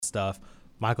stuff.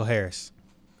 Michael Harris,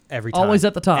 every time. Always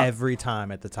at the top. Every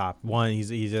time at the top. One,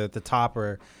 he's either at the top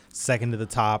or second to the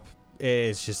top.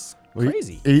 It's just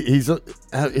crazy.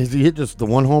 Has he hit just the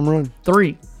one home run?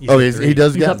 3. He does He's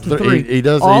get up to 3. He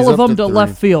does all he's of up them to 3.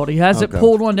 left field. He hasn't Okay.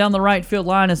 pulled one down the right field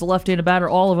line as a left-handed batter.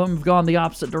 All of them have gone the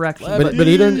opposite direction. But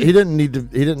he didn't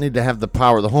need to have the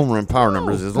power, the home run power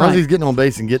numbers. As long as he's getting on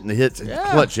base and getting the hits and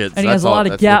clutch hits, and he has a lot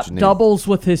of gap doubles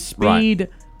with his speed.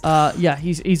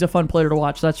 He's a fun player to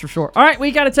watch, that's for sure. All right,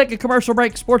 we got to take a commercial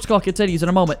break. Sports Call continues in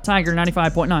a moment. Tiger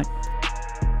 95.9.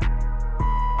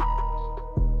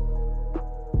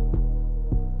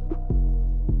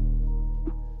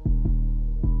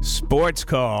 Sports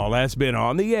Call has been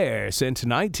on the air since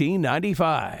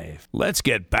 1995. Let's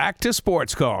get back to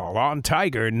Sports Call on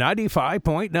Tiger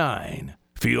 95.9.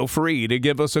 Feel free to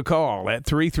give us a call at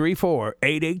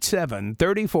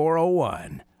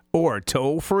 334-887-3401 or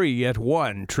toll free at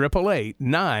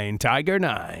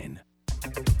 1-888-9-TIGER-9.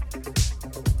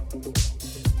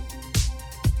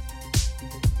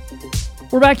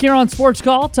 We're back here on Sports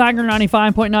Call, Tiger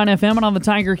 95.9 FM, and on the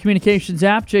Tiger Communications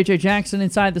app. JJ Jackson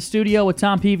inside the studio with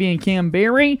Tom Peavy and Cam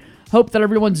Berry. Hope that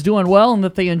everyone's doing well and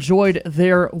that they enjoyed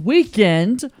their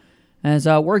weekend as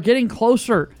we're getting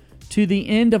closer to the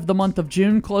end of the month of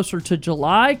June, closer to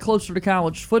July, closer to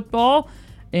college football.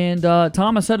 And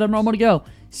Tom, I said a moment ago,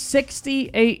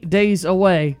 68 days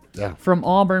away from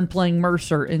Auburn playing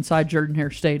Mercer inside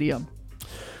Jordan-Hare Stadium.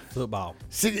 Football.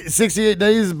 68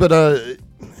 days, but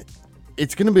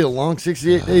it's going to be a long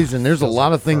 68 days, and there's a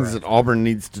lot of things that Auburn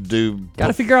needs to do. Got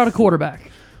to figure out a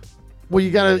quarterback. Well, you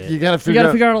got to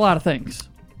figure out a lot of things.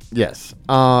 Yes,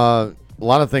 a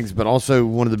lot of things, but also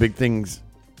one of the big things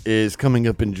is coming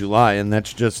up in July, and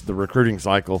that's just the recruiting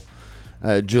cycle.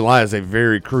 July is a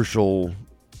very crucial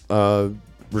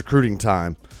recruiting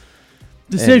time.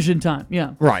 Decision time,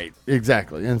 yeah. Right,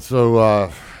 exactly. And so,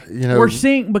 we're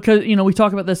seeing, because, we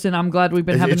talk about this, and I'm glad we've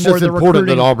been having more of the recruiting. It's just important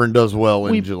that Auburn does well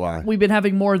in July. We've been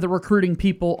having more of the recruiting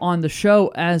people on the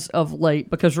show as of late,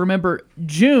 because remember,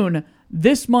 June,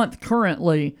 this month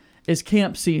currently, is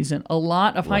camp season. A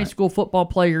lot of high school football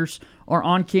players are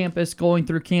on campus going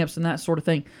through camps and that sort of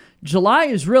thing. July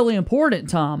is really important,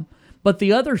 Tom, but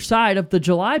the other side of the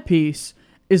July piece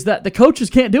is that the coaches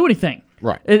can't do anything.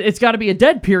 Right. It's got to be a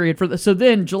dead period for this. So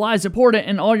then July is important,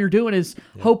 and all you're doing is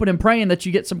hoping and praying that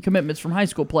you get some commitments from high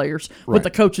school players, with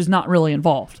the coaches not really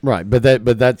involved. Right, but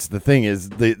that's the thing is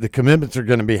the commitments are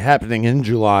going to be happening in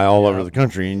July all over the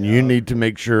country, and you need to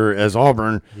make sure as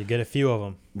Auburn you get a few of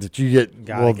them that you get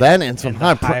that and some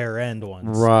higher end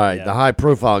ones. Right, the high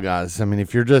profile guys. I mean,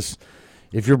 if you're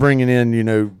bringing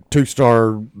in two-star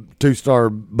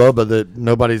Bubba that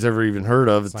nobody's ever even heard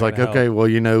of, it's like okay, well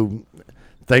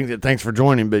thanks for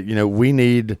joining, but we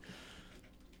need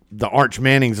the Arch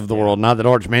Mannings of the world. Not that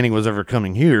Arch Manning was ever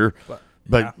coming here,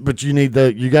 but you need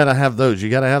you got to have those. You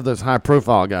got to have those high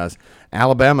profile guys.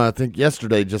 Alabama, I think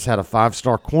yesterday just had a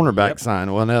 5-star cornerback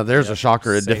sign. Well, now there's a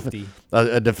shocker. A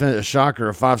shocker.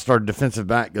 A 5-star defensive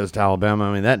back goes to Alabama.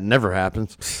 I mean, that never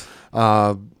happens.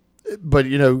 But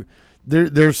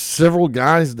there's several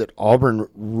guys that Auburn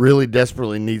really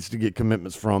desperately needs to get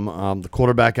commitments from. The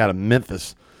quarterback out of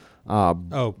Memphis.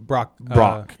 Brock.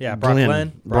 Brock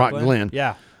Glenn.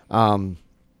 Yeah.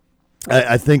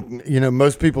 I think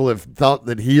most people have thought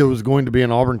that he was going to be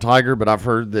an Auburn Tiger, but I've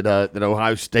heard that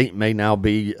Ohio State may now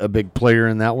be a big player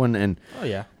in that one. And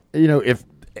if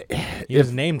he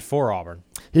was named for Auburn.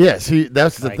 Yes,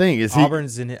 that's the thing. Is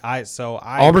Auburn's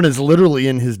Auburn is literally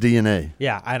in his DNA.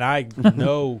 Yeah, and I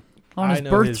know on his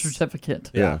birth certificate.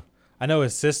 Yeah, I know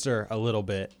his sister a little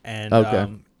bit,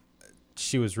 and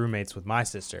she was roommates with my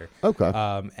sister. Okay.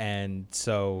 And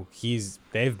so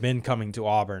they've been coming to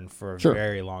Auburn for a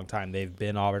very long time. They've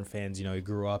been Auburn fans. He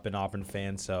grew up an Auburn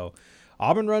fan. So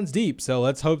Auburn runs deep. So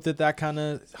let's hope that kind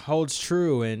of holds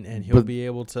true, and he'll be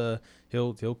able to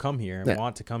he'll come here and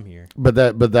want to come here. But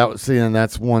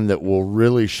that's one that will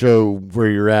really show where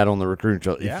you're at on the recruiting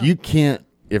trail. Yeah.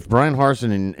 If Brian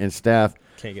Harsin and staff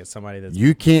can't get somebody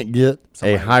you can't get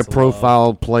a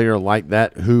high-profile player like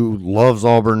that who loves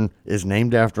Auburn, is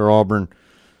named after Auburn.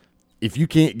 If you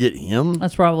can't get him,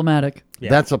 that's problematic.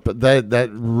 Yeah. That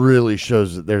really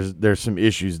shows that there's some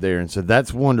issues there, and so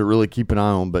that's one to really keep an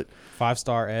eye on. But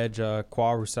 5-star edge,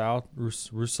 Qua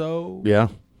Rousseau. Yeah,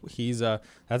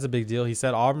 that's a big deal. He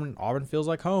said Auburn feels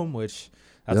like home, which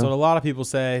that's what a lot of people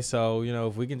say. So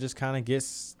if we can just kind of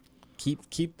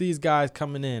keep these guys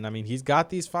coming in. I mean, he's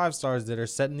got these 5-stars that are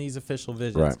setting these official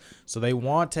visions, so they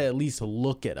want to at least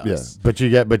look at us.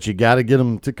 Yeah, but you got to get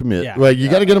them to commit. Yeah. Well, you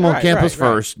got to get them on campus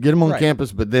first. Get them on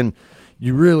campus, but then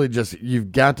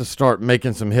you've got to start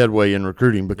making some headway in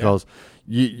recruiting because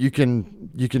you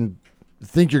can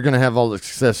think you're going to have all the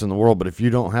success in the world, but if you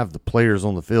don't have the players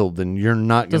on the field, then you're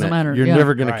not going to. You're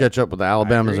never going to catch up with the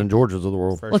Alabamas and Georgias of the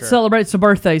world. Let's celebrate some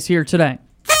birthdays here today.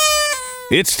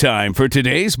 It's time for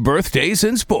today's birthdays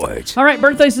in sports. All right,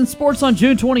 birthdays in sports on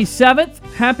June 27th.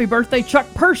 Happy birthday,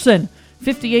 Chuck Person,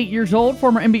 58 years old,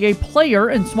 former NBA player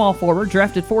and small forward,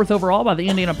 drafted 4th overall by the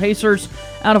Indiana Pacers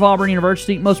out of Auburn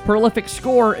University. Most prolific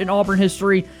scorer in Auburn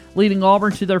history, leading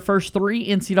Auburn to their first 3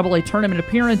 NCAA tournament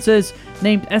appearances,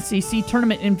 named SEC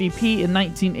Tournament MVP in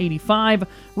 1985,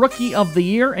 Rookie of the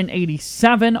Year in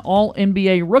 87,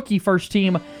 All-NBA Rookie First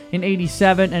Team in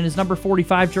 87, and his number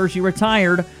 45 jersey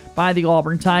retired by the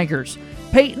Auburn Tigers.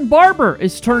 Peyton Barber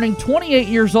is turning 28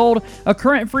 years old, a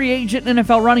current free agent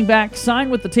NFL running back, signed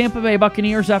with the Tampa Bay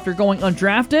Buccaneers after going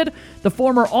undrafted. The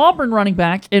former Auburn running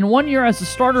back, in 1 year as a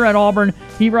starter at Auburn,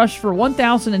 he rushed for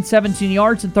 1,017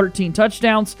 yards and 13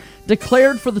 touchdowns,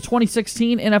 declared for the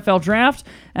 2016 NFL Draft.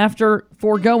 After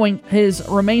foregoing his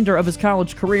remainder of his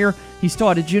college career, he still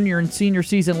had a junior and senior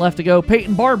season left to go.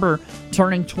 Peyton Barber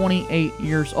turning 28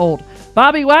 years old.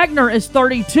 Bobby Wagner is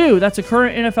 32. That's a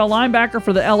current NFL linebacker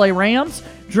for the LA Rams,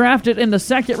 drafted in the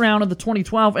 2nd round of the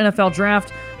 2012 NFL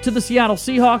Draft to the Seattle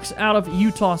Seahawks out of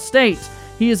Utah State.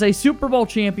 He is a Super Bowl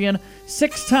champion,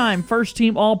 6-time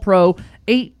first-team All-Pro,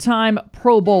 8-time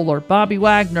Pro Bowler. Bobby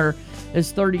Wagner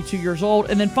is 32 years old.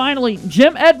 And then finally,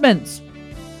 Jim Edmonds.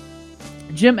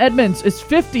 Jim Edmonds is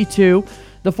 52.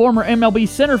 The former MLB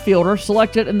center fielder,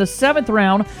 selected in the 7th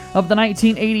round of the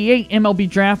 1988 MLB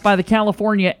draft by the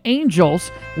California Angels,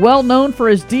 well known for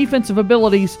his defensive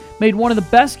abilities, made one of the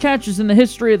best catches in the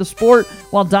history of the sport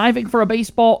while diving for a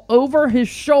baseball over his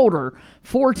shoulder.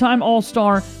 4-time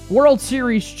All-Star, World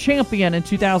Series champion in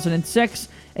 2006,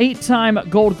 8-time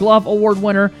Gold Glove Award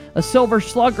winner, a Silver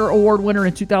Slugger Award winner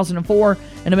in 2004,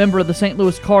 and a member of the St.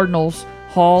 Louis Cardinals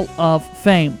Hall of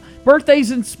Fame. Birthdays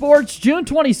in sports, June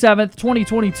 27th,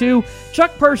 2022.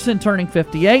 Chuck Person turning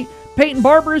 58. Peyton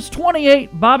Barber is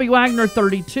 28. Bobby Wagner,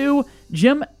 32.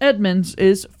 Jim Edmonds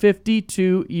is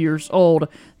 52 years old.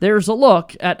 There's a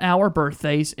look at our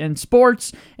birthdays in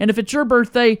sports. And if it's your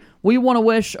birthday, we want to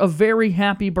wish a very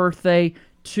happy birthday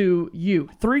to you.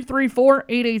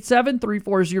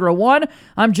 334-887-3401.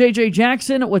 I'm JJ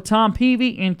Jackson with Tom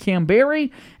Peavy and Cam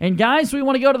Berry. And guys, we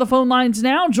want to go to the phone lines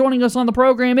now. Joining us on the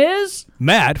program is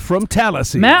Matt from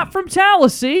Tallahassee. Matt from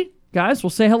Tallahassee. Guys,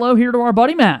 we'll say hello here to our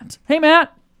buddy Matt. Hey,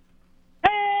 Matt.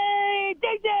 Hey,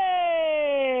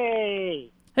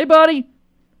 JJ. Hey, buddy.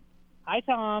 Hi,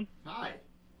 Tom. Hi.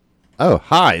 Oh,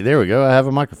 hi. There we go. I have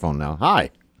a microphone now.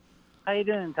 Hi. How you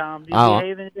doing, Tom? You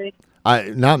behaving today?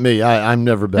 Not me. I'm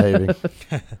never behaving.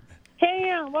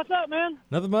 Cam, what's up, man?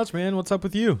 Nothing much, man. What's up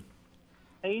with you?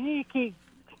 Hey, you need to keep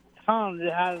Tom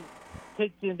to how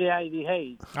teach you how you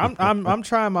behave. I'm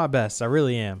trying my best. I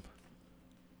really am.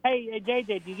 Hey,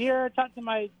 JJ, did you ever talk to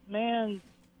my man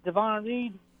Devon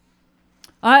Reed?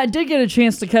 I did get a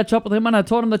chance to catch up with him, and I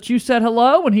told him that you said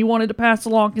hello, and he wanted to pass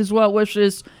along his well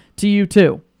wishes to you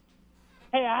too.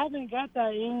 Hey, I haven't got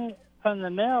that in from the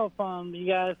mail from you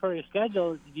guys for your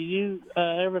schedule. Did you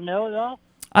ever mail it off?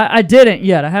 I didn't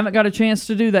yet. I haven't got a chance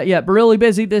to do that yet, but really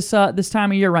busy this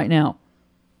time of year right now.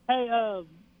 Hey, I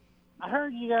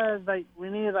heard you guys we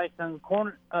need some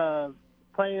corner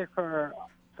players for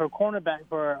cornerback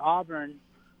for Auburn.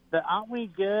 But aren't we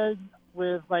good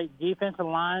with defensive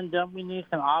line? Don't we need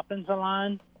some offensive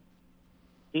line?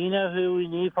 Do you know who we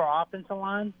need for offensive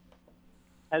line?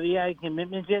 Have you had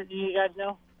commitments yet? Do you guys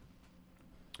know?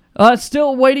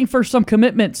 Still waiting for some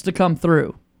commitments to come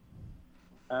through.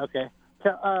 Okay.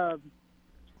 So,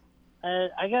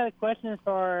 I got a question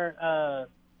for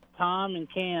Tom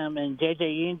and Cam and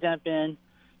JJ. You can jump in.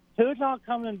 Who's all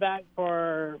coming back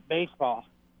for baseball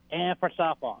and for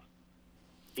softball?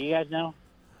 Do you guys know?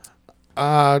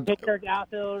 Pitchers,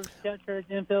 outfield, catchers,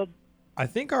 infield. I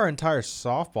think our entire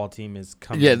softball team is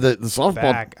coming. Yeah, the softball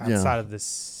back outside of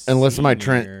this. Unless somebody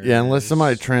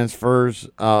transfers.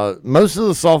 Most of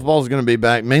the softball is going to be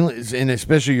back, mainly, and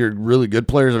especially your really good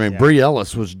players. I mean, Bree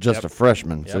Ellis was just a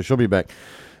freshman, so she'll be back.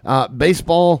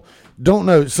 Baseball, don't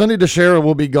know. Sonny DeShera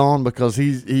will be gone because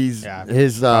he's his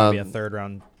probably a 3rd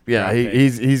round. Yeah,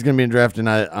 he's going to be drafted.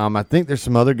 I think there's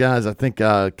some other guys. I think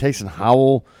Kason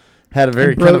Howell had a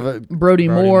very Brody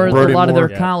Moore. A lot of their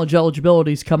college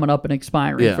eligibilities coming up and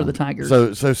expiring for the Tigers.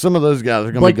 So some of those guys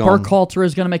are going to be gone. Blake Burkhalter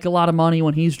is going to make a lot of money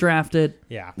when he's drafted.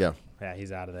 Yeah,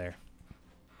 he's out of there.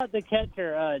 The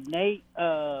catcher, Nate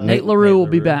LaRue will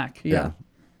be back. Yeah.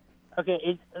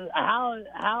 Okay,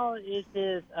 how is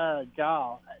his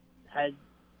jaw?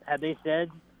 Have they said?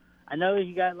 I know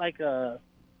he got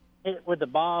hit with the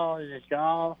ball in his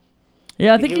jaw?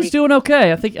 Yeah, I think he's doing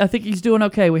okay. I think he's doing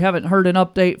okay. We haven't heard an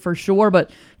update for sure, but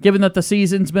given that the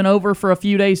season's been over for a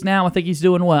few days now, I think he's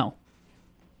doing well.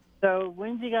 So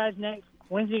when's you guys next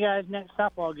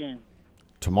softball game?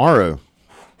 Tomorrow.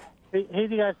 Who do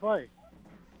you guys play?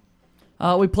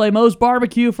 We play Moe's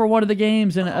Barbecue for one of the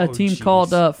games and a team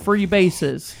called Free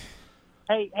Bases.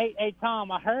 Hey,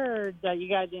 Tom, I heard that you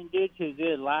guys didn't do too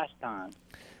good last time.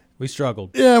 We struggled.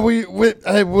 Yeah,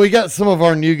 we got some of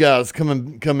our new guys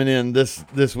coming in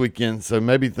this weekend, so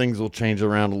maybe things will change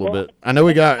around a little bit. I know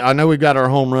we got our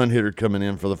home run hitter coming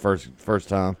in for the first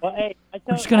time. Well, hey,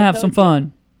 We're just gonna have some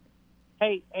fun.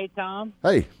 Hey, Tom.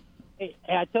 Hey. Hey,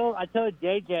 I told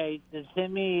JJ to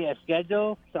send me a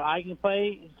schedule so I can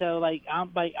play. So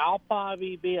I'll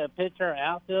probably be a pitcher or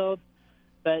outfield,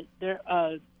 but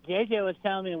JJ was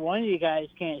telling me one of you guys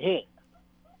can't hit.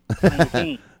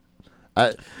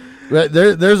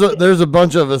 There's a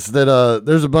bunch of us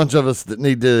that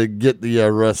need to get the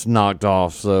rust knocked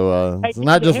off. So it's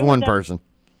not just one person.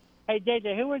 Hey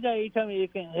JJ, who was that you told me you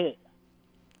couldn't hit?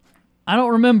 I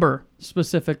don't remember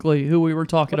specifically who we were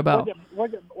talking about. Was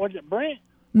it Brent?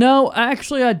 No,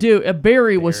 actually I do.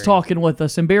 Barry was talking with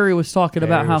us, and Barry was talking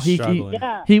about how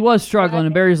he was struggling,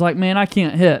 and Barry's like, man, I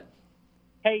can't hit.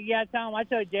 Hey, yeah, Tom, I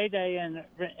told JJ and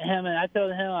him, and I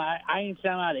told him I ain't show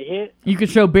him how to hit. You can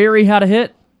show Barry how to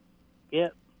hit?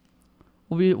 Yep.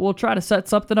 We'll try to set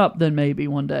something up then maybe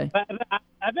one day. I bet I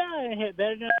can hit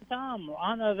better than Tom. I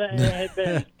don't know if I can hit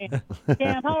better than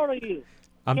Cam, how old are you?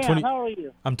 How old are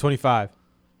you? I'm 25.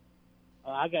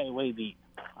 Oh, I got you way beat.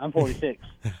 I'm 46.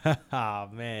 Oh,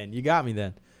 man, you got me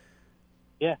then.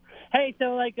 Yeah. Hey,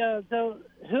 so are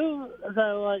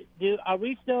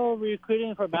we still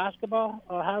recruiting for basketball,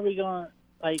 or how are we going?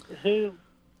 Who?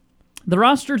 The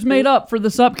roster's made up for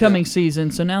this upcoming season,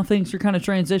 so now things are kind of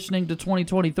transitioning to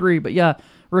 2023. But yeah,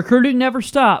 recruiting never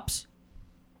stops.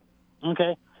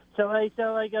 Okay. So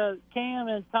Cam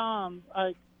and Tom,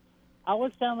 I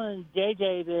was telling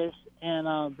JJ this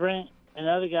and Brent and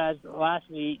other guys last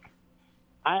week.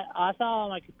 I saw on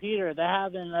my computer they're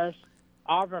having us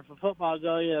Auburn for football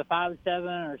go either 5-7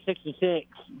 or 6-6.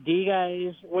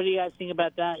 What do you guys think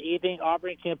about that? You think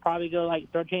Auburn can probably go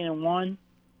 13-1?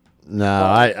 No,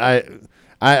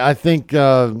 I think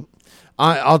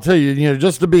I'll tell you,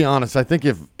 just to be honest, I think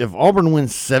if Auburn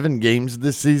wins 7 games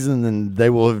this season, then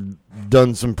they will have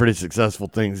done some pretty successful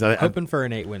things. Hoping for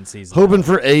an 8-win season. Hoping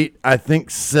for 8. I think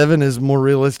 7 is more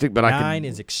realistic, but 9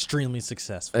 is extremely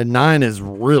successful. And 9 is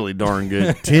really darn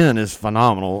good. 10 is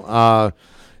phenomenal.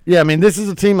 Yeah, I mean, this is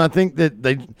a team I think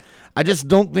that I just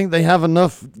don't think they have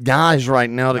enough guys right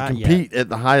now to compete at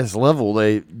the highest level.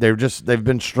 They've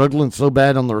been struggling so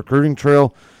bad on the recruiting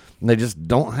trail, and they just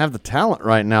don't have the talent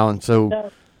right now. And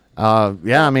so, I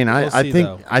mean,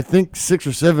 I think 6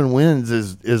 or 7 wins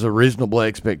is a reasonable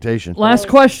expectation. Last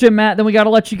question, Matt. Then we got to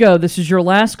let you go. This is your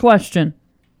last question.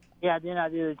 Yeah, then I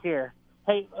do the chair.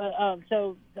 Hey,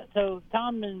 so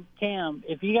Tom and Cam,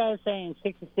 if you guys are saying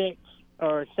 6-6.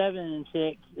 Or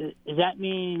 7-6, does that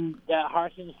mean that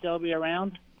Harsin will still be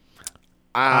around?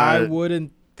 I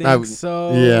wouldn't think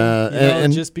so. Yeah,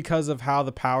 and just because of how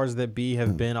the powers that be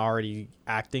have been already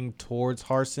acting towards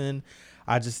Harsin,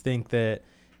 I just think that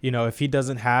if he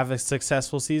doesn't have a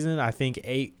successful season, I think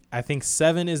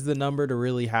 7 is the number to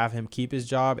really have him keep his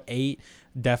job. 8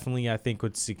 definitely I think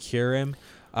would secure him.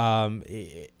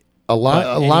 Anything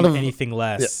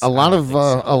less. A lot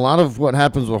of what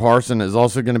happens with Harsin is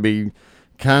also going to be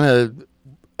kind of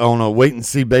on a wait and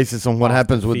see basis on what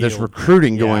happens with this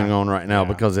recruiting going on right now.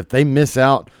 Because if they miss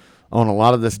out on a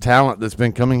lot of this talent that's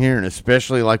been coming here, and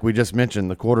especially like we just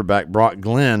mentioned, the quarterback Brock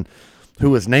Glenn,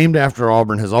 who was named after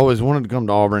Auburn, has always wanted to come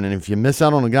to Auburn, and if you miss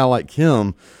out on a guy like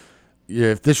him,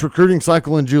 if this recruiting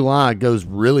cycle in July goes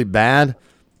really bad,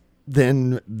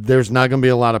 then there's not going to be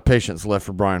a lot of patience left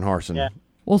for Brian Harsin. Yeah.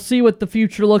 We'll see what the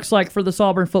future looks like for this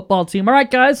Auburn football team. All right,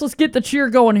 guys, let's get the cheer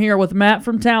going here with Matt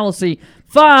from Tallahassee.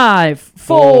 5,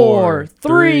 4,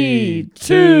 3,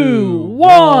 2,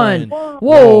 1.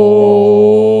 War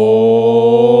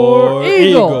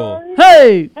Eagle.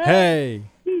 Hey. Hey.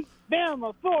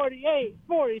 Bama 48,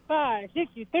 45,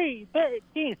 63,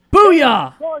 13.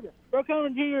 Booyah. We're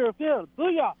coming to your field.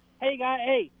 Booyah. Hey,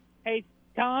 guys. Hey,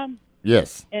 Tom.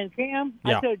 Yes. And Cam,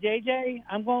 I told JJ,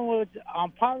 I'll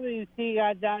probably see you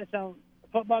guys at some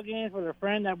football games with a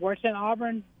friend that works in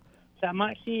Auburn. So I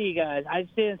might see you guys. I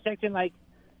see in section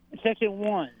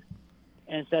 1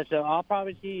 and stuff. So I'll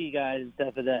probably see you guys and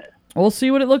stuff of that. We'll see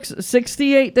what it looks.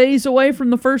 68 days away from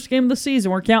the first game of the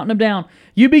season. We're counting them down.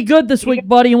 You be good this week,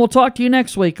 buddy, and we'll talk to you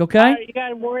next week, okay? All right, you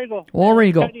got War Eagle. War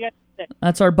Eagle.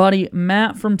 That's our buddy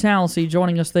Matt from Tallahassee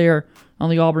joining us there on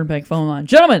the Auburn Bank phone line.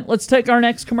 Gentlemen, let's take our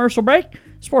next commercial break.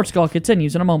 Sports Call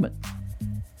continues in a moment.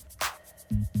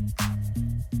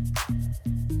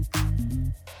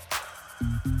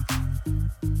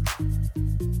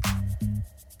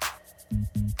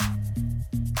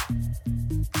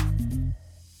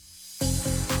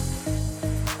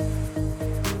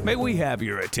 May we have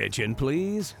your attention,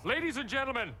 please? Ladies and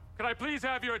gentlemen, can I please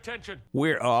have your attention?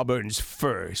 We're Auburn's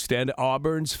first and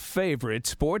Auburn's favorite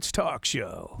sports talk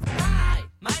show. Hi,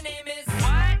 my name is.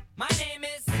 What? My name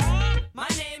is. My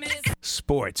name is.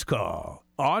 Sports Call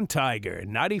on Tiger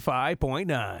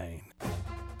 95.9.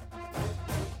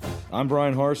 I'm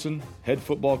Brian Harsin, head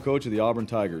football coach of the Auburn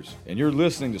Tigers, and you're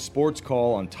listening to Sports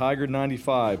Call on Tiger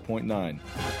 95.9.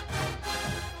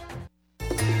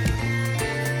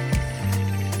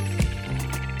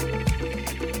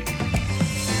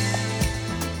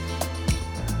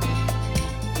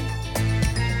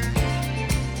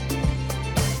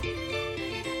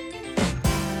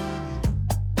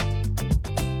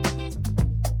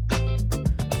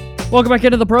 Welcome back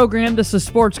into the program. This is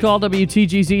Sports Call,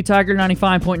 WTGZ, Tiger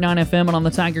 95.9 FM, and on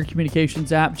the Tiger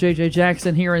Communications app. JJ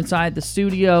Jackson here inside the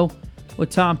studio with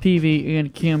Tom Peavy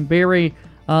and Kim Berry.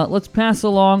 Let's pass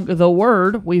along the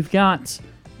word. We've got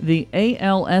the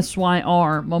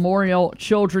ALSYR Memorial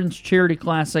Children's Charity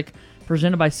Classic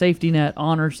presented by Safety Net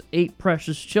honors 8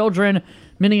 precious children.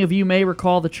 Many of you may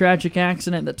recall the tragic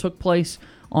accident that took place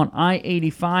on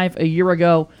I-85 a year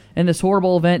ago. In this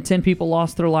horrible event, 10 people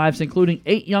lost their lives, including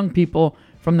 8 young people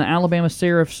from the Alabama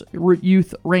Seraphs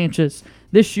Youth Ranches.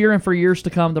 This year and for years to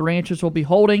come, the ranches will be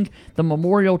holding the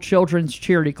Memorial Children's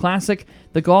Charity Classic.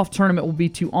 The golf tournament will be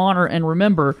to honor and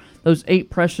remember those 8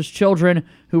 precious children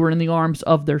who were in the arms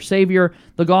of their Savior.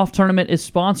 The golf tournament is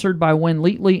sponsored by Win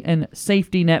Wheatley and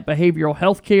Safety Net Behavioral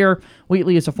Health Care.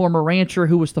 Wheatley is a former rancher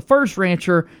who was the first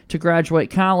rancher to graduate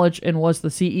college and was the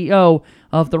CEO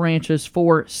of the ranches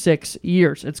for 6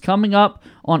 years. It's coming up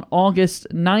on August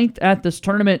 9th at this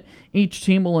tournament. Each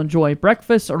team will enjoy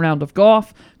breakfast, a round of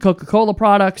golf, Coca-Cola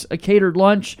products, a catered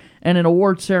lunch, and an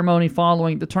award ceremony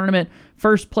following the tournament.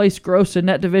 First place gross and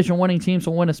net division winning teams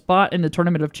will win a spot in the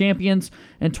Tournament of Champions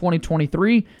in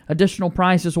 2023. Additional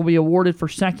prizes will be awarded for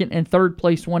second and third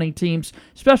place winning teams.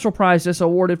 Special prizes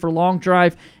awarded for long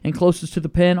drive and closest to the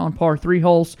pin on par 3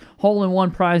 holes. Hole-in-one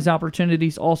prize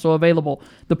opportunities also available.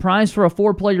 The prize for a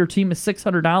 4-player team is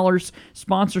 $600.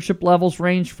 Sponsorship levels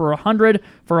range for $100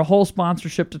 for a whole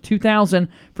sponsorship to $2,000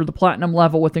 for the platinum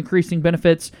level, with increasing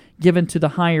benefits given to the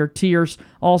higher tiers.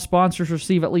 All sponsors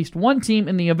receive at least one team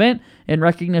in the event in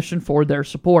recognition for their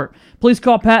support. Please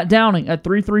call Pat Downing at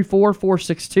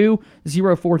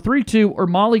 334-462-0432 or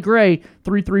Molly Gray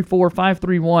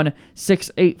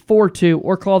 334-531-6842,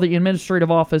 or call the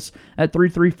administrative office at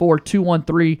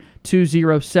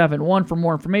 334-213-2071 for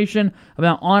more information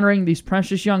about honoring these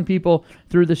precious young people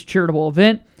through this charitable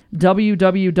event.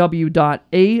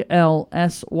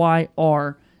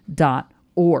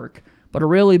 www.alsyr.org. But a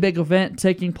really big event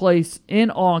taking place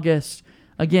in August.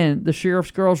 Again, the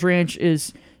Sheriff's Girls Ranch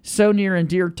is so near and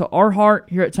dear to our heart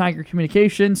here at Tiger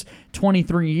Communications.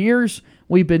 23 years.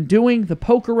 We've been doing the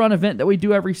poker run event that we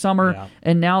do every summer,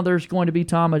 and now there's going to be,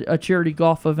 Tom, a charity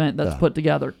golf event that's put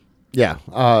together. Yeah.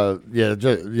 To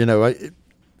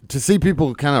see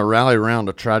people kind of rally around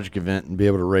a tragic event and be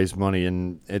able to raise money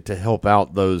and to help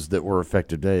out those that were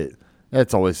affected,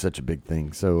 that's always such a big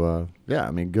thing. So,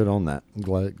 good on that. I'm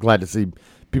glad to see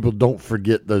people don't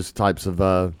forget those types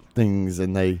of things,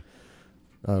 and they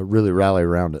really rally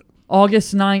around it.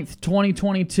 August 9th,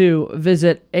 2022,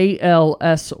 visit alsyr.org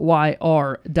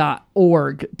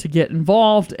to get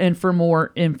involved and for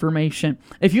more information.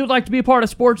 If you would like to be a part of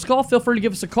Sports Call, feel free to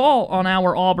give us a call on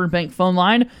our Auburn Bank phone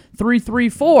line,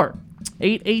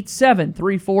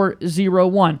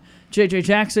 334-887-3401. JJ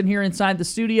Jackson here inside the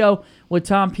studio with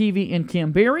Tom Peavy and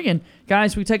Kim Berry. And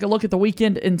guys, we take a look at the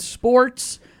weekend in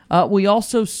sports. We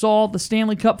also saw the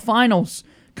Stanley Cup Finals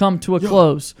come to a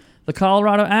close. The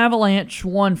Colorado Avalanche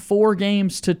won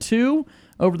 4-2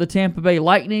 over the Tampa Bay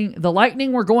Lightning. The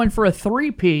Lightning were going for a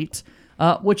three-peat,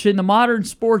 which in the modern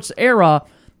sports era,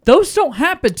 those don't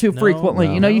happen too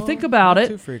frequently. You think about it.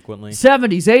 Too frequently.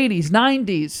 70s, 80s,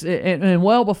 90s, and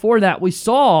well before that, we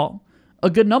saw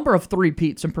a good number of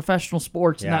three-peats in professional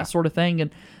sports and that sort of thing. And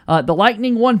the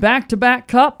Lightning won back-to-back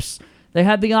cups. They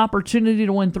had the opportunity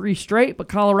to win 3 straight, but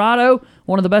Colorado,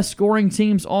 one of the best scoring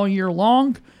teams all year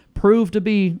long, proved to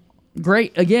be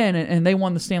great again, and they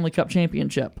won the Stanley Cup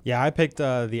championship. Yeah, I picked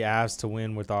the Avs to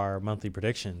win with our monthly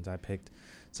predictions.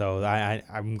 So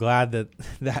I'm glad that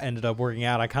ended up working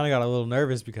out. I kind of got a little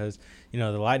nervous because, the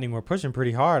Lightning were pushing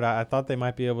pretty hard. I thought they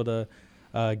might be able to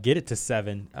get it to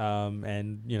 7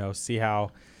 and, see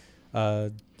how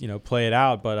play it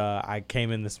out. But I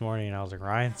came in this morning and I was like,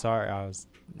 Ryan, sorry. I was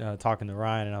talking to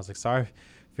Ryan and I was like, sorry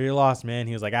for your loss, man.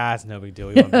 He was like, it's no big deal.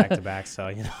 We went back to back,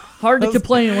 so hard to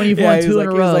complain when you've won 2 in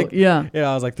a row. Yeah,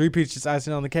 I was like 3 peach just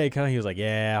icing on the cake. He was like,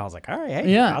 yeah. I was like, all right,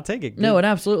 hey, I'll take it. Good, no, it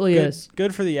absolutely is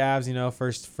good for the Avs.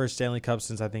 First Stanley Cup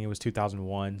since I think it was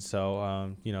 2001.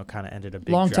 So kind of ended a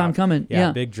big long drought. time coming.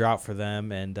 Yeah, big drought for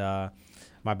them. And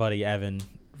my buddy Evan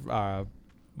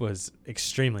was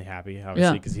extremely happy,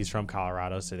 obviously, because he's from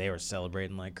Colorado, so they were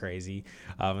celebrating like crazy.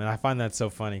 And I find that so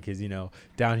funny because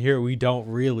down here we don't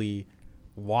really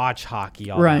watch hockey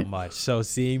all that much, so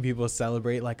seeing people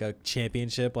celebrate like a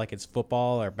championship, like it's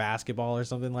football or basketball or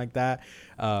something like that,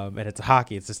 and it's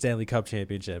hockey, it's the Stanley Cup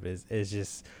championship, is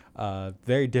just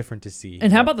very different to see.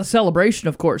 And how about the celebration?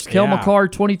 Of course, Cale Makar,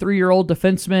 23-year-old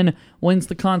defenseman, wins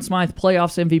the Conn Smythe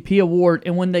Playoffs MVP award,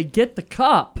 and when they get the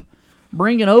cup,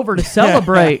 bring it over to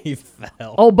celebrate. He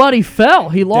fell. Oh, buddy fell.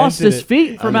 He lost his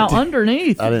feet from out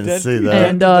underneath. I didn't see that.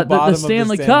 And the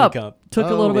Stanley Cup took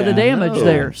a little bit of damage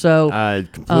there. So I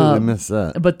completely missed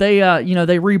that. But they,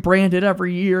 they rebrand it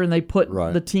every year, and they put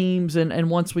the teams. And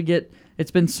once we get,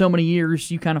 it's been so many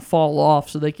years, you kind of fall off,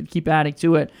 so they can keep adding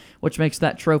to it, which makes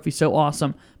that trophy so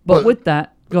awesome. But with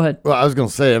that, go ahead. Well, I was going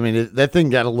to say, I mean, that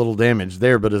thing got a little damaged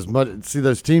there, but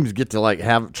those teams get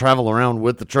to travel around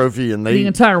with the trophy, and the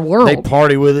entire world, they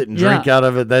party with it and drink out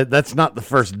of it. That's not the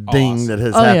first ding that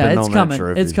has happened on that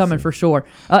trophy. It's coming for sure.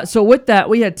 So with that,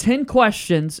 we had 10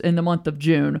 questions in the month of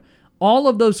June. All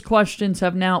of those questions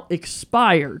have now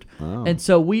expired. Oh. And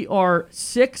so we are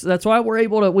 6. That's why we're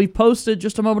able to, we posted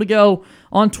just a moment ago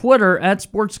on Twitter at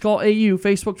SportsCallAU,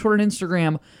 Facebook, Twitter, and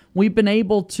Instagram. We've been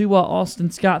able to,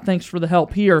 Austin Scott, thanks for the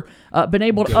help here, been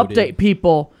able to update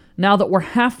people now that we're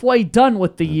halfway done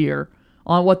with the year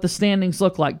on what the standings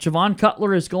look like. Javon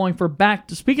Cutler is going for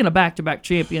speaking of back-to-back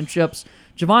championships,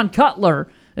 Javon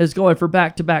Cutler is going for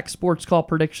back-to-back Sports Call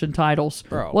prediction titles.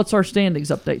 Bro. What's our standings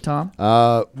update, Tom?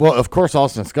 Well, of course,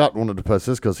 Austin Scott wanted to post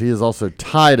this because he is also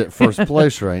tied at first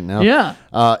place right now. Yeah.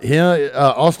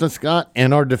 Austin Scott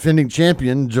and our defending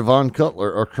champion, Javon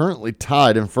Cutler, are currently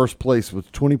tied in first place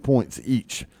with 20 points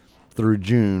each through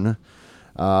June.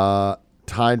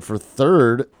 Tied for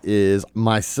third is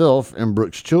myself and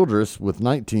Brooks Childress with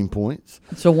 19 points.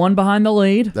 So one behind the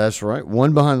lead. That's right,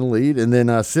 one behind the lead. And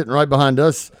then sitting right behind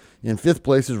us in fifth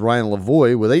place is Ryan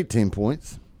Lavoie with 18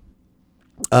 points.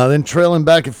 Then trailing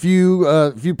back a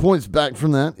few points back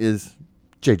from that is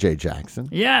J.J. Jackson.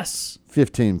 Yes.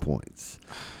 15 points.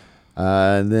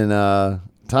 And then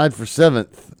tied for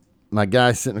seventh, my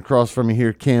guy sitting across from me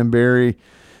here, Cam Berry,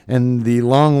 and the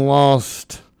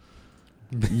long-lost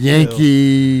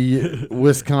Yankee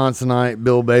Wisconsinite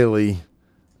Bill Bailey,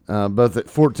 both at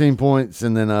 14 points,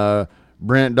 and then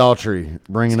Brant Daughtry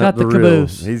bringing up the rear.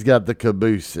 Caboose. He's got the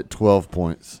caboose at 12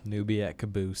 points. Newbie at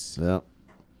caboose. Yeah.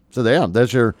 So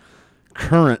that's your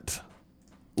current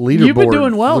leaderboard. You've been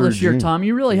doing well this year, Tom.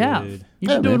 You really have. You've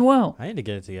been doing well. I need to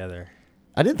get it together.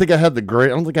 I didn't think I had I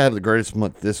don't think I have the greatest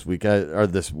month this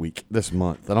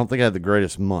month. I don't think I had the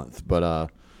greatest month, but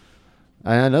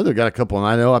I know they got a couple, and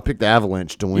I know I picked the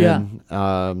Avalanche to win.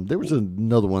 Yeah. There was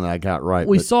another one that I got right.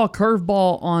 We saw a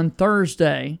curveball on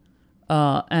Thursday.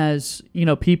 As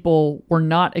people were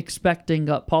not expecting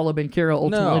Paolo Banchero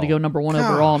ultimately to go number 1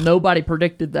 overall. Nobody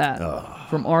predicted that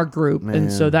from our group, and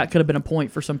so that could have been a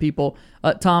point for some people.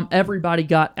 Tom, everybody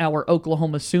got our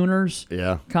Oklahoma Sooners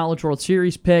College World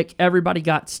Series pick. Everybody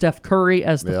got Steph Curry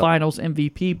as the Finals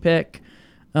MVP pick,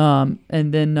 and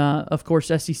then of course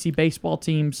SEC baseball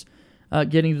teams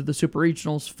getting to the Super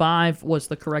Regionals. 5 was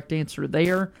the correct answer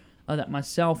there that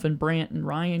myself and Brant and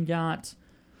Ryan got.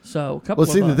 So, a couple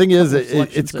the thing is,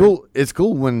 it's cool. It's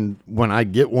cool when I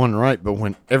get one right, but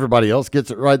when everybody else gets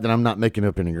it right, then I'm not making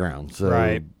up any ground.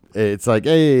 So it's like,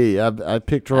 hey, I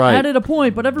picked right. I added a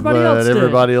point, but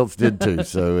everybody else did too.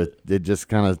 So it just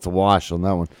kind of, it's a wash on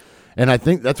that one. And I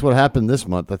think that's what happened this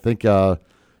month. I think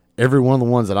every one of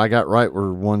the ones that I got right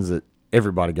were ones that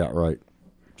everybody got right.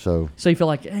 So you feel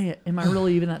like, hey, am I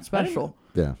really even that special?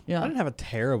 Yeah. I didn't have a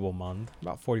terrible month.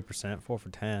 About 40%, 4 for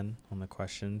 10 on the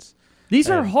questions. These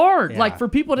are hard. Like, for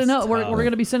people to know, we're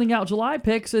going to be sending out July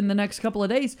picks in the next couple of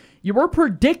days. You were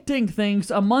predicting things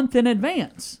a month in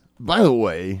advance. By the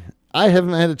way, I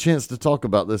haven't had a chance to talk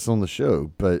about this on the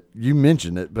show, but you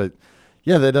mentioned it. But,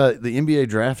 yeah, the NBA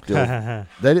draft deal, that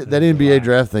NBA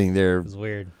draft thing there. It was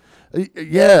weird.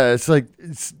 Yeah, it's like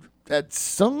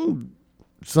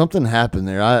something happened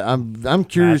there. I'm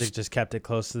curious. Magic just kept it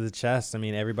close to the chest. I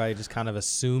mean, everybody just kind of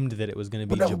assumed that it was going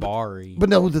to be Jabari. But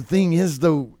no, the thing is,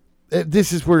 though,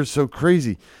 this is where it's so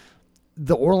crazy.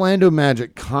 The Orlando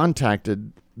Magic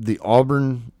contacted the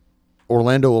Auburn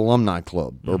Orlando Alumni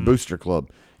Club or Booster Club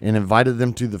and invited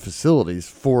them to the facilities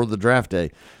for the draft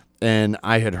day. And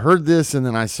I had heard this, and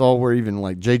then I saw where even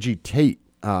like J.G. Tate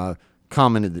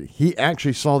commented that he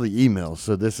actually saw the email.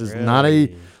 So this is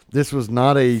this was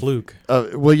not a fluke.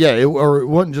 It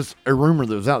wasn't just a rumor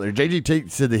that was out there. J.G.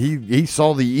 Tate said that he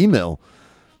saw the email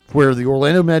where the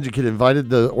Orlando Magic had invited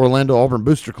the Orlando Auburn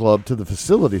Booster Club to the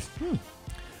facilities.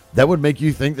 That would make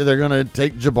you think that they're going to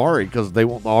take Jabari because they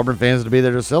want the Auburn fans to be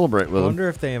there to celebrate with I them. wonder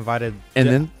if they invited.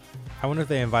 I wonder if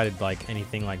they invited like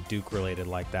anything like Duke related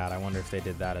like that. I wonder if they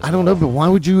did that as well. I don't know, but why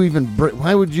would you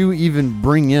even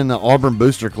bring in the Auburn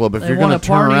Booster Club if you're going to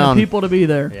turn around people to be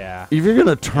there? Yeah. If you're going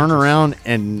to turn around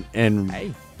and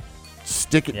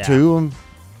stick it to them,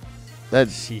 that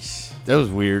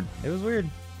was weird. It was weird,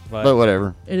 but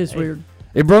whatever. It is weird.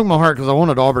 It broke my heart because I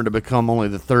wanted Auburn to become only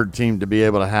the third team to be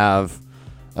able to have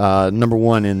number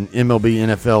one in MLB,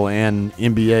 NFL, and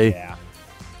NBA. Yeah.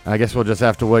 I guess we'll just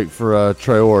have to wait for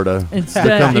Traore to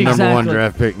become the number one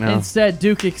draft pick now. Instead,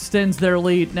 Duke extends their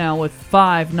lead now with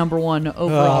 5 number 1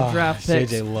 overall draft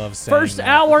picks. JJ loves saying First that.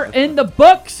 hour in the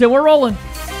books, and we're rolling.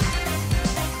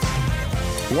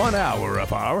 1 hour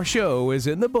of our show is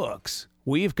in the books.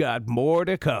 We've got more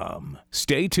to come.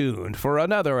 Stay tuned for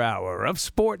another hour of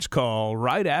Sports Call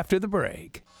right after the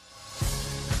break.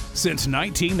 Since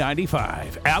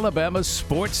 1995, Alabama's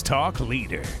sports talk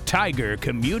leader, Tiger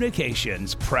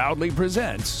Communications, proudly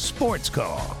presents Sports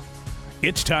Call.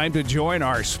 It's time to join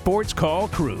our Sports Call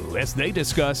crew as they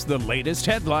discuss the latest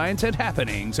headlines and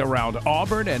happenings around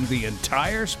Auburn and the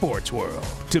entire sports world.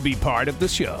 To be part of the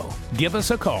show, give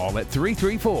us a call at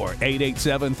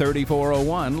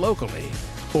 334-887-3401 locally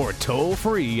or toll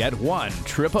free at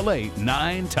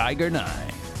 1-888-9-TIGER-9.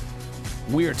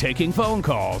 We're taking phone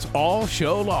calls all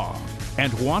show long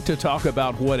and want to talk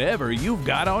about whatever you've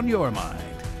got on your mind.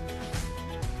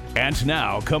 And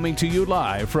now, coming to you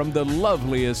live from the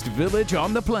loveliest village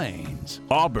on the plains,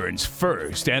 Auburn's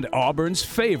first and Auburn's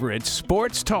favorite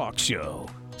sports talk show,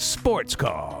 Sports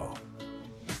Call.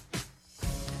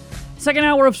 Second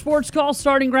hour of Sports Call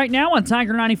starting right now on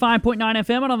Tiger 95.9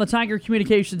 FM and on the Tiger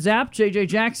Communications app. JJ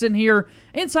Jackson here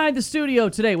inside the studio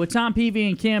today with Tom Peavy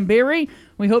and Cam Berry.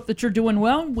 We hope that you're doing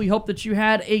well. We hope that you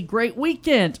had a great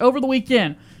weekend. Over the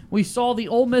weekend, we saw the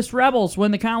Ole Miss Rebels win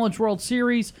the College World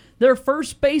Series, their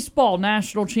first baseball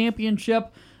national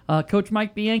championship. Coach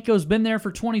Mike Bianco's been there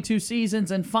for 22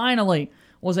 seasons and finally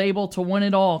was able to win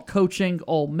it all coaching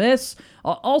Ole Miss.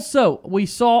 Also, we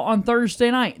saw on Thursday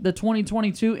night the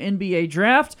 2022 NBA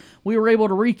Draft. We were able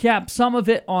to recap some of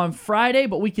it on Friday,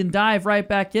 but we can dive right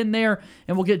back in there,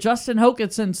 and we'll get Justin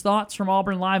Hokanson's thoughts from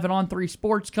Auburn Live and On3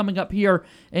 Sports coming up here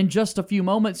in just a few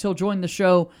moments. He'll join the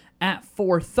show at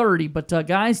 4:30. But,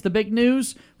 guys, the big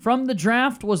news from the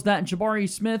draft was that Jabari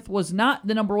Smith was not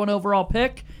the number 1 overall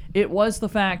pick. It was the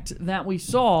fact that we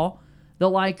saw the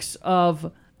likes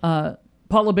of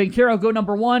Paolo Banchero go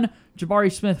number 1.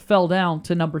 Jabari Smith fell down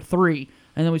to number 3.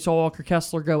 And then we saw Walker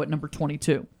Kessler go at number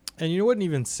 22. And you wouldn't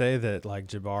even say that, like,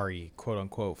 Jabari,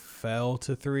 quote-unquote, fell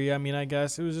to 3. I mean, I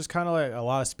guess it was just kind of like a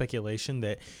lot of speculation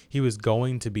that he was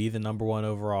going to be the number 1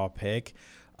 overall pick.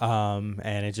 And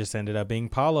it just ended up being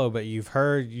Paolo. But you've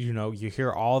heard, you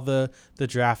hear all the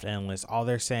draft analysts. All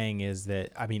they're saying is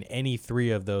that, I mean, any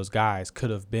 3 of those guys could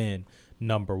have been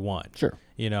number 1. Sure.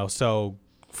 So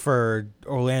for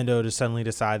Orlando to suddenly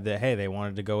decide that, hey, they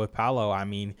wanted to go with Paolo, I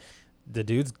mean, the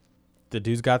dude's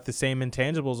got the same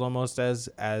intangibles almost as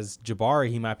Jabari.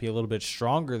 He might be a little bit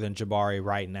stronger than Jabari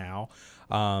right now.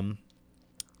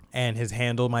 And his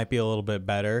handle might be a little bit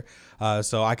better.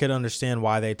 So I could understand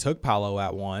why they took Paolo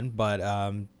at 1, but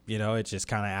it just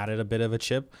kind of added a bit of a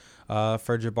chip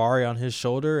for Jabari on his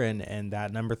shoulder, and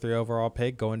that number 3 overall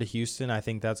pick going to Houston. I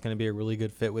think that's going to be a really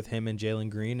good fit with him and Jalen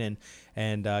Green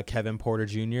and Kevin Porter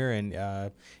Jr.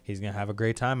 and he's going to have a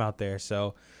great time out there.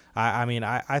 So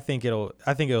I think it'll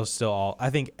still all. I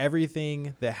think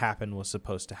everything that happened was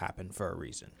supposed to happen for a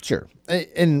reason. Sure,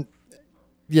 and.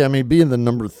 Yeah, I mean, being the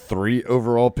number 3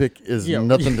 overall pick is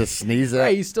nothing to sneeze at.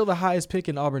 Hey, he's still the highest pick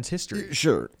in Auburn's history.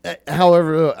 Sure.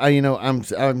 However,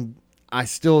 I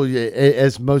still,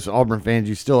 as most Auburn fans,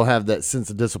 you still have that sense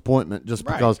of disappointment just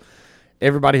because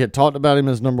everybody had talked about him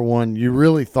as number 1. You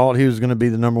really thought he was going to be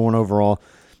the number 1 overall.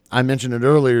 I mentioned it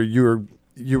earlier.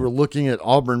 You were looking at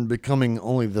Auburn becoming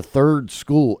only the 3rd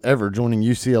school ever joining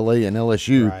UCLA and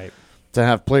LSU. Right. To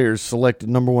have players selected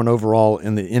number 1 overall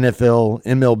in the NFL,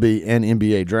 MLB, and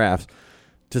NBA drafts.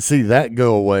 To see that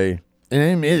go away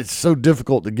And it's so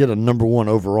difficult to get a number 1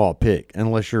 overall pick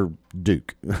unless you're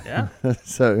Duke. Yeah.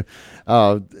 So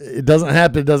it doesn't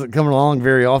happen. It doesn't come along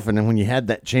very often. And when you had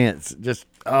that chance, it just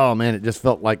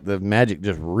felt like the Magic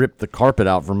just ripped the carpet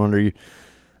out from under you.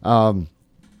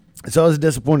 So I was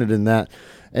disappointed in that.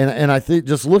 And I think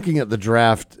just looking at the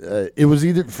draft, it was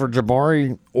either for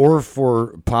Jabari or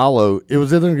for Paolo. It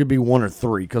was either going to be 1 or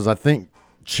 3 because I think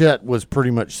Chet was pretty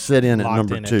much set in at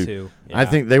number 2. Yeah. I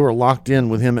think they were locked in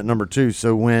with him at number 2.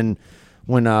 So when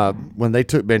they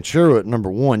took Banchero at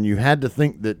number 1, you had to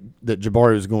think that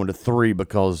Jabari was going to 3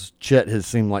 because Chet has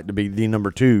seemed like to be the number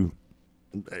 2.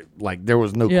 Like there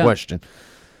was no question.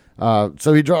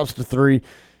 So he drops to 3.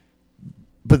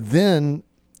 But then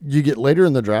you get later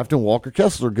in the draft and Walker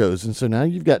Kessler goes. And so now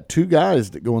you've got 2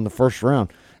 guys that go in the first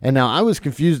round. And now I was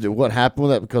confused at what happened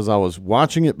with that because I was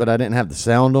watching it, but I didn't have the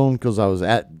sound on because I was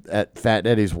at Fat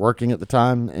Eddie's working at the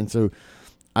time. And so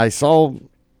I saw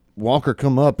Walker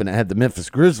come up and it had the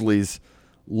Memphis Grizzlies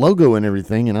logo and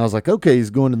everything. And I was like, okay, he's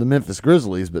going to the Memphis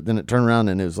Grizzlies. But then it turned around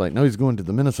and it was like, no, he's going to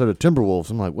the Minnesota Timberwolves.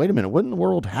 I'm like, wait a minute, what in the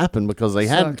world happened? Because they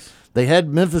had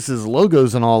Memphis's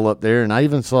logos and all up there. And I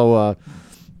even saw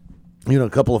a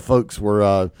couple of folks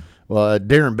were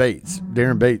Darren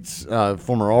Bates,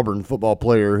 former Auburn football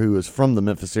player who was from the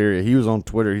Memphis area. He was on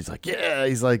Twitter. He's like,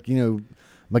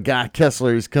 my guy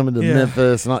Kessler, he's coming to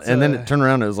Memphis. And then it turned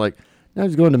around and it was like, no,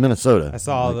 he's going to Minnesota. I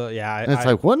saw it's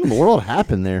like, what in the world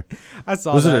happened there? I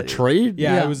saw Was that. it a trade?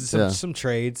 Yeah, it was some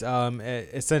trades.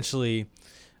 Essentially,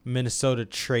 Minnesota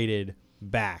traded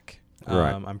back.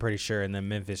 Right. I'm pretty sure, and then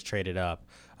Memphis traded up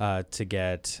to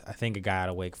get, I think, a guy out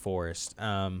of Wake Forest.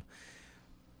 I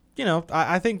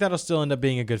think that'll still end up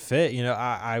being a good fit.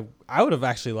 I would have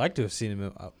actually liked to have seen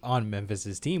him on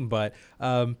Memphis's team, but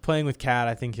playing with Cat,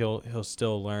 I think he'll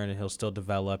still learn and he'll still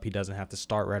develop. He doesn't have to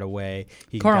start right away.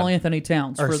 Carl Anthony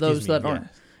Towns, for those that aren't.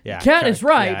 Yeah, Cat is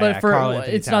right, but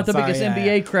it's not the Towns. biggest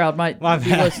NBA crowd might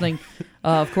be listening.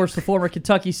 Of course, the former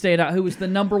Kentucky standout who was the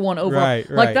number 1 overall. Right.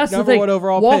 Like that's number the thing. 1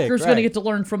 overall Walker's pick, going to get to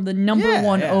learn from the number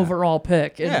 1 overall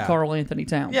pick in Carl Anthony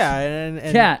Towns. Yeah, and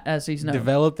Cat, as he's known.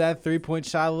 Develop that 3-point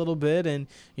shot a little bit, and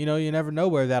you never know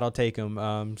where that'll take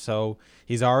him. So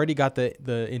he's already got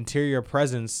the interior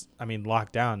presence.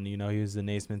 Locked down. He was the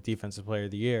Naismith Defensive Player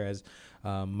of the Year, as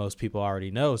most people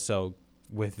already know. So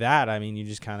with that, you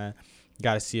just kind of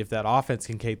got to see if that offense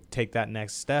can take that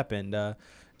next step and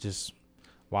just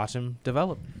watch him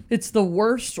develop. It's the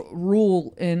worst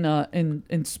rule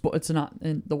in sports. It's not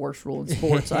the worst rule in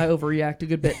sports. I overreact a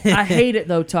good bit. I hate it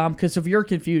though, Tom, because of your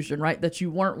confusion, right? That you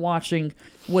weren't watching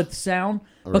with sound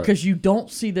because you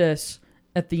don't see this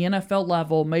at the NFL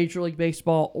level, Major League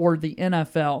Baseball, or the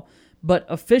NFL. But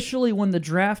officially, when the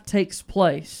draft takes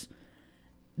place,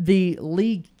 the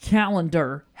league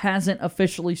calendar hasn't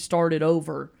officially started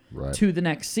over to the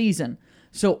next season.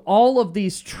 So all of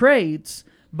these trades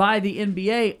by the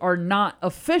NBA are not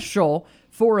official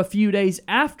for a few days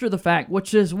after the fact,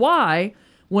 which is why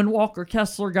when Walker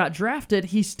Kessler got drafted,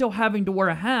 he's still having to wear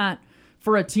a hat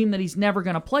for a team that he's never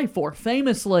going to play for.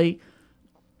 Famously,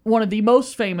 one of the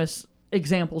most famous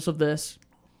examples of this,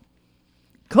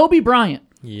 Kobe Bryant.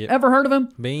 Yep. Ever heard of him?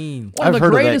 Bean. One of the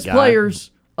greatest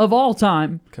players of all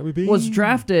time was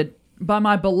drafted by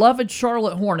my beloved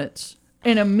Charlotte Hornets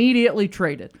and immediately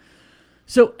traded.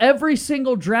 So every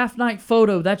single draft night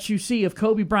photo that you see of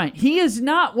Kobe Bryant, he is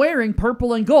not wearing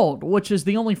purple and gold, which is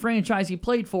the only franchise he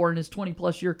played for in his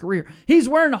 20-plus year career. He's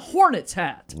wearing a Hornets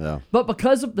hat. Yeah. But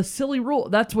because of the silly rule,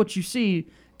 that's what you see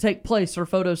take place, or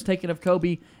photos taken of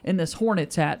Kobe in this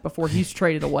Hornets hat before he's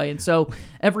traded away. And so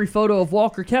every photo of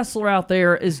Walker Kessler out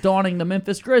there is donning the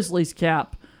Memphis Grizzlies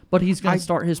cap, but he's going to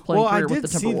start his playing career with the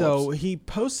Timberwolves. I did see, though, he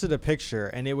posted a picture,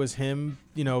 and it was him,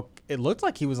 it looked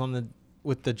like he was on the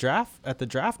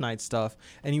draft night stuff,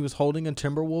 and he was holding a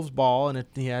Timberwolves ball, and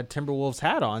he had Timberwolves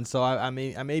hat on. So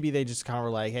maybe they just kind of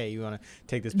were like, hey, you want to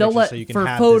take this picture so you can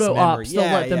have this memory. For photo ops, they'll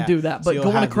let them do that. But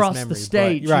going across the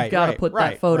stage, you've got to put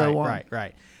that photo on.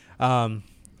 Right.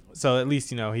 So at least,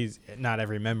 he's not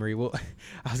every memory. Well,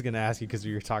 I was going to ask you, because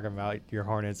we were talking about your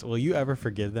Hornets, will you ever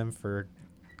forgive them for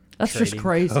That's just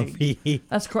crazy. Kobe?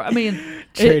 That's crazy.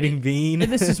 Trading Bean.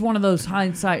 And this is one of those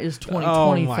hindsight is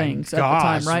 2020 things at the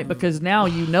time, right? Because now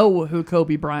you know who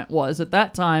Kobe Bryant was. At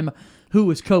that time, who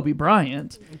was Kobe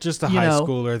Bryant? Just a high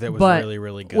schooler that was really,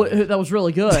 really good. That was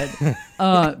really good.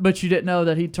 But you didn't know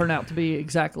that he'd turn out to be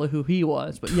exactly who he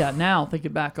was. But yeah, now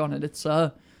thinking back on it, it's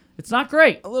not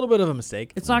great. A little bit of a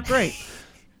mistake. It's not great.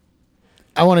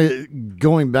 I want to,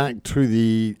 going back to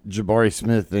the Jabari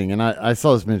Smith thing, and I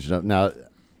saw this mentioned up. Now,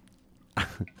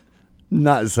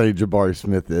 not to say Jabari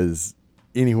Smith is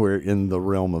anywhere in the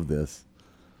realm of this.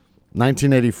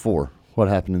 1984. What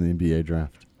happened in the NBA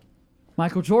draft?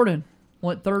 Michael Jordan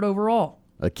went 3rd overall.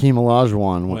 Akeem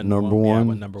Olajuwon went number one. Yeah,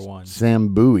 went number 1. Sam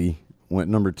Bowie went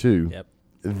number 2. Yep.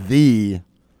 The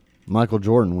Michael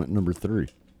Jordan went number 3.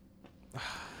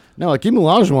 No, Akeem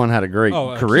Olajuwon had a great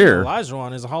career.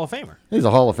 Olajuwon is a Hall of Famer. He's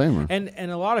a Hall of Famer.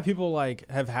 And a lot of people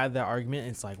have had that argument.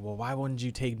 It's like, well, why wouldn't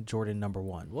you take Jordan number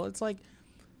 1? Well, it's like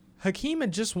Hakeem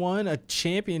had just won a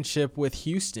championship with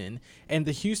Houston, and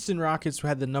the Houston Rockets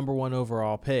had the number 1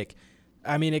 overall pick.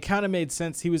 I mean, it kind of made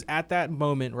sense. He was at that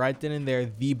moment, right then and there,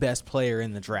 the best player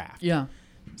in the draft. Yeah.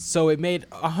 So it made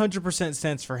 100%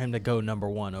 sense for him to go number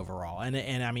 1 overall, and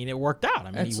I mean, it worked out.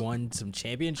 I mean, he won some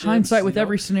championships. Hindsight with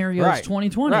every snenario is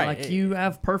 2020. Right. Like you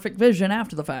have perfect vision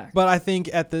after the fact. But I think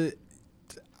I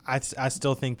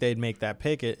still think they'd make that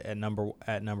pick at number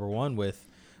 1 with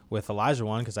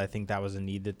Olajuwon, because I think that was a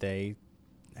need that they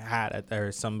had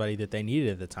or somebody that they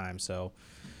needed at the time. So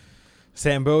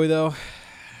Sam Bowie though,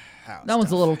 that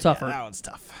one's a little tougher. Yeah, that one's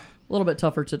tough. A little bit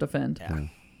tougher to defend. Yeah.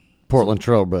 Portland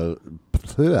Trailblazers.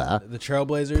 The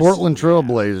Trailblazers. Portland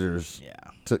Trailblazers Yeah.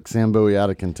 took Sam Bowie out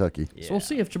of Kentucky. Yeah. So we'll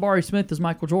see if Jabari Smith is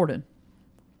Michael Jordan.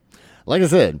 Like I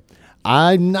said,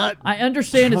 I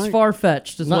understand it's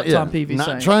far-fetched, is what Tom Peavy's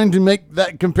saying. Not trying to make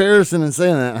that comparison and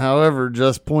saying that. However,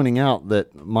 just pointing out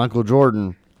that Michael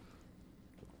Jordan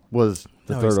was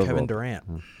the third overall. Kevin Durant.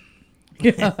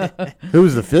 Who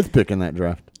was the 5th pick in that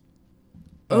draft?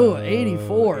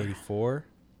 84. 84.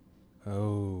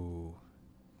 Oh.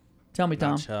 Tell me,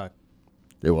 Tom. Not Chuck.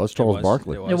 It was Charles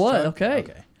Barkley. It was, Chuck?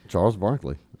 okay. Charles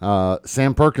Barkley.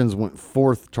 Sam Perkins went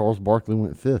 4th. Charles Barkley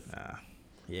went 5th.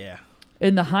 Yeah.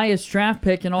 In the highest draft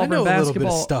pick in Auburn I know basketball a little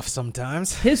bit of stuff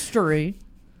sometimes. history,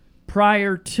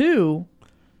 prior to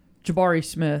Jabari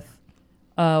Smith,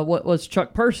 what was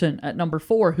Chuck Person at number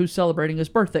 4, who's celebrating his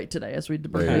birthday today, as we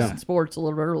discussed in sports a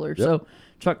little bit earlier. Yep. So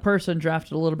Chuck Person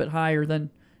drafted a little bit higher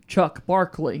than Chuck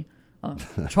Barkley,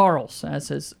 Charles, as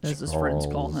his friends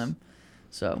call him.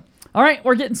 So, all right,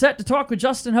 we're getting set to talk with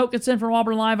Justin Hokanson from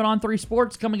Auburn Live and On3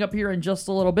 Sports coming up here in just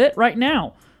a little bit. Right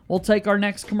now, we'll take our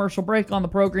next commercial break on the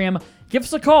program. Give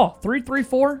us a call,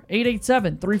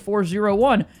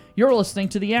 334-887-3401. You're listening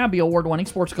to the Abby Award-winning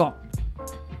Sports Call.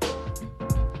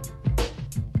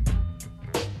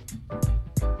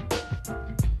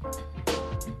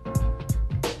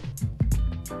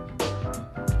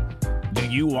 Do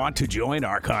you want to join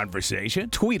our conversation?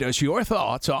 Tweet us your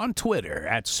thoughts on Twitter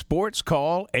at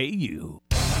SportsCallAU.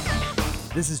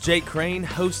 This is Jake Crane,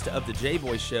 host of The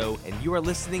J-Boy Show, and you are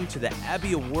listening to the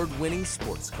Abby Award-winning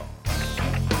Sports Call.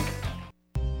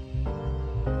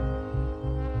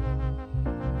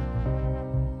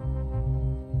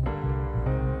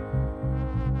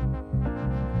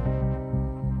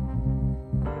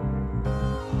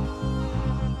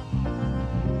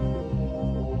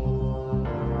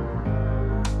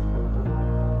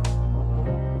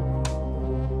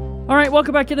 All right,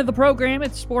 welcome back into the program.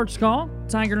 It's Sports Call,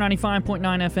 Tiger 95.9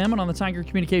 FM, and on the Tiger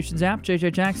Communications app.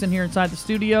 JJ Jackson here inside the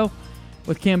studio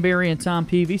with Cam Berry and Tom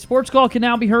Peavy. Sports Call can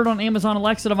now be heard on Amazon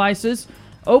Alexa devices.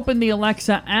 Open the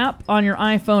Alexa app on your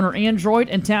iPhone or Android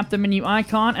and tap the menu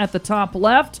icon at the top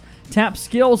left. Tap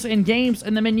Skills and Games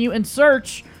in the menu and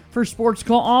search for Sports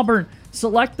Call Auburn.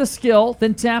 Select the skill,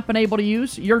 then tap Enable to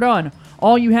Use. You're done.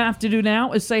 All you have to do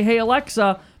now is say, "Hey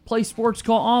Alexa, play Sports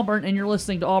Call Auburn," and you're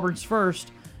listening to Auburn's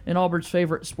first and Auburn's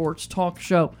favorite sports talk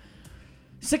show.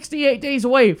 68 days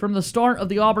away from the start of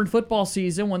the Auburn football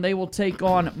season when they will take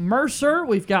on Mercer.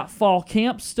 We've got fall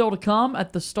camp still to come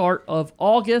at the start of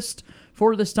August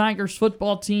for this Tigers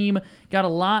football team. Got a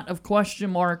lot of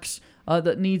question marks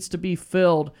that needs to be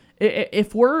filled.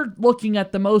 If we're looking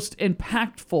at the most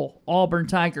impactful Auburn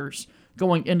Tigers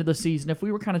going into the season, if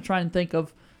we were kind of trying to think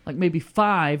of like maybe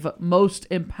 5 most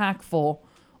impactful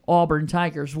Auburn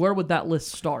Tigers, where would that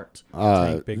list start?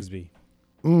 Tank Bigsby.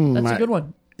 That's a good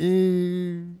one.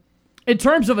 In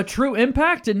terms of a true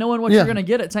impact and knowing what you're going to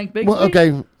get at Tank Bigsby. Well,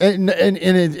 okay, and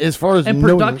as far as and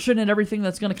production and everything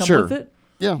that's going to come with it.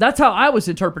 Yeah, that's how I was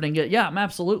interpreting it. Yeah, I'm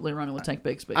absolutely running with Tank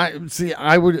Bigsby.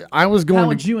 I was going. How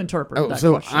would you interpret that?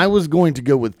 So question? I was going to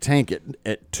go with Tank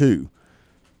at 2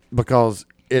 because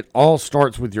it all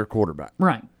starts with your quarterback,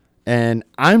 right? And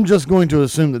I'm just going to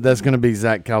assume that that's going to be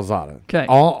Zach Calzada. Okay.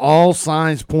 All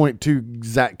signs point to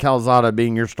Zach Calzada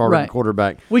being your starting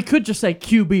quarterback. We could just say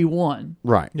QB1.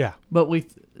 Right. Yeah. But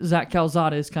Zach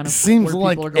Calzada is kind of seems where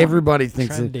like people are going. Everybody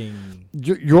thinks that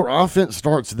your offense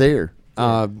starts there.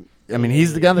 I mean,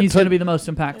 he's the guy that he's going to be the most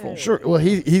impactful. Sure. Well,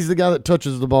 he's the guy that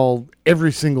touches the ball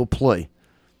every single play,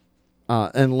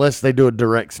 unless they do a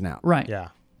direct snap. Right. Yeah.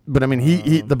 But I mean,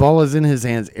 he the ball is in his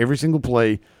hands every single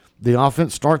play. The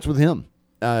offense starts with him.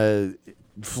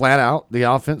 flat out, the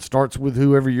offense starts with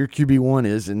whoever your QB1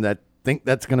 is, and think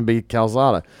that's going to be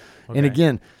Calzada. Okay. And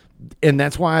again, and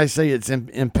that's why I say it's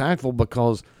impactful,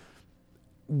 because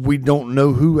we don't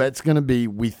know who that's going to be.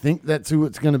 We think that's who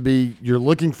it's going to be. You're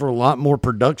looking for a lot more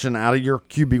production out of your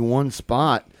QB1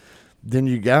 spot than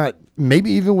you got.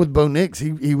 Maybe even with Bo Nix,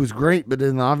 he was great, but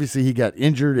then obviously he got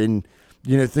injured, and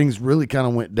things really kind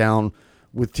of went down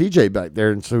with TJ back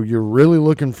there, and so you're really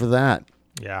looking for that.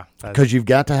 Yeah, because you've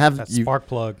got to have that spark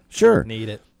plug. Sure, need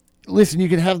it. Listen, you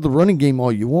can have the running game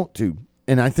all you want to,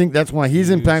 and I think that's why he's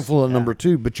impactful at number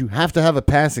 2. But you have to have a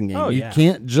passing game. You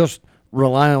can't just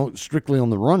rely strictly on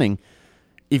the running.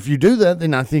 If you do that,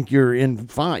 then I think you're in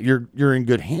fine. You're in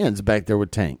good hands back there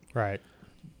with Tank. Right.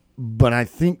 But I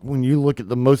think when you look at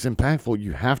the most impactful,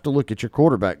 you have to look at your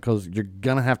quarterback, because you're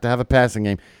gonna have to have a passing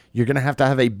game. You're gonna have to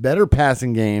have a better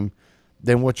passing game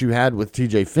than what you had with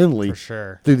TJ Finley for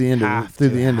sure through the end of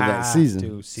that season.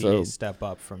 To see a step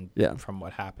up from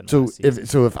what happened. So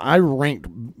if I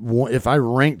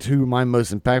ranked who my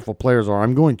most impactful players are,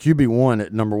 I'm going QB1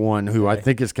 at number 1, who I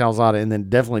think is Calzada, and then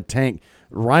definitely Tank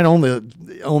right on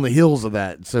the heels of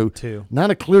that. So not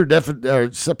a clear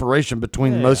separation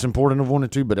between the most important of 1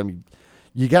 and 2, but I mean,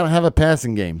 you got to have a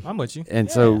passing game. I'm with you. And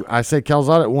so I say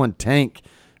Calzada at 1, Tank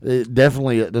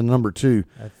definitely at the number 2.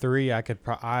 At 3,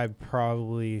 I'd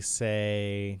probably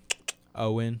say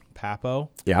Owen Papo.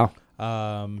 Yeah.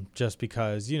 Just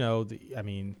because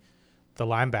the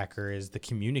linebacker is the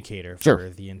communicator for sure.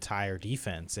 the entire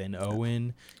defense, and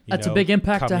Owen. That's a big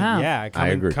impact to have. Yeah, I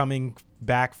agree. Coming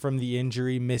back from the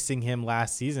injury, missing him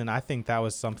last season, I think that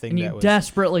was something. And you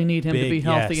desperately need him to be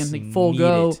healthy and the full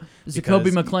go.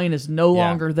 Jacoby McLean is no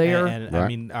longer there. And I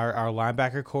mean, our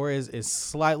linebacker core is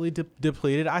slightly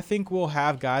depleted. I think we'll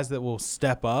have guys that will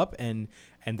step up and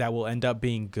that will end up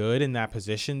being good in that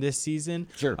position this season.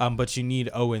 Sure. But you need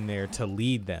Owen there to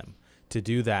lead them, to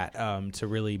do that, to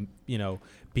really,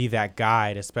 be that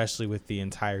guide, especially with the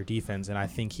entire defense, and I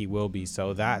think he will be.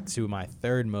 So that's who my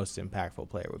third most impactful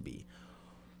player would be.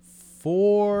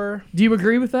 4. Do you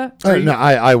agree with that? No,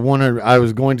 I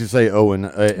was going to say Owen. Do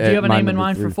you have a name in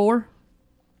mind 3. for 4?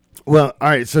 Well, all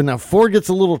right. So now 4 gets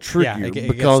a little trickier. Yeah, it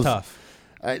because, gets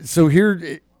tough. So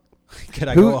here, could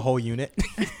I go a whole unit?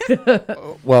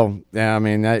 Well, yeah, I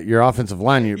mean your offensive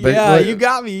line. You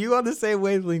got me. You on the same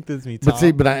wavelength as me,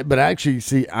 Tom. But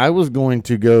actually, I was going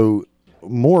to go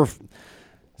more.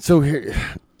 So here,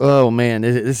 oh man,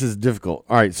 this is difficult.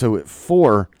 All right, so at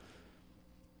 4.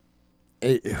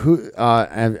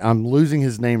 I'm losing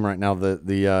his name right now.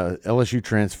 The LSU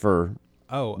transfer.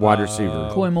 Wide receiver.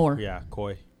 Coy Moore. Yeah,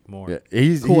 Coy Moore. Yeah,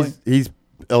 he's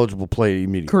eligible to play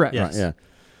immediately. Correct. Yes.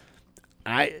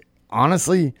 Right,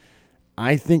 yeah.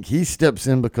 I think he steps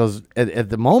in because at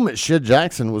the moment Shed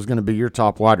Jackson was going to be your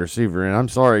top wide receiver, and I'm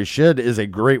sorry, Shed is a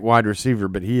great wide receiver,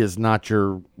 but he is not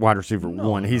your wide receiver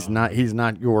 1. He's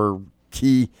not your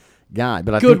key guy.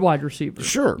 But I think wide receiver.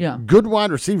 Sure. Yeah. Good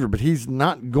wide receiver, but he's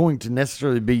not going to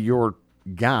necessarily be your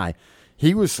guy.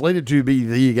 He was slated to be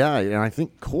the guy, and I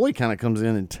think Coy kind of comes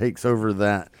in and takes over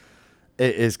that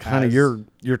as kind of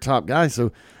your top guy.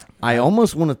 So I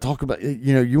almost want to talk about,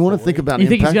 you want to think about. You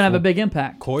think he's going to have a big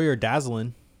impact? Coy or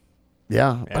Dazzlin?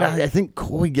 Yeah, but I think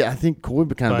Coy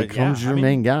kind of becomes your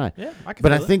main guy. Yeah,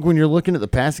 I think when you're looking at the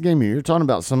passing game, you're talking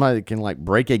about somebody that can like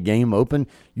break a game open.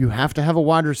 You have to have a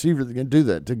wide receiver that can do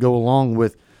that to go along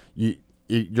with you.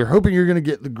 You're hoping you're going to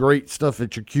get the great stuff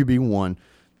at your QB1.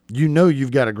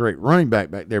 You've got a great running back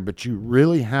there, but you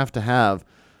really have to have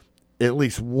at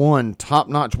least one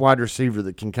top-notch wide receiver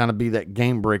that can kind of be that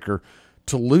game breaker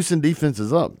to loosen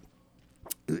defenses up.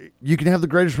 You can have the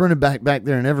greatest running back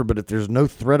there and ever, but if there's no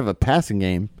threat of a passing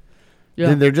game,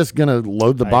 then they're just going to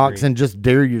load the box and just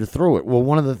dare you to throw it. Well,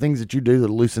 one of the things that you do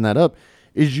to loosen that up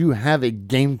is you have a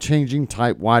game-changing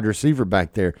type wide receiver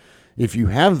back there. If you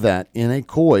have that in a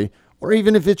Coy, or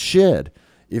even if it's Shed,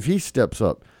 if he steps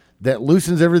up, that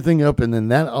loosens everything up, and then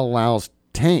that allows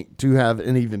Tank to have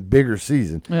an even bigger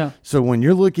season. Yeah. So when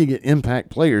you're looking at impact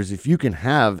players, if you can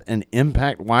have an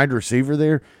impact wide receiver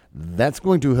there, that's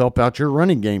going to help out your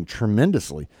running game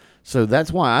tremendously. So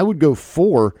that's why I would go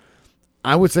 4.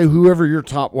 I would say whoever your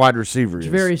top wide receiver is.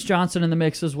 Javarius Johnson in the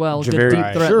mix as well. Good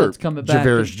deep threat that's coming back.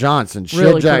 Javarius Johnson,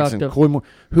 really Shed Jackson, Coy Moore,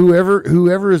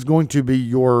 whoever is going to be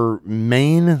your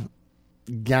main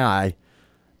guy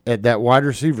at that wide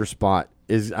receiver spot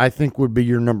I think would be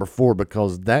your number 4,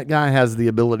 because that guy has the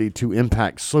ability to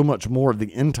impact so much more of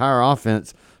the entire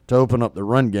offense to open up the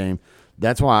run game.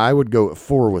 That's why I would go at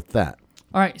 4 with that.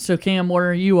 All right, so Cam, what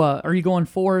are you going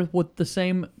 4 with the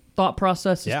same thought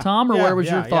process as Tom, or where was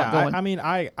your thought going? I mean,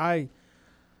 I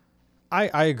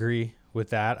agree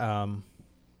with that.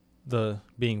 the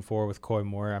being 4 with Coy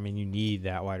Moore, I mean, you need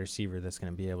that wide receiver that's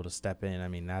going to be able to step in. I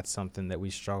mean, that's something that we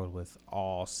struggled with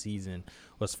all season,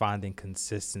 was finding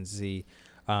consistency.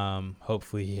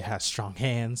 Hopefully he has strong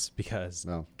hands, because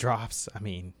drops, I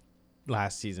mean,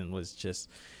 last season was just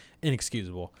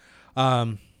inexcusable.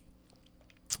 I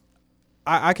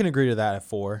can agree to that at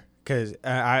 4, because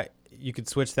you could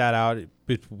switch that out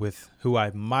with who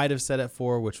I might have said at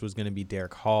 4, which was going to be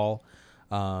Derek Hall,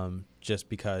 just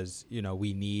because,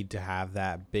 we need to have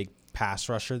that big pass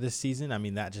rusher this season. I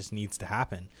mean, that just needs to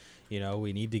happen.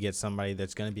 We need to get somebody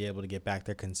that's going to be able to get back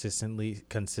there consistently,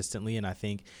 and I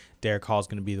think Derek Hall is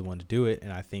going to be the one to do it,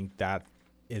 and I think that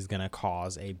is going to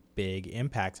cause a big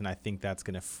impact, and I think that's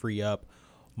going to free up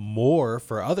more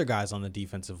for other guys on the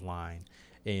defensive line.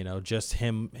 Just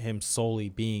him solely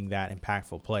being that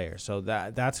impactful player. So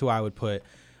that's who I would put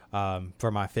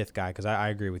for my 5th guy, because I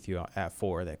agree with you at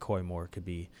 4 that Coy Moore could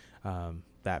be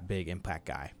that big impact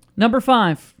guy. Number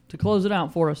 5, to close it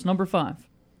out for us, number 5.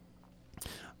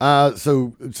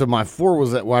 So my 4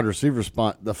 was that wide receiver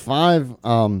spot. The 5,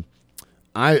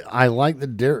 I like the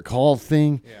Derek Hall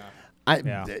thing.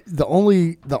 Yeah. The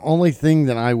only thing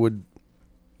that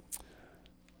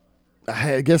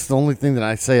I guess the only thing that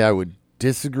I say I would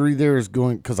disagree there is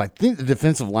because I think the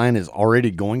defensive line is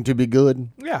already going to be good.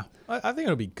 Yeah, I think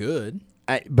it'll be good.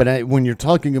 But when you're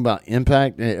talking about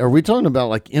impact, are we talking about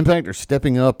like impact or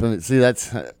stepping up? And see, that's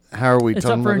how are we it's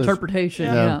talking about It's up for interpretation.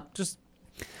 Yeah. Just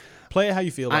play it how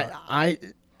you feel about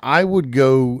it. I would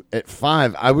go at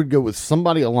 5. I would go with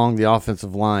somebody along the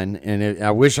offensive line, and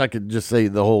I wish I could just say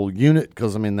the whole unit,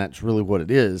 because I mean that's really what it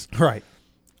is. Right.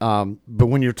 But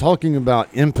when you're talking about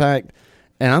impact,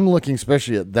 and I'm looking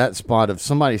especially at that spot of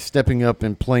somebody stepping up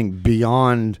and playing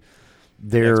beyond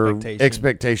their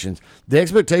expectations. The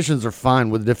expectations are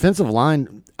fine. With the defensive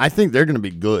line, I think they're going to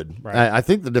be good. Right. I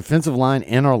think the defensive line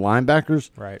and our linebackers,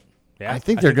 right. Yeah, I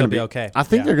think they're going to be okay. I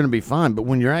think they're going to be fine. But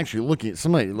when you're actually looking at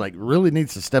somebody like really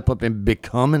needs to step up and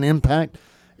become an impact,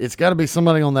 it's got to be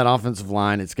somebody on that offensive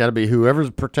line. It's got to be whoever's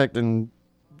protecting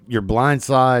your blind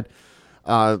side.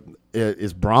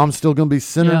 Is Brahms still going to be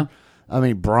center? Yeah. I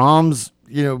mean, Brahms,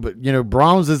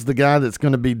 Brahms is the guy that's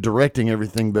going to be directing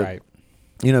everything. But,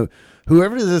 right.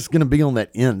 Whoever is going to be on that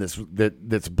end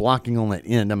that's blocking on that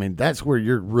end, I mean, that's where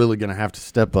you're really going to have to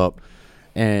step up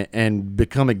and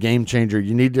become a game changer.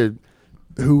 You need to,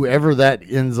 whoever that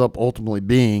ends up ultimately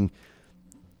being,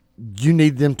 you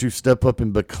need them to step up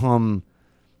and become,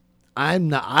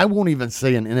 I won't even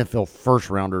say an NFL first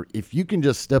rounder. If you can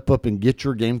just step up and get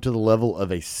your game to the level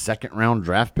of a second round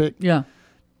draft pick,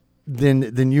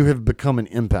 then you have become an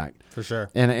impact. For sure.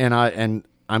 And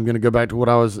I'm going to go back to what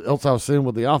I was saying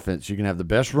with the offense. You can have the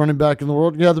best running back in the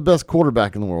world. You have the best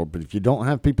quarterback in the world. But if you don't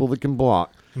have people that can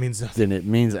block, then it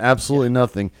means absolutely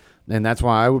nothing. And that's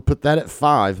why I would put that at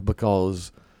 5,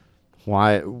 because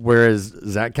whereas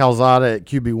Zach Calzada at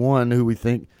QB1, who we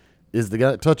think is the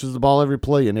guy that touches the ball every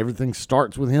play and everything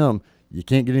starts with him, you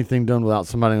can't get anything done without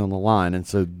somebody on the line. And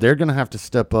so they're going to have to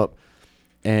step up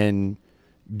and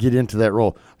get into that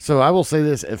role. So I will say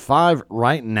this, at 5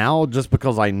 right now, just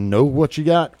because I know what you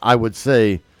got, I would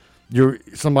say you're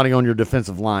somebody on your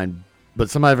defensive line, but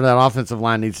somebody from that offensive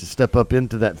line needs to step up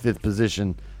into that 5th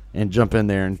position and jump in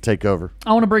there and take over.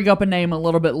 I want to bring up a name a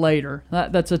little bit later.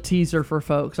 That's a teaser for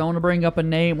folks. I want to bring up a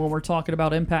name when we're talking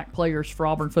about impact players for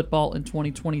Auburn football in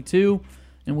 2022,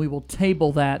 and we will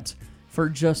table that for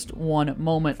just one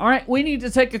moment. All right, we need to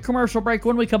take a commercial break.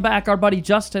 When we come back, our buddy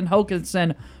Justin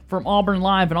Hokanson from Auburn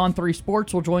Live and On3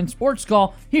 Sports will join Sports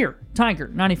Call here, Tiger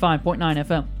 95.9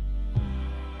 FM.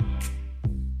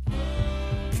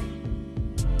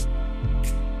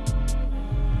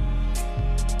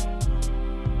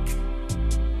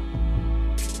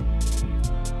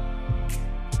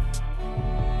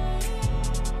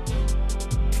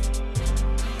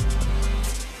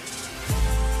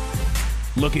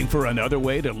 Looking for another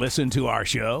way to listen to our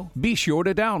show? Be sure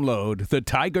to download the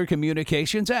Tiger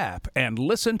Communications app and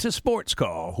listen to Sports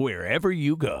Call wherever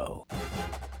you go.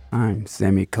 I'm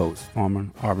Sammy Coates, former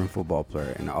Auburn football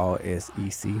player and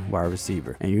all-SEC wide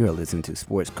receiver, and you are listening to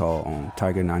Sports Call on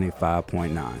Tiger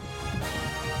 95.9.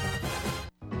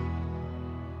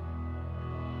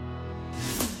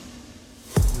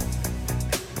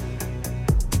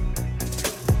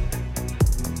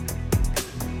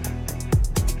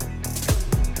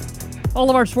 All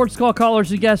of our Sports Call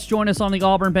callers and guests join us on the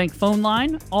Auburn Bank phone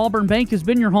line. Auburn Bank has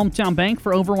been your hometown bank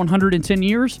for over 110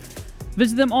 years.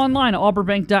 Visit them online at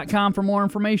auburnbank.com for more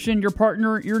information. Your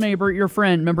partner, your neighbor, your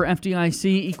friend, member FDIC,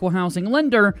 equal housing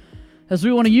lender. As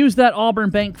we want to use that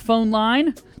Auburn Bank phone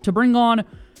line to bring on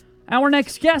Our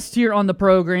next guest here on the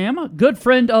program, a good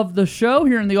friend of the show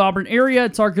here in the Auburn area.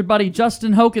 It's our good buddy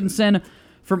Justin Hokanson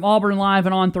from Auburn Live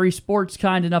and On 3 Sports,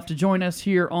 kind enough to join us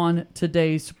here on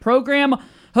today's program.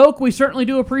 Hoke, we certainly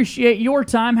do appreciate your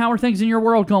time. How are things in your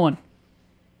world going?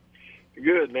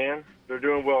 Good, man. They're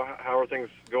doing well. How are things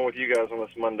going with you guys on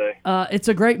this Monday? It's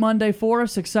a great Monday for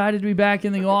us. Excited to be back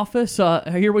in the office.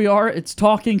 Here we are. It's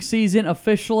talking season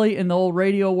officially in the old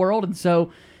radio world, and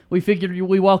so we figured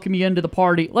we welcome you into the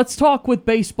party. Let's talk with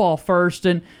baseball first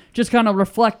and just kind of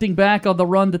reflecting back on the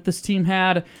run that this team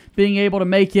had, being able to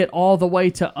make it all the way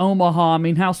to Omaha. I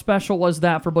mean, how special was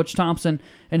that for Butch Thompson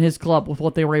and his club with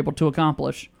what they were able to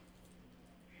accomplish?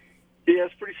 Yeah,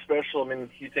 it's pretty special. I mean,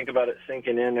 you think about it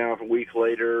sinking in now a week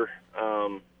later.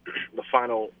 The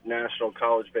final National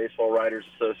College Baseball Writers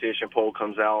Association poll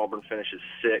comes out. Auburn finishes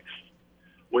 6th,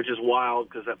 which is wild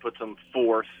because that puts them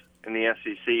 4th in the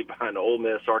SEC behind Ole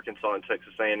Miss, Arkansas, and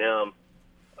Texas A&M,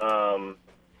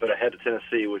 but ahead of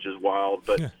Tennessee, which is wild.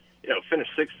 But finish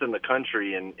 6th in the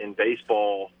country in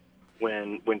baseball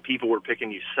when people were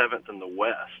picking you 7th in the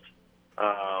West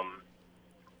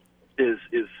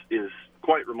is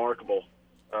quite remarkable,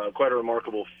 quite a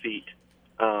remarkable feat.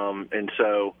 And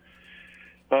so,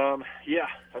 yeah,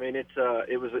 I mean it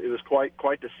was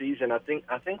quite the season. I think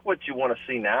what you want to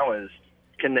see now is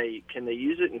can they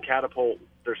use it and catapult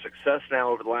their success now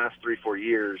over the last 3-4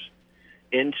 years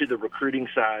into the recruiting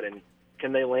side, and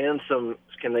can they land some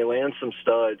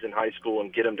studs in high school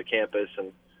and get them to campus,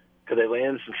 and could they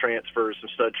land some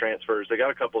stud transfers? They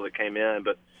got a couple that came in,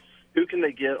 but who can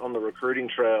they get on the recruiting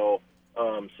trail?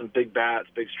 Some big bats,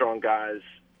 big strong guys,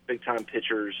 big time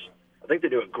pitchers. I think they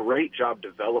do a great job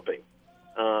developing.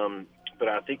 But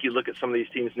I think you look at some of these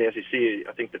teams in the SEC,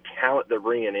 I think the talent they're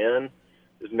bringing in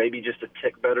is maybe just a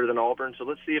tick better than Auburn. So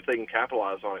let's see if they can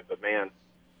capitalize on it. But, man,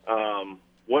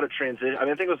 what a transition. I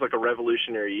mean, I think it was like a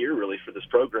revolutionary year, really, for this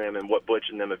program and what Butch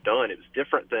and them have done. It was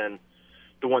different than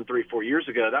the one 3-4 years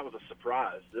ago. That was a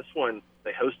surprise. This one,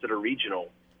 they hosted a regional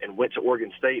and went to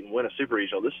Oregon State and win a super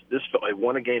regional. This felt like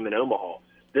won a game in Omaha.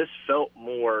 This felt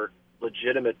more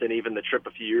legitimate than even the trip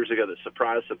a few years ago that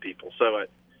surprised some people. So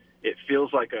it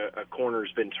feels like a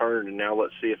corner's been turned, and now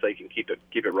let's see if they can keep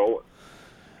it rolling.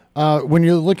 When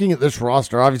you're looking at this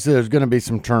roster, obviously there's going to be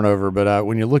some turnover, but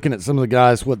when you're looking at some of the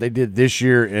guys, what they did this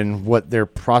year and what their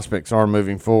prospects are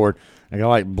moving forward, a guy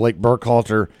like Blake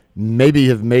Burkhalter maybe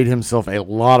have made himself a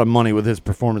lot of money with his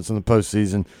performance in the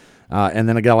postseason. And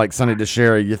then a guy like Sonny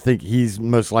DeShera, you think he's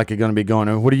most likely going to be going.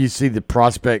 And what do you see the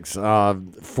prospects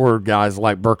for guys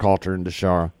like Burkhalter and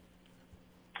DeShera?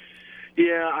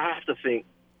 Yeah, I have to think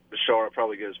DeShera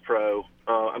probably goes pro.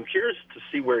 I'm curious to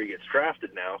see where he gets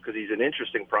drafted now because he's an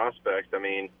interesting prospect. I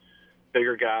mean,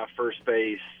 bigger guy, first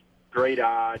base, great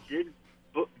eye. Did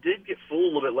get fooled a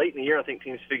little bit late in the year. I think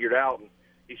teams figured out, and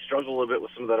he struggled a little bit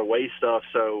with some of that away stuff.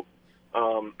 So,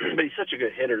 but he's such a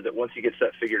good hitter that once he gets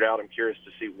that figured out, I'm curious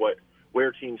to see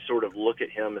where teams sort of look at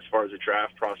him as far as a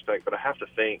draft prospect. But I have to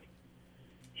think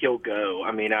he'll go.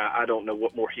 I mean, I don't know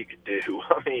what more he could do.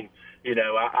 I mean,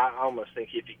 I almost think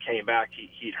if he came back,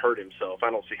 he'd hurt himself.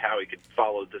 I don't see how he could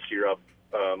follow this year up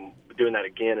doing that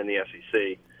again in the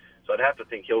SEC. So I'd have to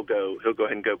think he'll go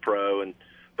ahead and go pro. And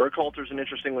Burkhalter's an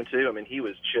interesting one too. I mean, he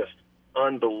was just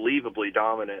unbelievably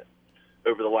dominant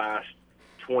over the last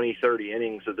 20, 30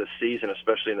 innings of this season,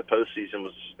 especially in the postseason,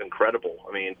 was incredible.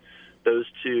 I mean, those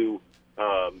two,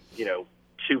 2+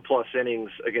 innings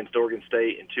against Oregon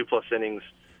State and 2+ innings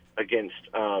against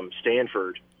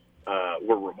Stanford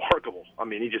were remarkable. I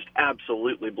mean, he just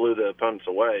absolutely blew the opponents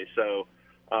away. So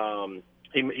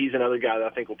he's another guy that I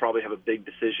think will probably have a big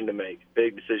decision to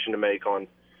make on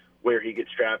where he gets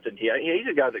drafted. He's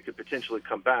a guy that could potentially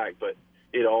come back, but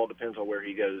it all depends on where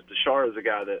he goes. DeShara is a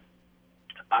guy that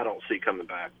I don't see coming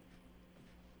back.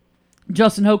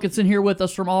 Justin Hokanson here with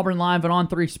us from Auburn Live and On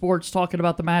 3 Sports, talking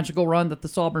about the magical run that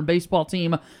this Auburn baseball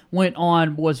team went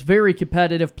on. Was very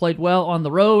competitive, played well on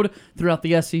the road throughout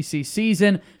the SEC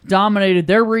season, dominated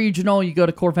their regional. You go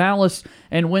to Corvallis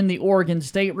and win the Oregon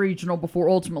State regional before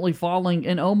ultimately falling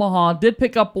in Omaha. Did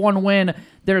pick up one win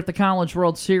there at the College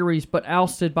World Series, but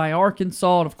ousted by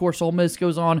Arkansas. And, of course, Ole Miss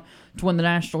goes on to win the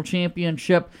national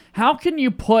championship. How can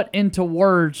you put into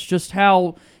words just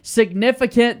how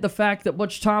significant the fact that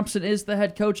Butch Thompson is the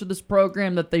head coach of this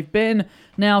program, that they've been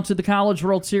now to the College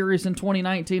World Series in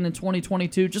 2019 and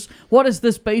 2022? Just what does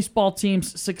this baseball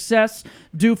team's success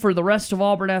do for the rest of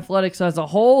Auburn athletics as a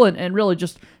whole, and really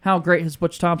just how great has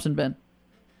Butch Thompson been?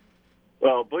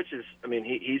 Well, Butch is, I mean,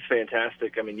 he's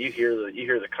fantastic. I mean, you hear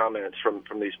the comments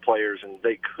from these players, and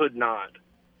they could not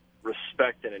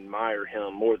respect and admire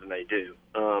him more than they do.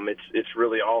 It's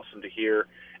really awesome to hear.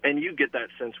 And you get that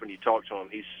sense when you talk to him.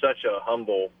 He's such a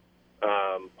humble,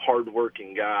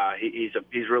 hard-working guy.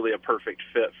 He's really a perfect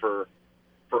fit for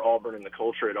Auburn and the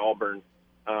culture at Auburn.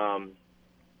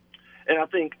 And I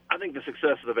think the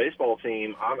success of the baseball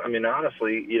team, I mean,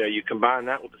 honestly, you combine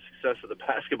that with the success of the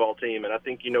basketball team, and I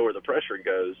think you know where the pressure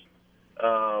goes,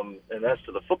 and that's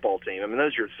to the football team. I mean,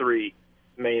 those are your three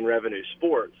main revenue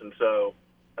sports. And so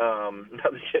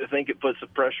I think it puts the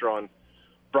pressure on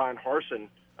Brian Harsin.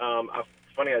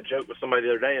 Funny, I joked with somebody the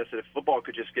other day. I said if football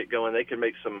could just get going, they could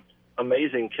make some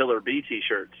amazing Killer B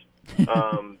T-shirts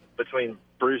between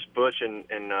Bruce, Butch, and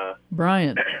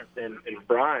Brian. and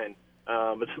Brian.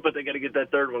 But they got to get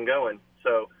that third one going.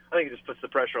 So I think it just puts the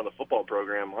pressure on the football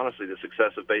program. Honestly, the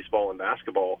success of baseball and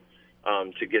basketball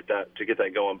to get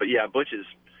that going. But yeah, Butch is,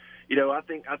 I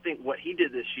think what he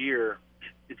did this year,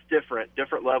 it's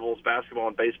different levels, basketball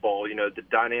and baseball. The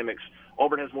dynamics.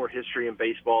 Auburn has more history in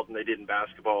baseball than they did in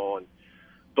basketball,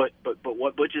 but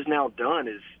what Butch has now done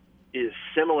is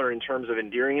similar in terms of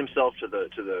endearing himself to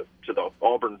the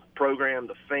Auburn program,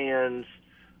 the fans.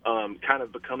 Kind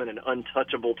of becoming an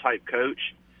untouchable type coach.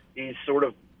 He's sort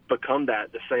of become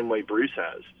that the same way Bruce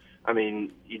has. I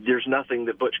mean, there's nothing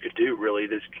that Butch could do really.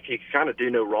 He can kind of do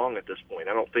no wrong at this point.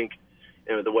 I don't think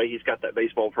the way he's got that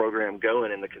baseball program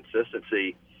going and the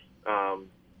consistency,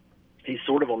 he's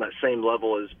sort of on that same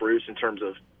level as Bruce in terms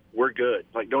of we're good.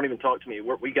 Like, don't even talk to me.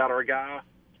 We got our guy,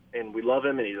 and we love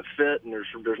him, and he's a fit, and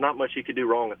there's not much he could do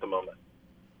wrong at the moment.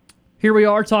 Here we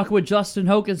are talking with Justin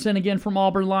Hokanson again from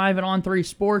Auburn Live and On3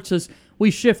 Sports. As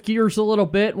we shift gears a little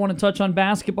bit, want to touch on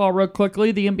basketball real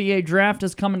quickly. The NBA draft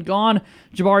has come and gone.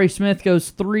 Jabari Smith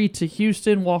goes 3 to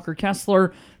Houston. Walker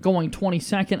Kessler going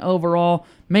 22nd overall.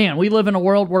 Man, we live in a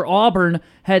world where Auburn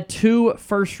had 2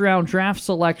 first-round draft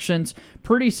selections.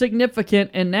 Pretty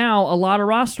significant, and now a lot of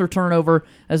roster turnover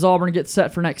as Auburn gets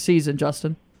set for next season,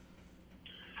 Justin.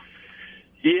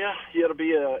 Yeah, it'll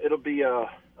be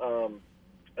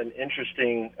an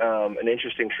interesting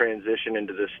transition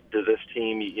into this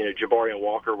team. Jabari and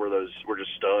Walker were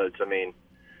just studs. I mean,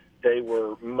 they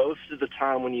were most of the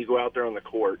time when you go out there on the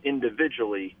court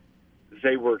individually,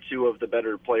 they were 2 of the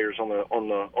better players on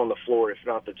the floor, if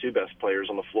not the 2 best players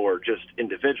on the floor, just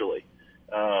individually.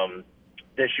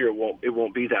 This year it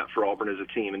won't be that for Auburn as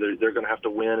a team, and they're going to have to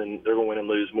win, and they're going to win and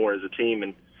lose more as a team.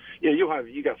 And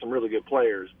you got some really good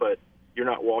players, but you're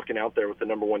not walking out there with the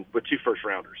number 1 with 2 first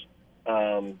rounders.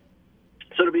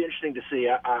 So it'll be interesting to see.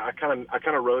 I kind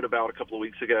of wrote about a couple of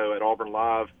weeks ago at Auburn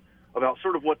Live about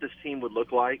sort of what this team would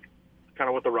look like, kind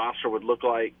of what the roster would look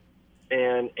like,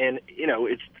 and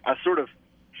I sort of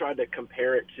tried to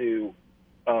compare it to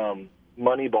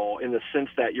Moneyball in the sense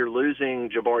that you're losing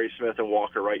Jabari Smith and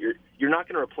Walker, right? You're not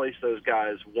going to replace those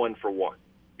guys 1 for 1.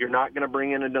 You're not going to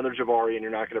bring in another Jabari, and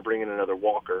you're not going to bring in another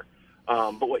Walker.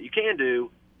 But what you can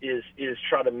do is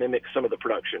try to mimic some of the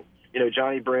production.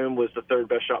 Johnny Broome was the 3rd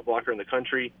best shot blocker in the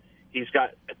country. He's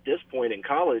got, at this point in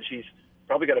college, he's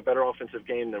probably got a better offensive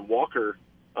game than Walker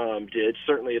did.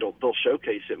 Certainly they'll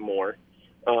showcase it more.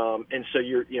 And so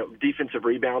defensive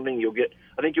rebounding,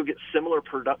 I think you'll get similar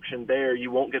production there. You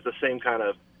won't get the same kind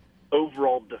of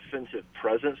overall defensive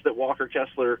presence that Walker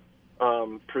Kessler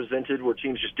presented, where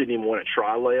teams just didn't even want to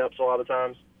try layups a lot of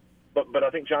times. But I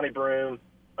think Johnny Broome,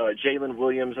 Jalen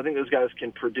Williams, I think those guys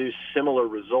can produce similar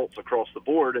results across the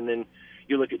board. And then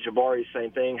you look at Jabari, same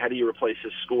thing. How do you replace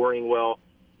his scoring? Well,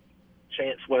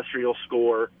 Chance Westry will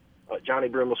score. Johnny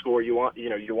Broome will score.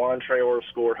 Juwan Traore will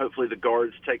score. Hopefully the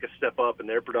guards take a step up in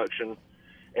their production,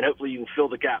 and hopefully you can fill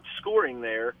the gap scoring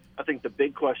there. I think the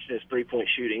big question is three-point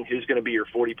shooting. Who's going to be your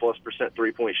 40+%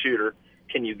 three-point shooter?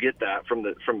 Can you get that from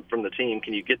the team?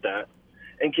 Can you get that?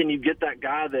 And can you get that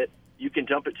guy that you can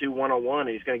dump it to one-on-one and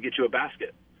he's going to get you a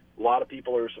basket? A lot of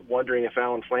people are wondering if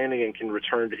Allen Flanigan can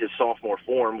return to his sophomore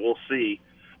form. We'll see.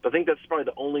 But I think that's probably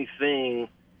the only thing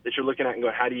that you're looking at and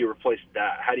go, how do you replace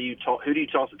that? Who do you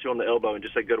toss it to on the elbow and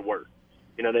just say, go to work?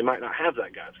 They might not have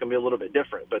that guy. It's going to be a little bit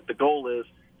different. But the goal is,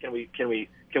 can we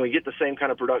get the same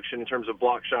kind of production in terms of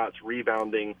block shots,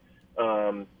 rebounding,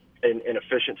 and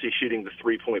efficiency shooting the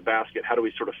three-point basket? How do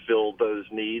we sort of fill those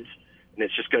needs? And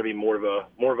it's just going to be more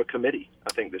of a committee,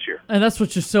 I think, this year. And that's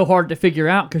what's just so hard to figure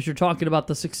out, because you're talking about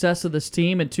the success of this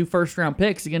team and 2 first-round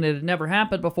picks. Again, it had never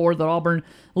happened before that Auburn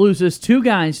loses 2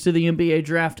 guys to the NBA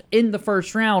draft in the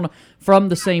first round from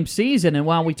the same season. And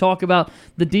while we talk about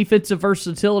the defensive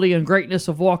versatility and greatness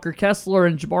of Walker Kessler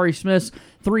and Jabari Smith's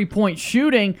 3-point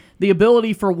shooting, the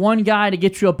ability for one guy to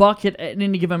get you a bucket at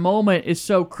any given moment is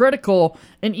so critical.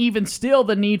 And even still,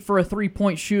 the need for a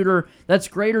 3-point shooter that's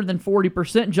greater than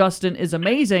 40%, Justin, is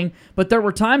amazing. But there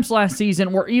were times last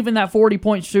season where even that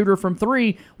 40-point shooter from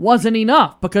 3 wasn't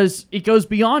enough because it goes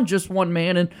beyond just one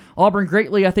man. And Auburn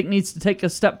greatly, I think, needs to take a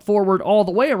step forward all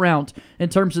the way around in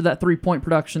terms of that 3-point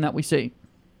production that we see.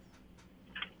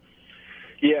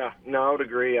 Yeah, no, I would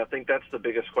agree. I think that's the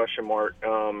biggest question mark.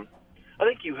 I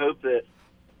think you hope that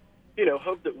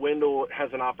Wendell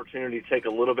has an opportunity to take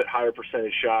a little bit higher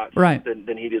percentage shots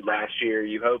than he did last year.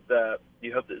 You hope that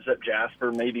Zep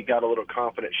Jasper maybe got a little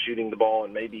confident shooting the ball,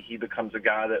 and maybe he becomes a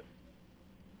guy that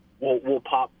will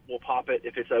pop it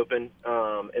if it's open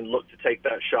and look to take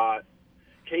that shot.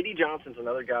 KD Johnson's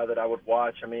another guy that I would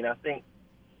watch. I mean, I think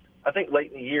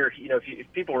late in the year,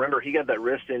 if people remember, he got that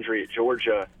wrist injury at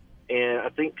Georgia. And I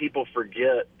think people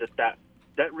forget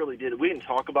that really did. We didn't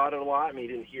talk about it a lot. I mean,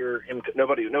 you didn't hear him.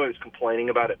 Nobody was complaining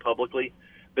about it publicly,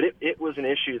 but it was an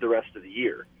issue the rest of the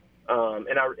year. And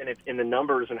the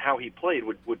numbers and how he played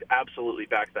would absolutely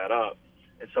back that up.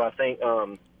 And so I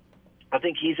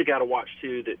think he's a guy to watch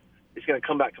too. That is going to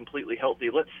come back completely healthy.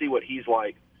 Let's see what he's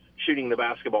like shooting the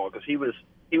basketball, because he was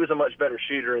a much better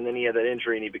shooter, and then he had that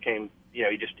injury, and he became,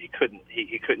 he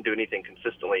couldn't do anything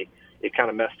consistently. It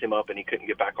kind of messed him up, and he couldn't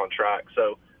get back on track.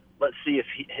 So let's see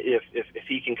if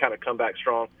he can kind of come back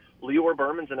strong. Lior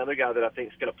Berman's another guy that I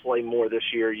think is going to play more this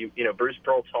year. Bruce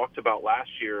Pearl talked about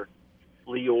last year,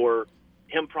 Lior.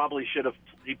 He probably should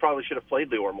have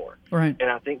played Lior more. Right. And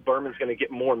I think Berman's going to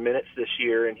get more minutes this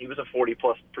year, and he was a 40+%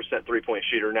 3-point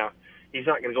shooter. Now he's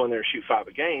not going to go in there and shoot 5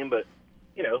 a game, but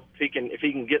if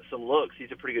he can get some looks,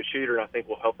 he's a pretty good shooter, and I think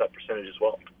will help that percentage as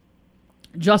well.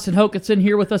 Justin Hokanson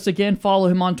here with us again. Follow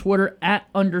him on Twitter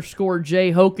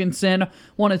 @_J Hokanson.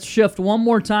 Want to shift one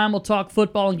more time. We'll talk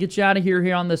football and get you out of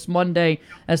here on this Monday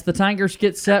as the Tigers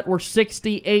get set. We're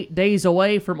 68 days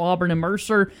away from Auburn and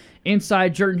Mercer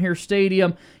inside Jordan-Hare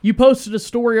Stadium. You posted a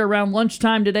story around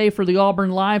lunchtime today for the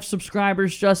Auburn Live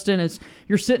subscribers, Justin, as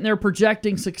you're sitting there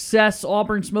projecting success,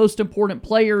 Auburn's most important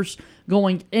players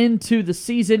going into the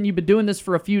season. You've been doing this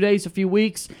for a few days, a few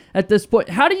weeks at this point.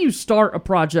 How do you start a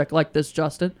project like this,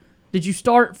 Justin? Did you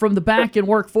start from the back and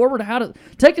work forward?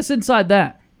 Take us inside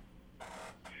that.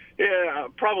 Yeah, I'll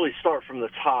probably start from the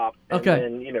top and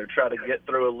then, try to get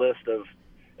through a list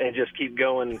and just keep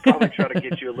going. Probably try to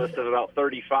get you a list of about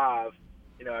 35.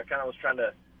 I kind of was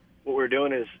what we're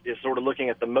doing is sort of looking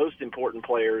at the most important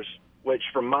players, which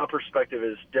from my perspective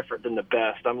is different than the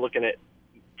best. I'm looking at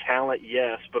talent,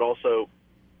 yes, but also,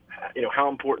 how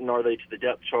important are they to the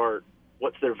depth chart?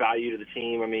 What's their value to the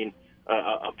team? I mean,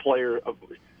 a player,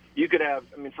 you could have,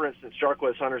 for instance,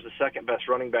 Jarquez Hunter's the second best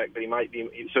running back, but he might be,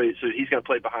 so he's going to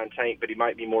play behind Tank, but he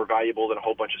might be more valuable than a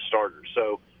whole bunch of starters.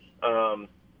 So,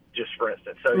 just for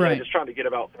instance. So, just trying to get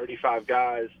about 35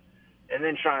 guys and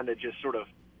then trying to just sort of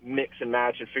mix and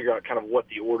match and figure out kind of what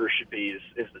the order should be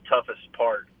is the toughest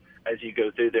part as you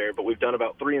go through there. But we've done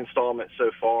about 3 installments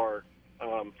so far.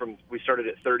 We started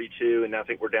at 32, and I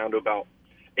think we're down to about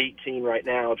 18 right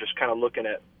now, just kind of looking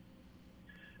at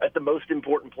the most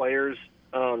important players.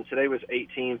 Today was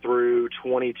 18 through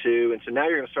 22, and so now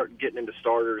you're going to start getting into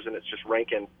starters, and it's just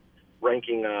ranking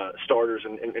starters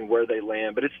and where they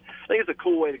land. But I think it's a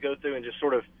cool way to go through and just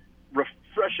sort of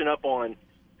freshen up on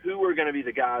who are going to be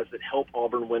the guys that help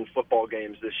Auburn win football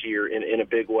games this year in a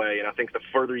big way. And I think the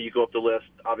further you go up the list,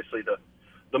 obviously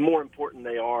the more important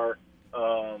they are.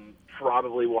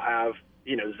 Probably will have,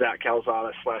 Zach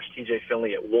Calzada / TJ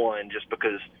Finley at 1, just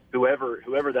because whoever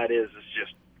that is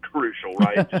just crucial,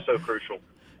 right? Just so crucial.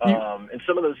 And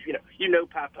some of those,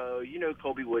 Papo,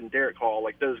 Colby Wood and Derek Hall,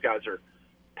 like those guys are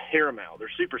paramount.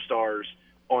 They're superstars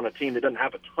on a team that doesn't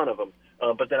have a ton of them.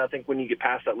 But then I think when you get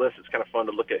past that list, it's kind of fun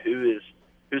to look at who's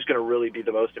going to really be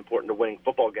the most important to winning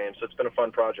football games. So it's been a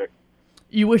fun project.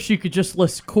 You wish you could just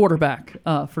list quarterback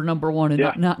for number one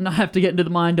and not have to get into the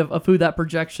mind of who that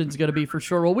projection is going to be for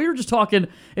sure. Well, we were just talking,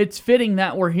 it's fitting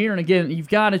that we're here. And again, you've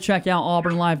got to check out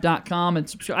auburnlive.com.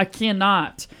 And I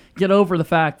cannot get over the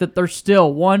fact that there's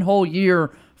still one whole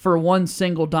year for $1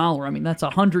 single. I mean, that's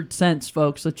 100 cents,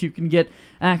 folks, that you can get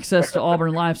access to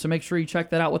Auburn Live. So make sure you check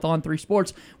that out with On3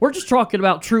 Sports. We're just talking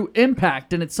about true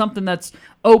impact, and it's something that's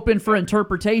open for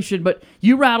interpretation. But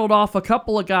you rattled off a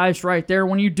couple of guys right there.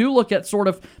 When you do look at sort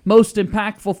of most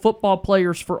impactful football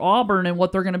players for Auburn and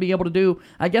what they're going to be able to do,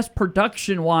 I guess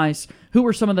production-wise, who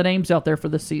are some of the names out there for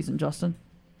this season, Justin?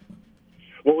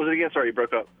 What was it again? Sorry, you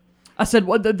broke up. I said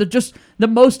just the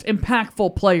most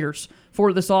impactful players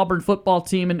for this Auburn football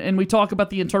team. And we talk about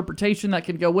the interpretation that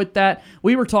can go with that.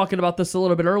 We were talking about this a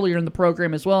little bit earlier in the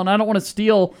program as well, and I don't want to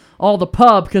steal all the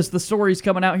pub because the story's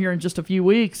coming out here in just a few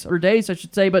weeks, or days, I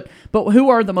should say, but who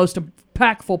are the most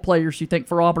impactful players you think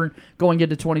for Auburn going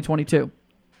into 2022?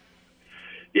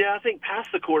 Yeah, I think past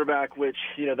the quarterback, which,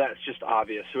 that's just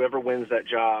obvious. Whoever wins that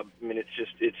job, I mean,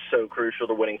 it's so crucial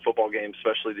to winning football games,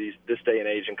 especially this day and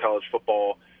age in college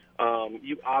football.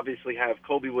 You obviously have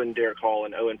Colby Wood and Derek Hall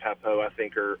and Owen Pappoe, I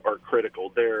think, are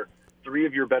critical. They're three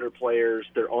of your better players.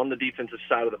 They're on the defensive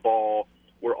side of the ball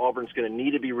where Auburn's going to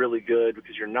need to be really good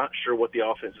because you're not sure what the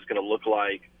offense is going to look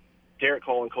like. Derek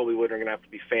Hall and Colby Wood are going to have to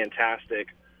be fantastic.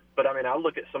 But, I mean, I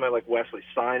look at somebody like Wesley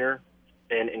Steiner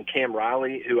and Cam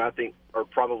Riley, who I think are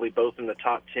probably both in the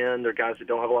top 10. They're guys that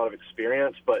don't have a lot of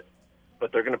experience, but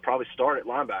they're going to probably start at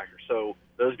linebacker. So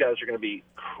those guys are going to be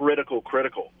critical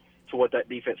to what that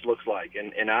defense looks like.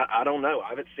 And I don't know. I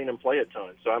haven't seen them play a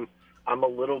ton. So I'm a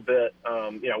little bit, I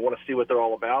want to see what they're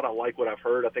all about. I like what I've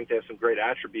heard. I think they have some great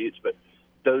attributes, but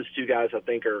those two guys I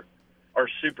think are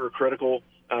super critical.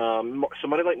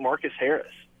 Somebody like Marcus Harris.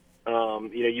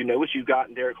 You know what you got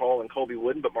in Derek Hall and Colby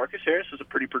Wooden, but Marcus Harris was a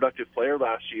pretty productive player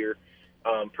last year.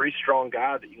 Pretty strong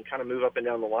guy that you can kind of move up and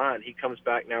down the line. He comes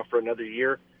back now for another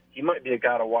year. He might be a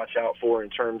guy to watch out for in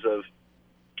terms of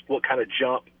what kind of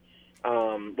jump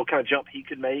he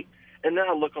could make. And then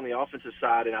I look on the offensive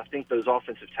side, and I think those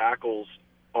offensive tackles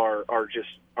are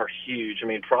huge. I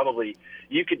mean, probably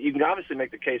you can obviously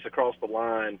make the case across the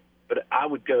line, but I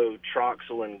would go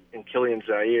Troxell and Killian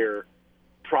Zaire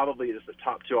probably as the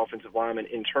top two offensive linemen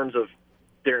in terms of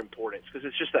their importance, because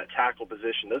it's just that tackle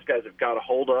position. Those guys have got to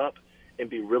hold up and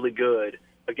be really good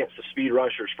against the speed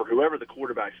rushers for whoever the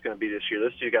quarterback's going to be this year.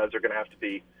 Those two guys are going to have to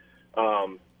be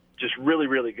just really,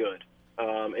 really good.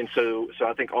 And so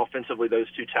I think offensively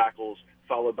those two tackles,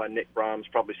 followed by Nick Grimes,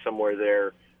 probably somewhere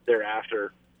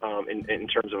thereafter in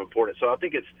terms of importance. So I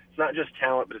think it's not just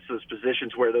talent, but it's those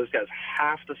positions where those guys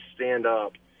have to stand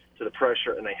up to the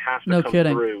pressure and they have to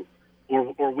come through.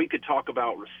 Or we could talk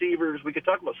about receivers. We could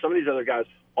talk about some of these other guys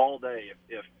all day.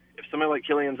 If somebody like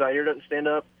Killian Zaire doesn't stand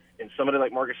up and somebody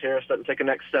like Marcus Harris doesn't take a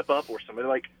next step up, or somebody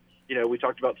like, we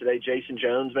talked about today, Jason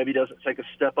Jones maybe doesn't take a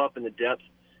step up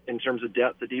in terms of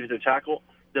depth, the defensive tackle,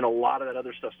 then a lot of that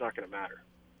other stuff's not going to matter.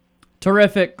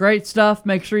 Terrific. Great stuff.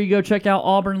 Make sure you go check out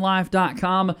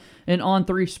auburnlife.com and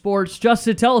On3 Sports.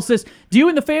 Justin, tell us this. Do you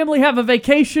and the family have a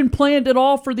vacation planned at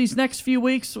all for these next few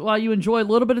weeks while you enjoy a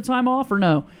little bit of time off, or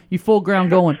no? You full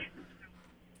ground going?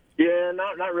 Yeah,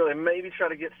 not really. Maybe try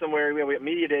to get somewhere. We have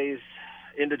media days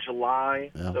into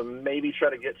July, so maybe try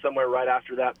to get somewhere right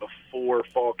after that before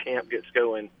fall camp gets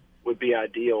going would be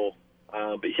ideal.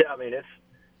 But yeah, I mean,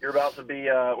 we're about to be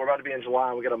in July,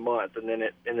 and we got a month, and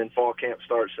then fall camp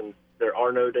starts, and there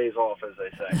are no days off, as they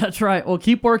say. That's right. Well,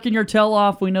 keep working your tail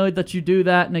off. We know that you do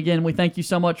that. And again, we thank you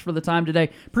so much for the time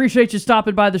today. Appreciate you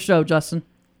stopping by the show, Justin.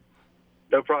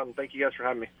 No problem. Thank you guys for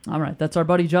having me. All right. That's our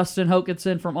buddy Justin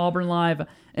Hokanson from Auburn Live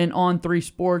and On3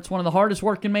 Sports. One of the hardest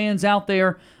working mans out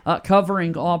there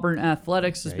covering Auburn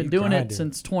athletics. Has been doing it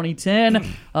since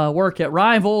 2010. Work at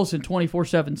Rivals and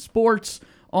 24/7 Sports.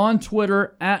 On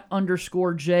Twitter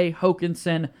 @_J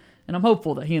Hokanson. And I'm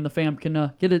hopeful that he and the fam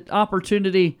can get an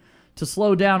opportunity to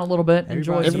slow down a little bit,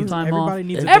 enjoy some time off.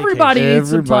 Everybody needs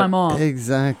some time off.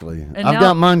 Exactly. And I've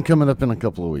got mine coming up in a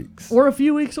couple of weeks. We're a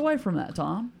few weeks away from that,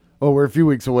 Tom. Well, we're a few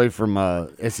weeks away from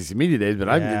SEC Media Days, but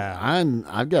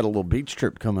I've got a little beach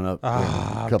trip coming up in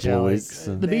a couple of weeks.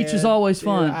 The beach is always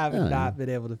fun. I have not been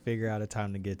able to figure out a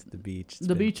time to get to the beach.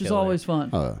 The beach is always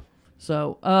fun.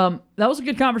 So that was a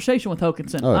good conversation with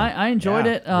Hokanson. I enjoyed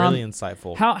it. Really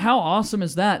insightful. How awesome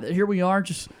is that? Here we are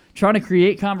just trying to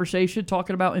create conversation,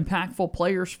 talking about impactful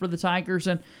players for the Tigers,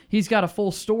 and he's got a full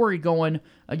story going,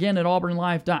 again, at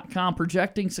auburnlive.com,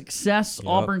 projecting success,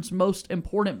 Auburn's most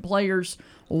important players,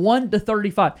 1 to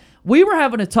 35. We were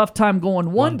having a tough time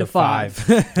going 1 to 5.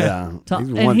 Yeah.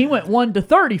 And he went 1 to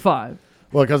 35.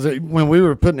 Well, because when we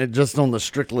were putting it just on the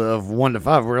strictly of 1 to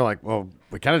 5, we were like, well,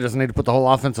 we kind of just need to put the whole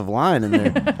offensive line in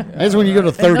there. As when you go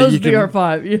to 30, you can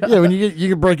BR5, yeah. When you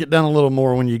can break it down a little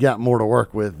more when you got more to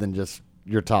work with than just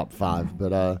your top 5.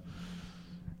 But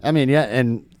I mean, yeah,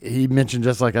 and he mentioned,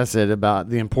 just like I said, about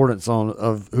the importance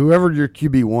of whoever your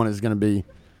QB1 is going to be.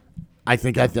 I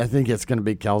think it's going to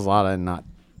be Calzada and not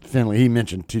Finley. He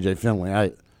mentioned TJ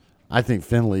Finley. I think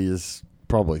Finley is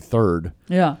probably third.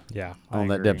 Yeah. On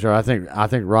that depth chart, I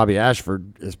think Robbie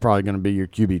Ashford is probably going to be your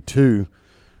QB2.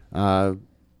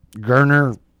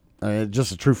 Gerner,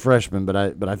 just a true freshman, but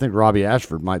I think Robbie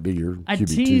Ashford might be your QB2. I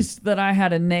teased that I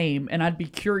had a name, and I'd be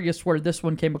curious where this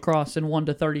one came across in 1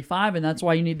 to 35, and that's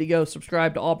why you need to go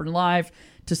subscribe to Auburn Live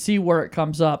to see where it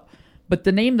comes up. But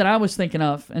the name that I was thinking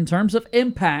of in terms of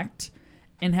impact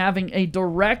and having a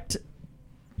direct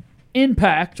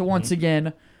impact, once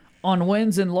again, on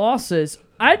wins and losses,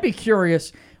 I'd be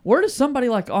curious, where does somebody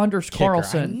like Anders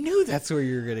Carlson? I knew that's where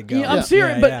you were going to go. Yeah, I'm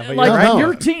serious, but like right.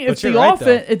 your team, if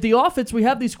the offense, we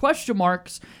have these question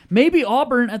marks. Maybe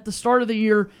Auburn at the start of the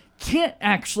year can't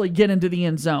actually get into the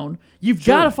end zone. You've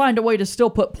got to find a way to still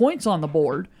put points on the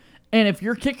board. And if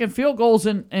you're kicking field goals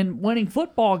and winning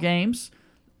football games,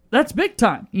 that's big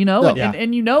time, you know?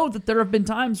 And you know that there have been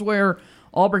times where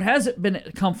Auburn hasn't been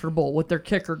comfortable with their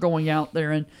kicker going out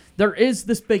there. And there is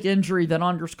this big injury that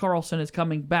Anders Carlson is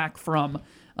coming back from.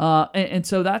 And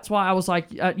so that's why I was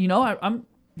like,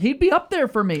 he'd be up there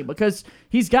for me because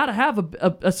he's got to have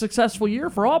a successful year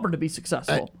for Auburn to be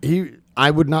successful.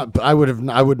 I would not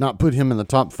put him in the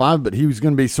top 5, but he was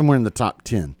going to be somewhere in the top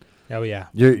 10. Oh yeah,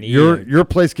 your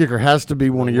place kicker has to be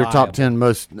one of your top 10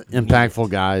 most impactful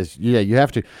guys. Yeah, you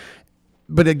have to.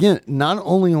 But again, not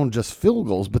only on just field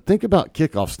goals, but think about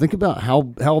kickoffs. Think about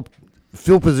how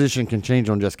field position can change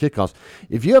on just kickoffs.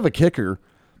 If you have a kicker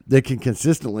that can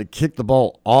consistently kick the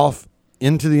ball off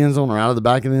into the end zone or out of the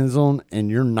back of the end zone, and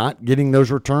you're not getting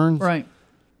those returns, right?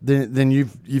 Then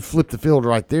you've flipped the field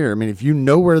right there. I mean, if you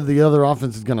know where the other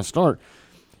offense is going to start,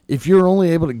 if you're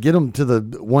only able to get them to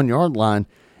the 1 yard line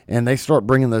and they start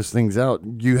bringing those things out,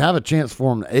 you have a chance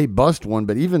for them to bust one,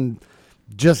 but even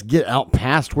just get out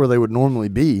past where they would normally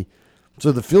be.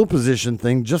 So the field position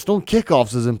thing, just on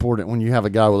kickoffs, is important when you have a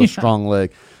guy with a strong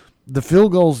leg. The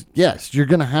field goals, yes, you're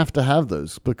going to have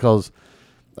those because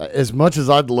as much as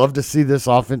I'd love to see this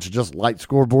offense just light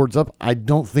scoreboards up, I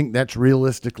don't think that's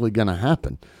realistically going to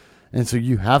happen. And so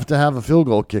you have to have a field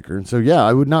goal kicker. And so, yeah,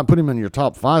 I would not put him in your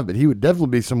top 5, but he would definitely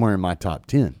be somewhere in my top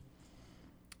 10.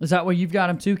 Is that where you've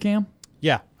got him too, Cam?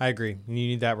 Yeah, I agree. You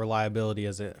need that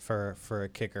reliability for a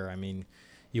kicker. I mean,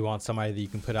 you want somebody that you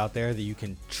can put out there that you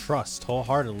can trust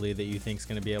wholeheartedly that you think is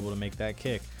going to be able to make that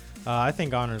kick. I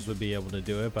think Honors would be able to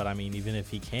do it, but I mean, even if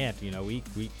he can't,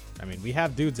 we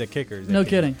have dudes at kickers. No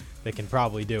kidding. They can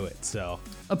probably do it. So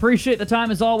appreciate the time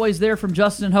as always there from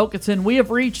Justin Hokanson. We have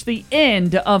reached the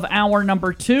end of hour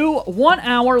number 2. 1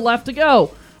 hour left to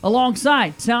go.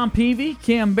 Alongside Tom Peavy,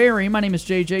 Cam Berry, my name is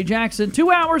JJ Jackson. 2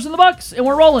 hours in the books, and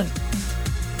we're rolling.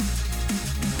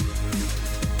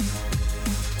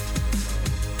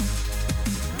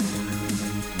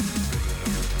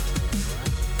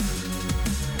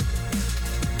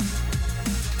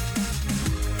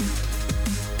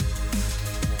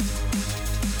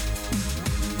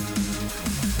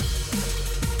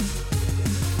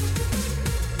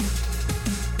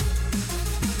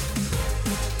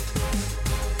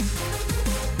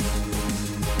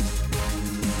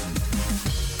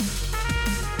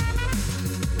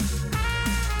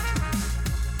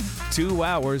 Two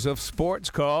hours of Sports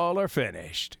Call are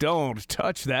finished. Don't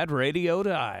touch that radio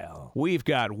dial. We've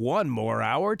got one more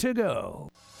hour to go.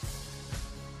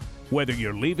 Whether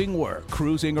you're leaving work,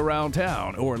 cruising around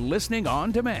town, or listening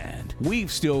on demand,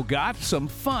 we've still got some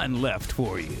fun left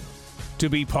for you. To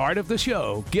be part of the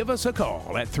show, give us a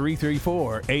call at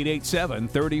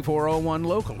 334-887-3401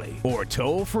 locally or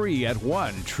toll free at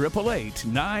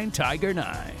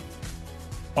 1-888-9-TIGER-9.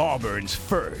 Auburn's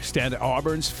first and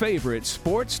Auburn's favorite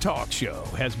sports talk show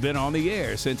has been on the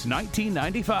air since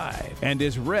 1995 and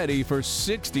is ready for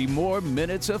 60 more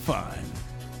minutes of fun.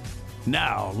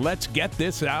 Now, let's get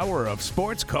this hour of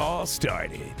Sports Call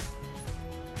started.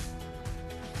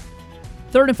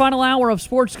 Third and final hour of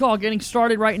Sports Call getting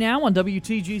started right now on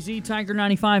WTGZ Tiger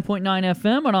 95.9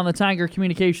 FM and on the Tiger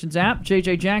Communications app.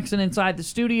 JJ Jackson inside the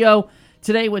studio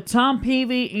today with Tom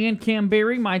Peavy and Cam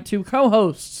Berry, my two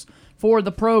co-hosts for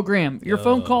the program. Your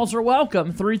phone calls are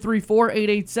welcome,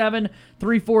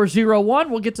 334-887-3401.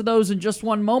 We'll get to those in just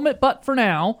one moment, but for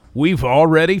now, we've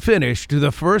already finished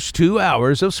the first 2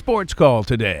 hours of Sports Call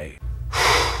today.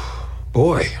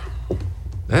 Boy,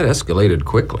 that escalated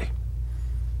quickly.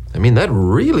 I mean, that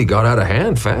really got out of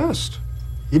hand fast.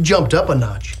 It jumped up a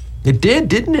notch. It did,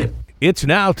 didn't it? It's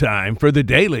now time for the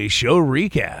Daily Show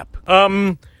recap.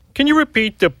 Can you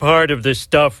repeat the part of the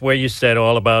stuff where you said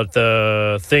all about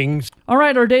the things? All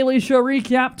right, our Daily Show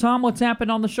recap. Tom, what's happened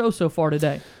on the show so far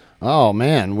today? Oh,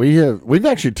 man, we've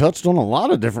actually touched on a lot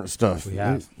of different stuff. We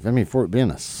have. I mean, for it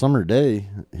being a summer day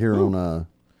here on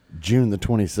June the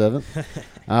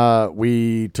 27th,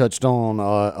 we touched on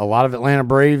a lot of Atlanta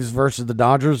Braves versus the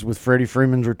Dodgers with Freddie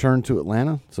Freeman's return to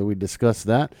Atlanta, so we discussed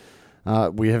that.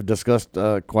 We have discussed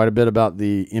quite a bit about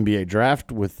the NBA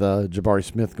draft with Jabari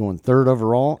Smith going 3rd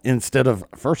overall instead of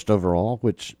 1st overall,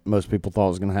 which most people thought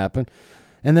was going to happen.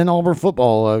 And then Auburn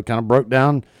football kind of broke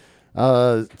down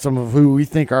some of who we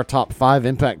think our top 5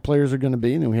 impact players are going to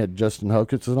be. And then we had Justin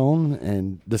Hutchinson on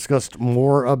and discussed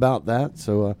more about that.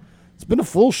 So it's been a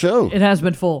full show. It has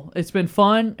been full. It's been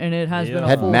fun, and it has been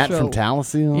a full Matt show. from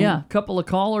Tallahassee on. Yeah, a couple of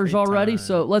callers already.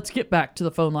 So let's get back to the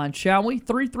phone line, shall we?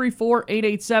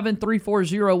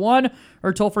 334-887-3401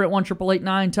 or toll free at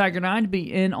 1-888-9-TIGER-9 to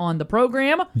be in on the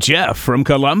program. Jeff from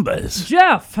Columbus.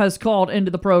 Jeff has called into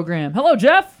the program. Hello,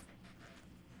 Jeff.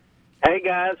 Hey,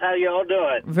 guys. How y'all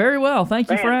doing? Very well.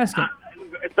 Thank you for asking.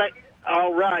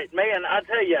 All right. Man, I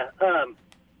tell you,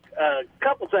 a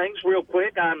couple things real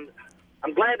quick.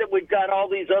 I'm glad that we've got all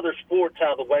these other sports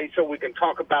out of the way so we can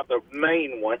talk about the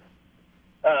main one,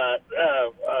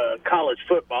 college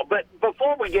football. But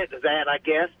before we get to that, I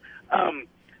guess,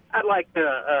 I'd like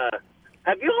to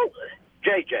have you,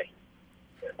 JJ,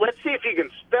 let's see if you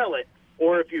can spell it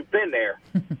or if you've been there.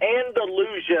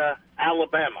 Andalusia,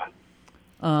 Alabama.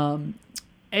 ANDA.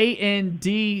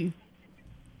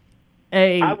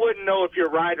 I wouldn't know if you're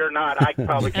right or not. I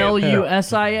probably can't.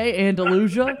 LUSIA,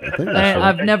 Andalusia.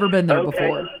 I've never been there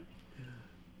before.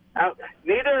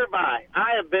 Neither have I.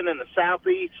 I have been in the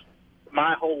Southeast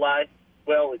my whole life.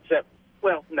 Well,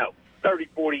 30,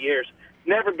 40 years.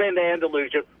 Never been to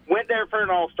Andalusia. Went there for an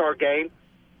all-star game.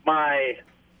 My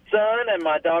son and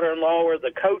my daughter-in-law were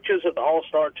the coaches of the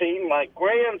all-star team. My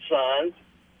grandsons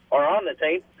are on the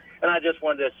team. And I just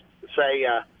wanted to say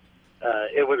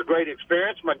it was a great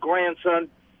experience. My grandson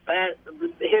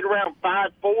hit around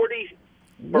 540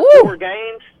 for 4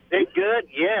 games. Did good,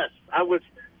 yes. I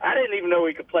didn't even know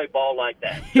he could play ball like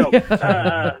that. So,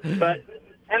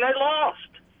 and they lost.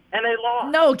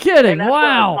 No kidding!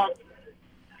 Wow.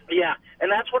 Yeah,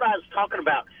 and that's what I was talking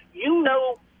about. You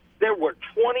know, there were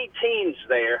 20 teams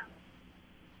there,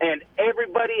 and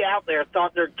everybody out there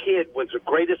thought their kid was the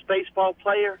greatest baseball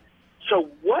player.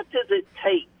 So what does it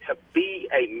take to be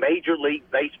a Major League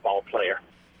Baseball player?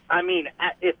 I mean,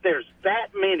 if there's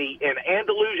that many in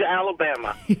Andalusia,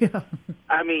 Alabama,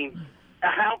 I mean,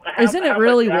 how isn't it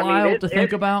really much, wild to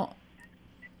think about?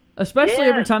 Especially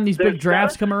every time these big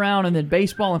drafts come around, and then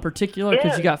baseball in particular,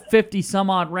 because you got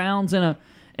 50-some-odd rounds in a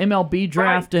MLB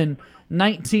draft and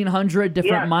 1,900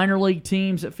 different minor league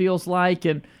teams, it feels like.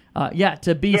 And,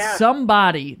 to be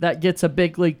somebody that gets a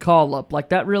big league call-up, like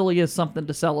that really is something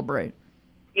to celebrate.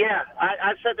 Yeah,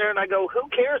 I sit there and I go, who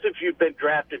cares if you've been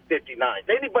drafted 59th?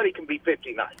 Anybody can be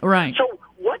 59th. Right. So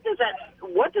what does that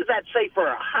say for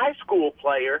a high school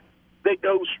player that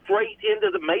goes straight into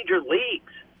the major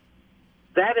leagues?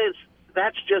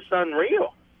 That's just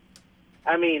unreal.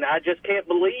 I mean, I just can't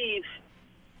believe.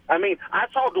 I mean, I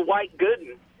saw Dwight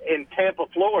Gooden in Tampa,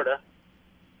 Florida,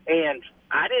 and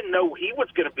I didn't know he was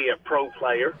going to be a pro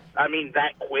player. I mean,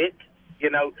 that quick, you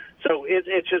know. So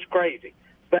it's just crazy.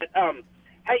 But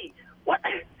hey,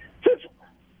 since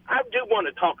I do want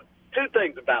to talk 2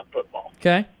 things about football.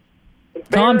 Okay.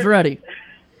 Tom's ready.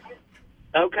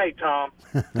 Okay, Tom.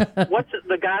 What's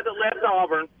the guy that left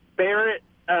Auburn? Barrett.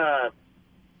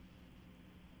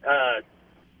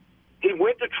 He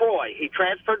went to Troy. He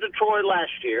transferred to Troy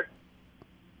last year.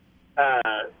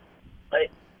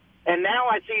 And now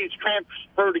I see he's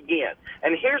transferred again.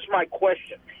 And here's my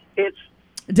question. It's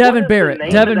Devin Barrett.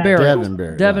 Devin Barrett.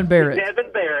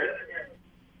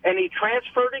 And he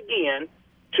transferred again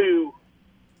to,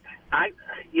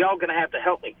 y'all going to have to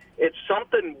help me. It's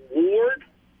something Ward,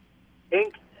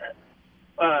 Inc.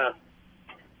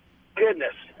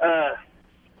 Goodness.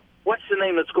 What's the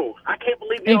name of the school? I can't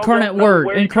believe y'all Incarnate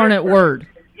Word. Incarnate Word.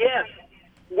 Yes.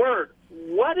 Word.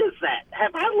 What is that?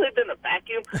 Have I lived in a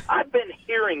vacuum? I've been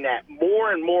hearing that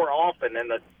more and more often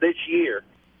this year,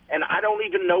 and I don't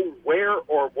even know where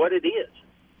or what it is.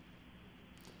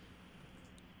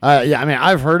 I mean,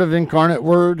 I've heard of Incarnate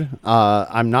Word.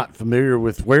 I'm not familiar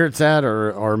with where it's at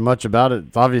or much about it.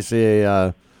 It's obviously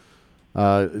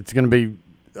it's going to be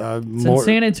it's in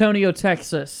San Antonio,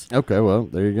 Texas. Okay, well,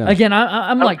 there you go. Again,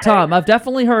 I'm like Tom. I've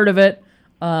definitely heard of it,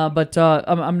 but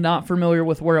I'm not familiar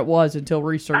with where it was until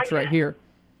research right here.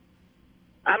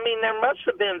 I mean, there must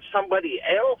have been somebody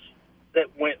else that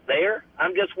went there.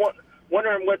 I'm just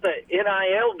wondering what the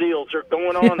NIL deals are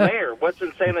going on there. What's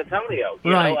in San Antonio?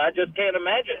 You know, I just can't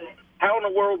imagine. How in the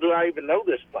world do I even know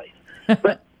this place?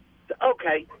 But,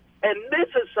 okay, and this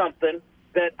is something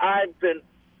that I've been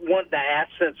wanting to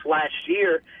ask since last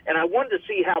year, and I wanted to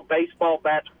see how baseball,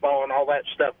 basketball, and all that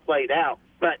stuff played out.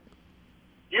 But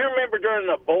you remember during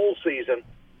the bowl season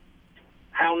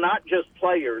how not just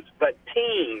players but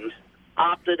teams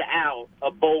opted out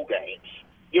of bowl games.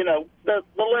 You know, the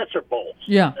lesser bowls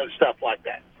and stuff like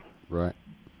that. Right.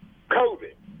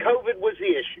 COVID was the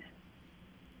issue.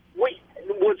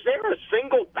 Was there a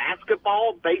single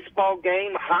basketball, baseball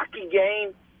game, hockey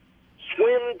game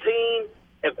swim team,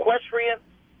 equestrian,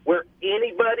 where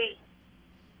anybody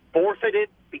forfeited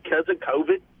because of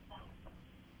COVID?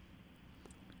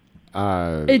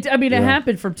 It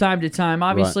happened from time to time.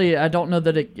 Obviously, right. I don't know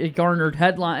that it garnered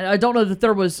headline. I don't know that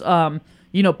there was,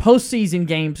 postseason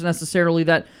games necessarily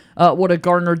that would have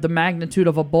garnered the magnitude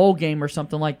of a bowl game or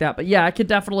something like that. But yeah, I could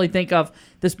definitely think of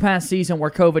this past season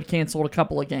where COVID canceled a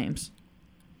couple of games.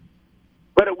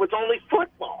 But it was only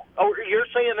football. Oh, you're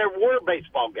saying there were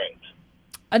baseball games?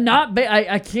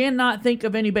 I cannot think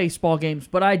of any baseball games,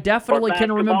 but I definitely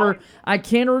can remember. I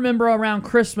can remember around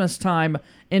Christmas time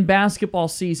in basketball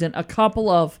season, a couple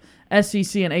of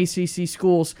SEC and ACC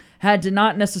schools had to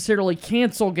not necessarily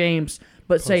cancel games,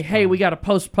 but say, "Hey, we got to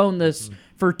postpone this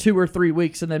for 2 or 3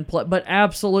 weeks and then play." But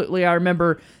absolutely, I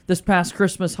remember this past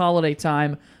Christmas holiday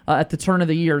time at the turn of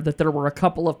the year that there were a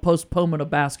couple of postponement of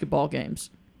basketball games.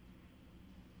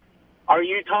 Are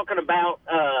you talking about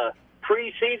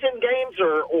preseason games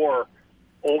or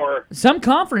some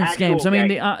conference games? I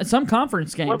mean, some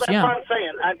conference games. Well, that's what I'm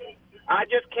saying. I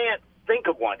just can't think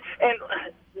of one. And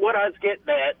what I was getting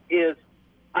at is,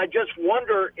 I just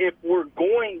wonder if we're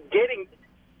getting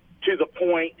to the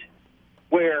point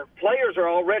where players are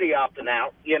already opting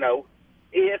out.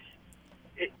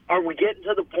 Are we getting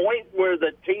to the point where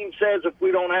the team says, if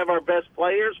we don't have our best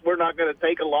players, we're not going to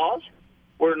take a loss?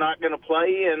 We're not going to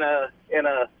play in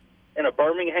a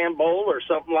Birmingham Bowl or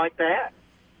something like that.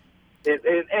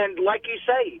 And like you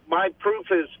say, my proof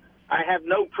is I have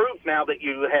no proof now that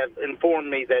you have informed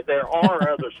me that there are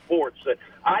other sports that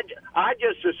I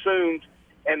just assumed,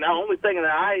 and the only thing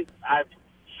that I've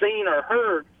seen or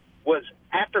heard was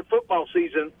after football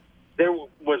season there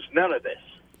was none of this.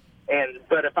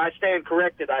 But if I stand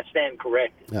corrected, I stand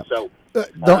corrected. Yeah. So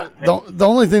the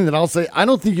only thing that I'll say, I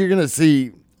don't think you're going to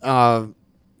see.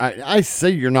 I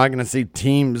say you're not going to see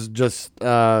teams just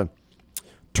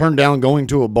turn down going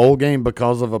to a bowl game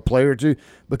because of a play or two,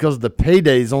 because the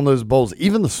paydays on those bowls,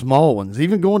 even the small ones,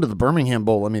 even going to the Birmingham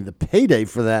Bowl, I mean, the payday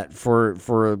for that for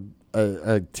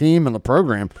a team and the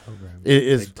program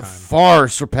is far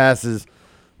surpasses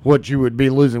what you would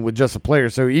be losing with just a player.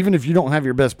 So even if you don't have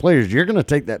your best players, you're going to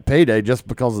take that payday just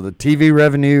because of the TV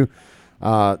revenue,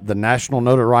 the national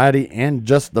notoriety, and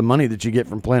just the money that you get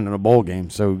from playing in a bowl game.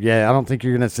 So, yeah, I don't think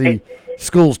you're going to see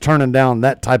schools turning down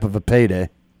that type of a payday.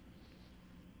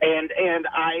 And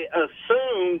I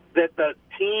assume that the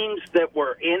teams that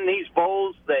were in these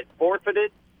bowls that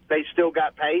forfeited, they still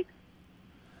got paid?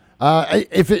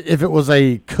 If it was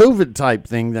a COVID type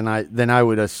thing, then I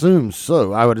would assume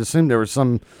so. I would assume there was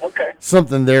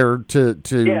something there to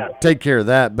take care of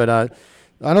that. But I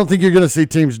don't think you're going to see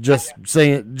teams just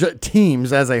saying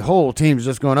teams as a whole. Teams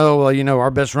just going, oh well,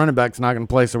 our best running back's not going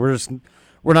to play, so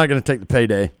we're not going to take the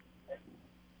payday.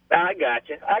 I got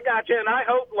you, and I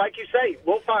hope, like you say,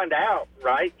 we'll find out,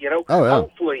 right?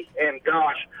 Hopefully, and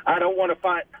gosh, I don't want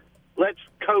to let's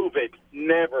COVID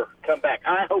never come back.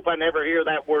 I hope I never hear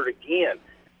that word again,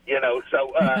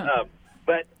 so,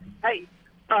 but hey,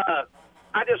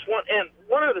 I just want, and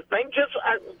one other thing,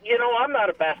 I'm not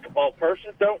a basketball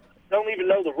person, don't even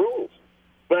know the rules,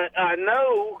 but I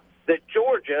know that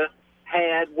Georgia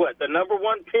had the number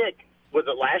one pick, was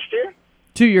it last year?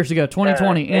 2 years ago,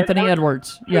 2020, Anthony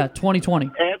Edwards. Yeah, 2020.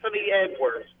 Anthony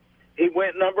Edwards. He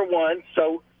went number one,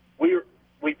 so we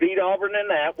beat Auburn in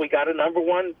that. We got a number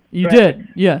one. You did,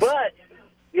 yes. But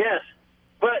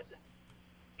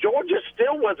Georgia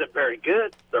still wasn't very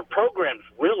good. Their program's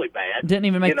really bad. Didn't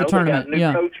even make the tournament. They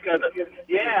got a new coach.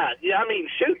 I mean,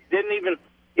 shoot, didn't even.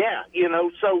 Yeah,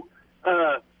 so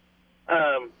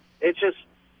it's just,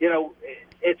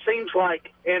 it seems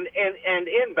like, and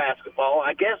in basketball,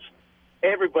 I guess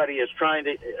everybody is trying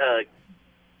to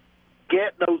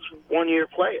get those one-year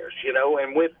players,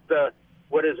 and with the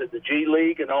G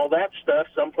League and all that stuff,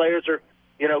 some players are,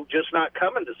 just not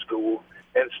coming to school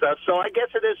and stuff. So I guess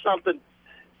it is something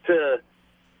to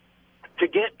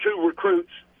get 2 recruits,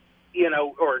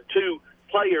 or 2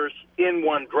 players in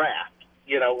one draft,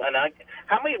 and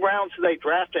how many rounds do they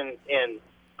draft in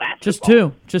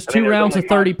basketball? Just two rounds of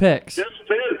 30 picks. Just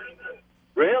 2.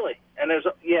 Really? And there's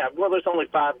only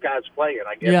 5 guys playing,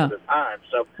 I guess, at a time.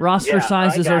 So roster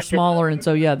sizes are smaller, and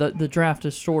so the draft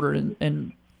is shorter,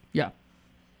 and yeah.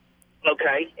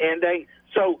 Okay, and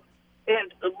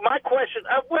my question,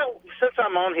 since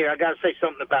I'm on here, I got to say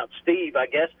something about Steve. I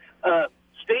guess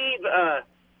Steve,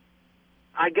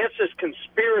 I guess this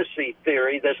conspiracy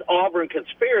theory, this Auburn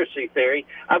conspiracy theory,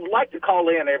 I'd like to call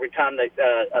in every time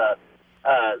that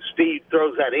Steve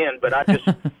throws that in, but I just,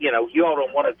 you all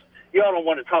don't want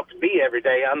to talk to me every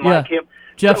day, unlike him.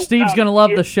 Jeff, Steve's going to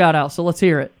love the shout-out, so let's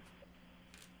hear it.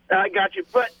 I got you.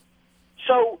 But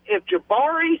So if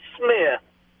Jabari Smith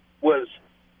was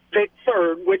picked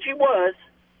third, which he was,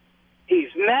 he's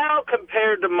now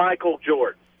compared to Michael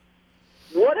Jordan.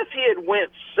 What if he had went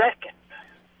second?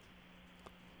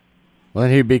 Well,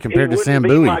 then he'd be compared to Sam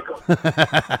Bowie.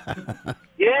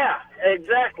 Yeah,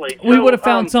 exactly. We would have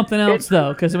found something else,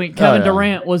 though, because, Kevin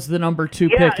Durant was the number 2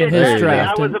 pick in his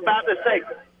draft. I was about to say,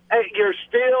 hey, you're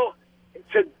still,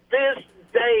 to this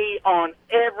day, on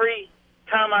every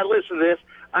time I listen to this,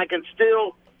 I can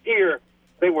still hear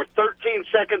they were 13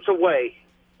 seconds away.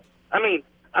 I mean,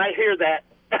 I hear that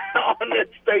on this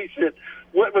station.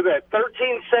 What was that?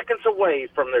 13 seconds away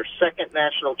from their second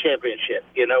national championship,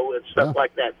 and stuff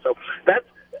like that. So that's,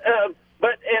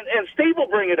 but Steve will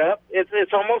bring it up.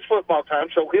 It's almost football time,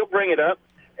 so he'll bring it up.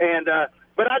 And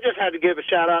but I just had to give a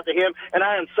shout out to him, and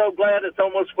I am so glad it's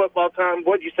almost football time.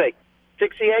 What'd you say?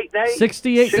 68 days?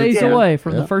 68 days away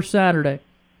from the first Saturday.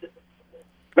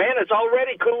 Man, it's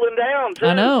already cooling down, too.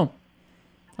 I know.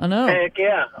 Heck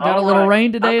yeah. Got a little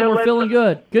rain today, and we're feeling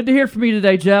good. Good to hear from you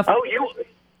today, Jeff. Oh,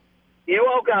 you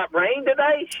all got rain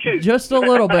today? Shoot. Just a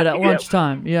little bit at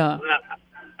lunchtime, yeah.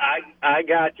 I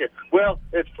got you. Well,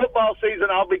 it's football season.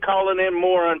 I'll be calling in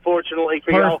more, unfortunately,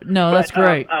 for y'all. No, that's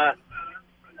great.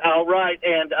 All right,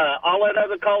 and I'll let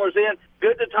other callers in.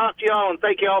 Good to talk to y'all, and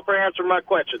thank you all for answering my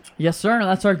questions. Yes, sir.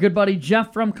 That's our good buddy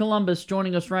Jeff from Columbus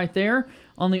joining us right there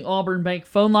on the Auburn Bank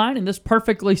phone line, and this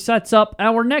perfectly sets up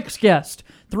our next guest.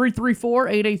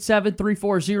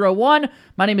 334-887-3401.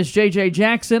 My name is JJ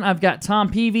Jackson. I've got Tom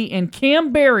Peavy and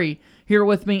Cam Berry here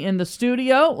with me in the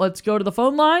studio. Let's go to the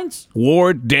phone lines.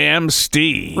 Ward Dam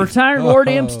Steve. Retired Ward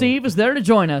Dam Steve is there to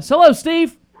join us. Hello,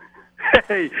 Steve.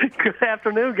 Hey, good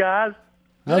afternoon, guys.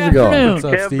 How's it going? What's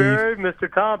up, Cam Steve? Berry,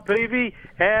 Mr. Tom Peavy,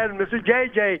 and Mr.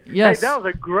 JJ. Yes. Hey, that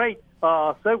was a great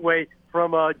segue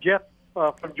from Jeff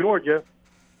from Georgia.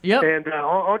 Yep. And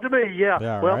on to me, yeah.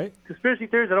 Well, right. Conspiracy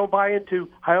theories I don't buy into.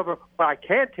 However, what I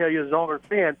can tell you as an Auburn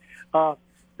fan,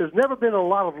 there's never been a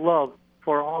lot of love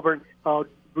for Auburn,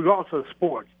 regardless of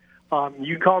sports.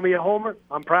 You call me a homer,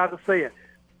 I'm proud to say it.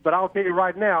 But I'll tell you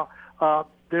right now,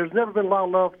 there's never been a lot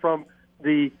of love from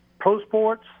the pro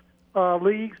sports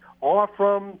leagues or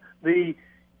from the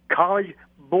college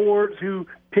boards who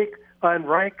pick and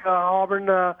rank Auburn,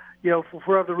 for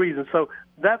other reasons. So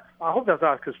I hope that's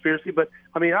not a conspiracy, but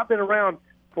I mean, I've been around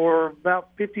for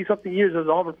about 50-something years as an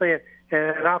Auburn fan,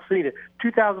 and I've seen it.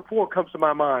 2004 comes to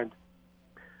my mind.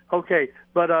 Okay,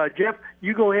 but Jeff,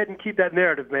 you go ahead and keep that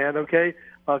narrative, man, okay?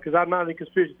 Because I'm not in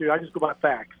conspiracy theory. I just go by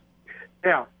facts.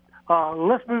 Now,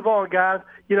 let's move on, guys.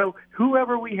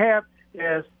 Whoever we have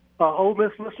as Ole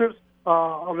Miss listeners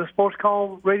on the Sports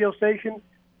Call radio station,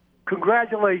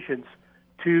 congratulations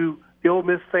to the Ole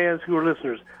Miss fans who are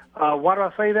listeners. Why do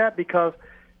I say that? Because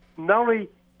not only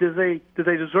do they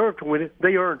deserve to win it,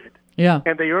 they earned it. Yeah.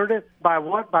 And they earned it by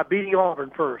what? By beating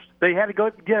Auburn first. They had to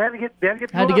get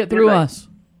through us.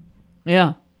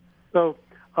 Yeah. So,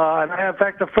 and I have, in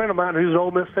fact, a friend of mine who's an Ole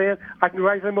Miss fan. I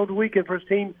congratulate him over the weekend for his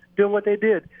team doing what they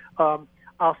did. I'll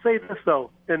say this,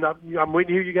 though, and I'm waiting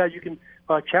to hear you guys. You can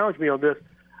challenge me on this.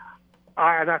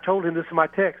 I told him this in my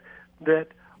text, that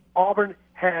Auburn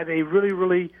had a really,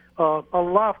 really a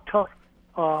lot of tough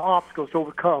obstacles to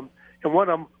overcome. And one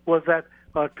of them was that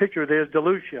pitcher there's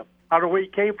DeLucia. I don't know where he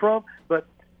came from, but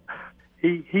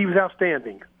he was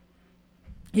outstanding.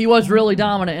 He was really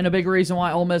dominant and a big reason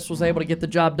why Ole Miss was able to get the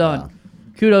job done. Yeah.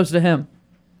 Kudos to him.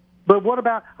 But what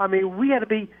about, we had to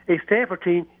be a Stanford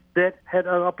team that had,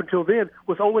 up until then,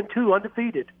 was 0-2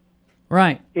 undefeated.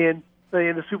 Right. In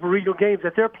the Super Regional games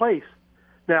at their place.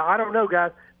 Now, I don't know,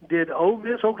 guys, did Ole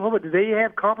Miss, Oklahoma, did they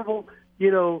have comparable,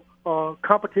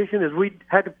 competition as we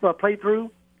had to play through?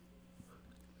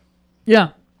 Yeah.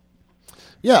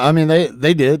 Yeah,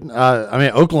 they did.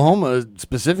 Oklahoma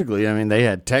specifically, they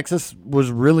had Texas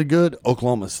was really good.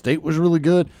 Oklahoma State was really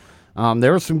good.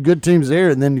 There were some good teams there.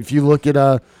 And then if you look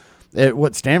at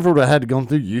what Stanford had to go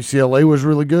through, UCLA was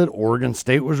really good. Oregon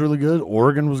State was really good.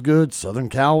 Oregon was good. Southern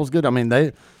Cal was good.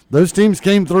 Those teams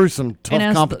came through some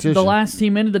tough competition. The last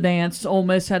team into the dance, Ole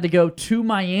Miss had to go to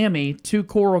Miami, to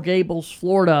Coral Gables,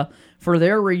 Florida, for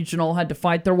their regional, had to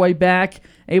fight their way back,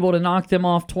 able to knock them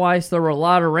off twice. There were a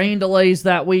lot of rain delays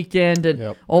that weekend,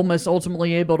 and Ole Miss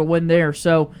ultimately able to win there.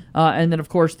 So, and then, of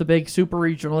course, the big super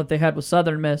regional that they had with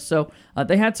Southern Miss. So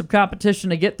they had some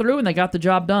competition to get through, and they got the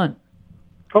job done.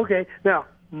 Okay. Now,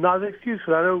 not an excuse,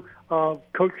 because I know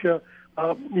Coach,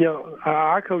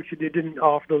 our coach didn't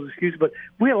offer those excuses, but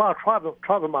we had a lot of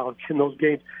travel mileage in those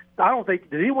games. I don't think,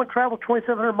 did anyone travel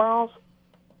 2,700 miles?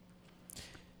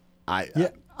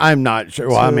 I'm not sure.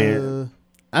 Well,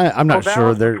 I'm not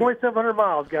sure. They're 2,700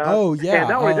 miles, guys. Oh yeah. And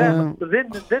not only that, but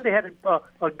then they had to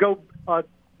go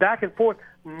back and forth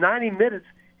 90 minutes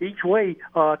each way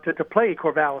to play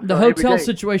Corvallis. The hotel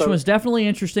situation was definitely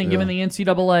interesting, given the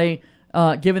NCAA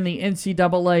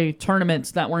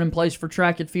tournaments that were in place for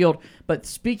track and field. But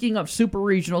speaking of super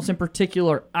regionals in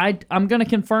particular, I'm going to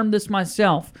confirm this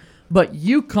myself, but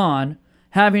UConn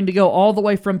having to go all the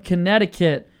way from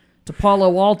Connecticut to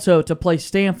Palo Alto to play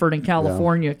Stanford in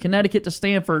California. Yeah. Connecticut to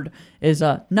Stanford is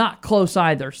not close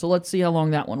either, so let's see how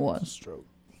long that one was.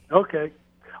 Okay.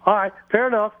 All right, fair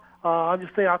enough. I'm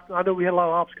just saying, I know we had a lot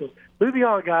of obstacles. Moving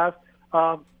on, guys,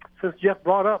 since Jeff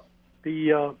brought up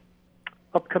the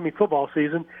upcoming football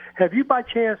season, have you by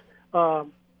chance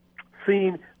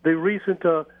seen the recent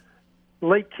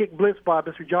late kick blitz by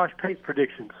Mr. Josh Pate's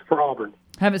predictions for Auburn?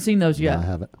 Haven't seen those yet. No, I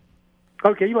haven't.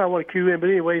 Okay, you might want to cue in, but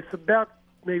anyway, it's about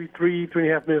maybe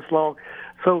 3.5 minutes long.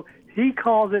 So he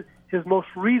calls it his most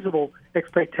reasonable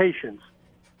expectations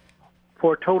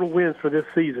for total wins for this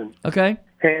season. Okay.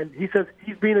 And he says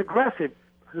he's being aggressive.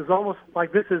 It's almost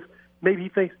like this is maybe he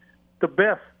thinks the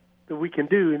best that we can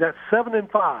do, and that's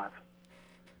 7-5.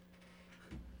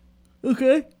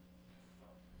 Okay.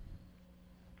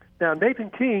 Now Nathan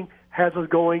King has us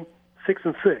going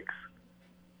 6-6.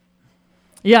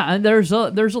 Yeah, and there's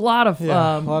a lot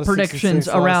of predictions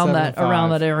around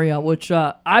that area, which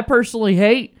I personally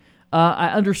hate. I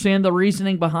understand the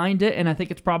reasoning behind it, and I think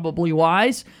it's probably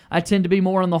wise. I tend to be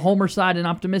more on the homer side and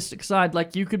optimistic side,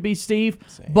 like you could be, Steve.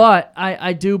 Same. But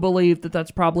I do believe that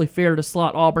that's probably fair to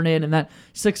slot Auburn in that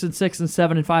 6-6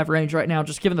 and 7-5 range right now,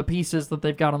 just given the pieces that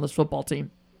they've got on this football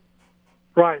team.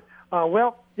 Right.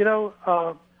 Well, I'm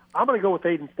going to go with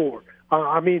 8-4.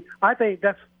 I think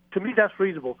to me that's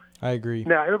reasonable. I agree.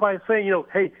 Now, everybody's saying,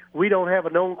 hey, we don't have a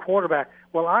known quarterback.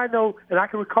 Well, I know, and I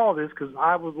can recall this because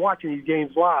I was watching these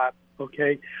games live,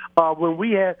 okay, when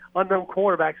we had unknown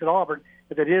quarterbacks at Auburn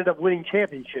that ended up winning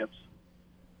championships.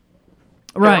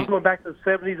 Right. I'm going back to the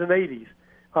 70s and 80s.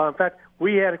 In fact,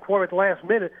 we had a quarterback at the last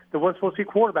minute that wasn't supposed to be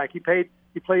a quarterback. He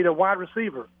played a wide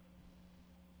receiver.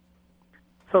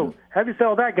 So, having said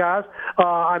all that, guys,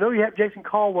 I know you have Jason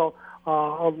Caldwell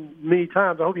many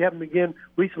times. I hope you have him again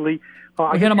recently.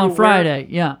 We had him on Friday,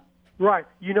 yeah. Right.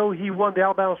 He won the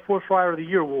Alabama Sports Writer of the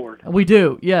Year award. We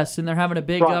do, yes, and they're having a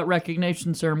big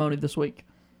recognition ceremony this week.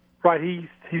 Right.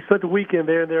 He spent the weekend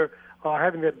there, and they're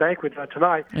having that banquet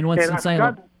tonight. In Winston-Salem. And I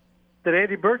forgot that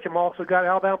Andy Burcham also got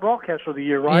Alabama Broadcaster of the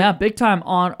Year, right? Yeah, big-time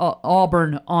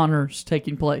Auburn honors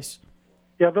taking place.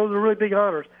 Yeah, those are really big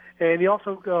honors. And he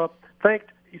also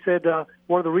he said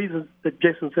one of the reasons that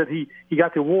Jason said he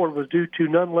got the award was due to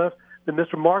none less than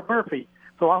Mr. Mark Murphy.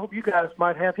 So I hope you guys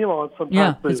might have him on sometime.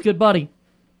 Yeah, it's good, buddy.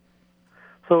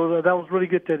 So that was really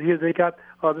good that they got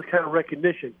this kind of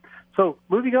recognition. So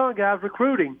moving on, guys,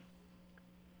 recruiting.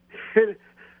 It's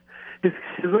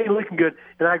really looking good,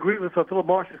 and I agree with Philip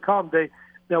Marsh's column today.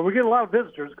 Now, we're getting a lot of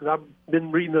visitors because I've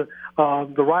been reading the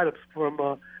write-ups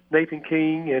from Nathan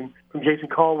King and from Jason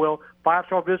Caldwell.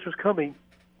 5-star visitors coming.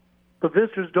 The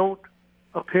visitors don't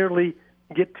apparently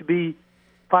get to be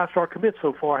 5-star commits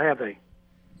so far, have they?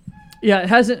 Yeah, it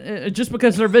hasn't. Just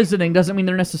because they're visiting doesn't mean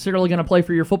they're necessarily going to play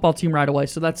for your football team right away.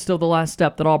 So that's still the last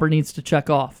step that Auburn needs to check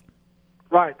off.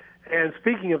 Right. And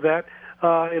speaking of that,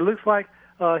 it looks like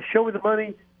show me the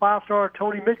money 5-star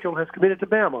Tony Mitchell has committed to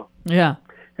Bama. Yeah.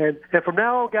 And from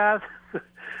now on, guys,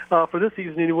 for this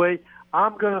season anyway,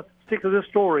 I'm going to stick to this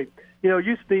story. It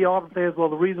used to be Auburn fans, well,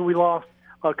 the reason we lost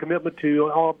a commitment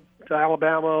to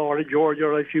Alabama or to Georgia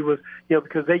or LSU was,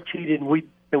 because they cheated and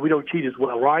we don't cheat as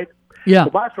well, right? Yeah.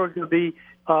 So my story is going to be,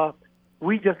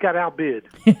 we just got outbid.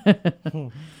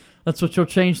 That's what you'll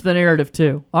change the narrative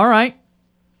to. All right.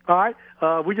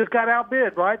 We just got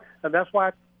outbid, right? And that's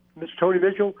why Mr. Tony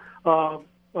Mitchell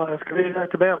has committed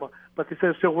to Bama. But they said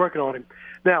they're still working on him.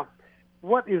 Now,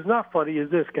 what is not funny is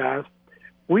this, guys.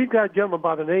 We've got a gentleman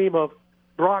by the name of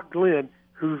Brock Glenn,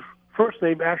 whose first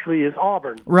name actually is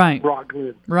Auburn. Right. Brock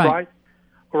Glenn. Right.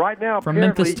 Right now, from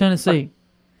Memphis, Tennessee.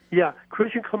 Yeah.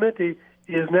 Christian Clemente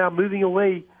is now moving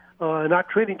away, not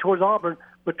trending towards Auburn,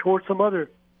 but towards some other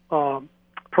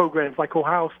programs like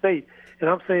Ohio State. And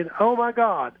I'm saying, oh my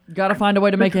God! Got to find a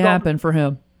way to make it happen for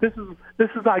him. This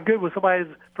is not good when somebody's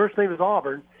first name is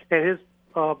Auburn and his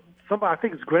I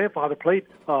think his grandfather played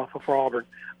for Auburn.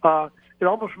 It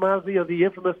almost reminds me of the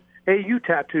infamous AU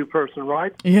tattoo person,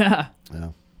 right? Yeah.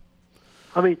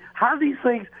 I mean, how do these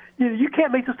things? You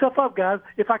can't make this stuff up, guys.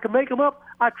 If I can make them up,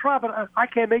 I try, but I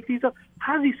can't make these up.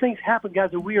 How do these things happen,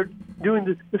 guys, that we are doing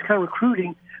this kind of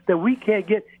recruiting that we can't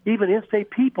get even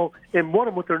in-state people and one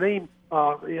of them with their name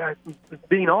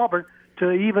being Auburn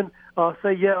to even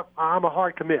say, yeah, I'm a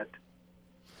hard commit?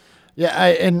 Yeah,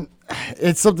 and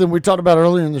it's something we talked about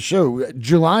earlier in the show.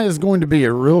 July is going to be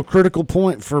a real critical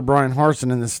point for Brian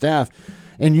Harsin and the staff,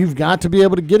 and you've got to be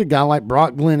able to get a guy like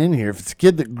Brock Glenn in here. If it's a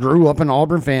kid that grew up an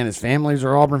Auburn fan, his families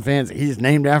are Auburn fans, he's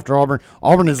named after Auburn.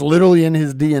 Auburn is literally in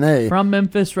his DNA. From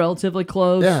Memphis, relatively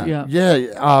close.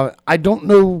 Yeah. I don't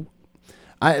know.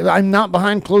 I'm not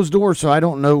behind closed doors, so I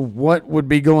don't know what would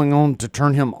be going on to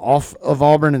turn him off of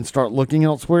Auburn and start looking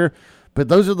elsewhere. But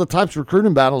those are the types of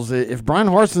recruiting battles. If Brian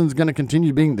Harsin's going to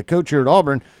continue being the coach here at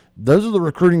Auburn, those are the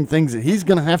recruiting things that he's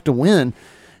going to have to win,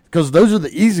 because those are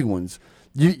the easy ones.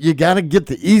 You got to get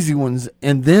the easy ones,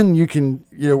 and then you can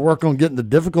work on getting the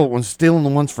difficult ones, stealing the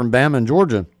ones from Bama and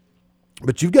Georgia.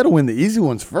 But you've got to win the easy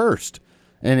ones first.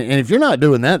 And if you're not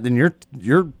doing that, then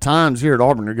your times here at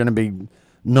Auburn are going to be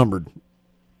numbered.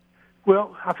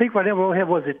 Well, I think right now we only have,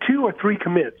 was it 2 or 3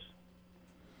 commits?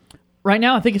 Right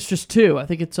now, I think it's just 2. I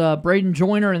think it's Braden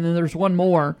Joyner, and then there's one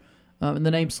more. And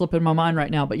the name's slipping my mind right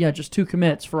now. But, yeah, just 2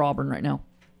 commits for Auburn right now.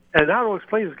 And I don't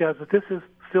explain this, guys, but this is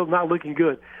still not looking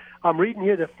good. I'm reading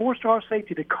here that 4-star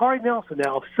safety Dakari Nelson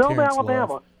now of Selma,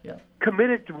 Alabama,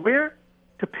 committed to where?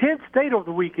 To Penn State over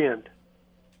the weekend.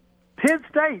 Penn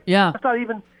State. Yeah. That's not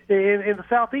even in the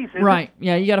Southeast, is right. it?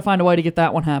 Yeah, you got to find a way to get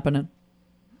that one happening.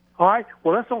 All right.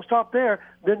 Well, let's don't stop there.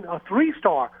 Then a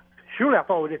 3-star. Surely I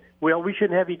thought, we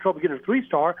shouldn't have any trouble getting a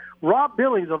 3-star. Rob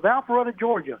Billings of Alpharetta,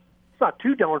 Georgia. It's not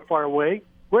too darn far away.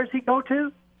 Where does he go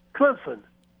to? Clemson.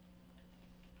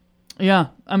 Yeah,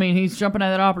 I mean, he's jumping at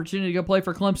that opportunity to go play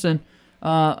for Clemson.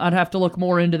 I'd have to look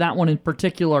more into that one in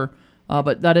particular,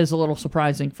 but that is a little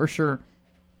surprising for sure.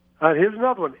 Here's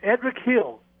another one. Edric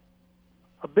Hill,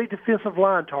 a big defensive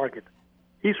line target.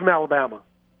 He's from Alabama.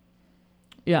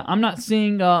 Yeah, I'm not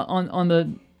seeing on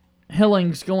the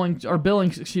Billings, going to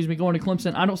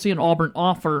Clemson. I don't see an Auburn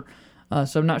offer,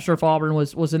 so I'm not sure if Auburn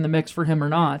was in the mix for him or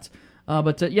not.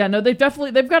 But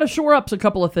they've got to shore up a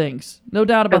couple of things, no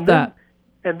doubt about that.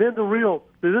 And then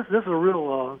this is a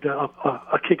real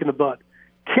a kick in the butt.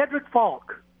 Kedrick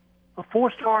Falk, a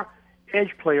 4-star edge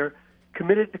player,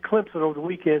 committed to Clemson over the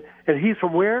weekend, and he's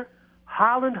from where?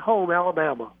 Highland Home,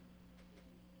 Alabama.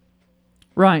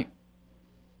 Right.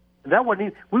 And that wasn't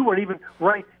even, we weren't even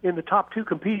right in the top 2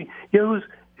 competing. You know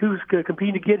who's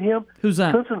competing to get him? Who's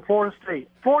that? Clemson, Florida State.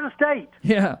 Florida State.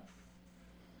 Yeah.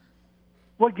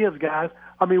 What gives, guys?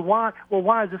 I mean, why? Well,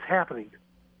 why is this happening?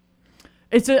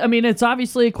 It's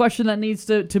obviously a question that needs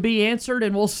to be answered,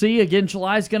 and we'll see. Again,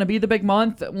 July is going to be the big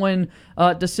month when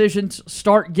decisions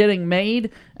start getting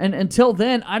made. And until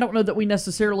then, I don't know that we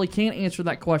necessarily can't answer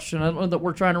that question. I don't know that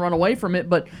we're trying to run away from it,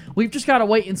 but we've just got to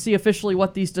wait and see officially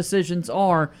what these decisions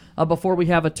are before we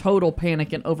have a total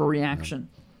panic and overreaction.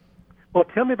 Well,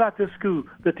 tell me about this school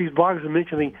that these bloggers are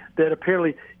mentioning that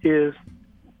apparently is,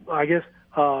 I guess,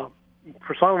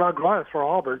 persona non grata for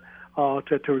Auburn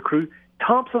to recruit.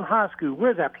 Thompson High School.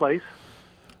 Where's that place?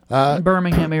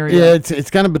 Birmingham area. Yeah, it's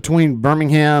kind of between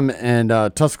Birmingham and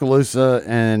Tuscaloosa,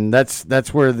 and that's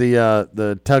where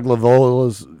the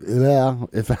Tagliavolas,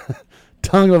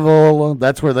 Tagliavola,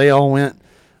 that's where they all went.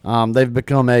 They've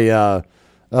become a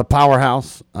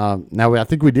powerhouse. Now I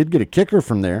think we did get a kicker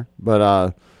from there,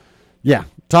 but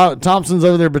Thompson's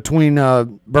over there between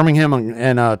Birmingham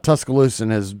and Tuscaloosa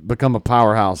and has become a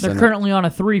powerhouse. They're currently on a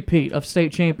 3-peat of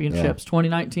state championships,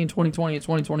 2019, 2020, and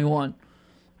 2021.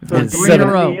 In 3 in a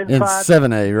row. In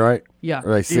 7A, right? Yeah.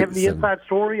 Right, do you have the inside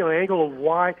story or angle of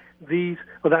why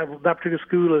that particular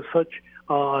school is such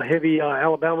heavy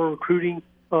Alabama recruiting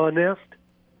nest?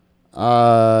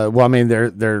 Well, I mean,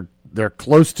 they're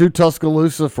close to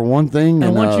Tuscaloosa for one thing.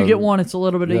 And once you get one, it's a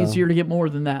little bit easier to get more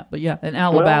than that. But yeah, an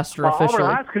Alabaster officially.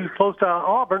 Auburn High School is close to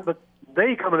Auburn, but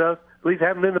they coming to us, at least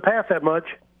haven't been in the past that much.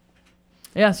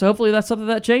 Yeah, so hopefully that's something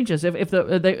that changes. If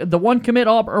the one commit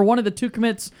or one of the 2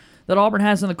 commits that Auburn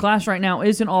has in the class right now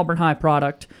is an Auburn High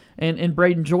product and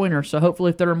Braden Joyner. So hopefully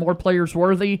if there are more players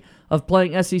worthy of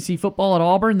playing SEC football at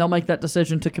Auburn, they'll make that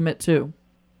decision to commit too.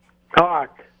 All right.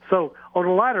 So on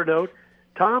a lighter note,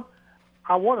 Tom,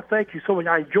 I want to thank you so much.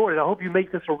 I enjoyed it. I hope you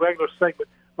make this a regular segment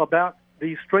about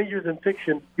these strangers in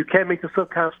fiction. You can't make this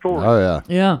up kind of story. Oh, yeah.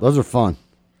 Yeah. Those are fun.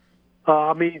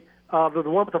 I mean, the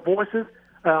one with the voices,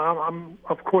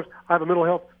 of course, I have a mental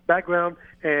health background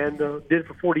and did it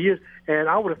for 40 years, and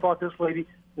I would have thought this lady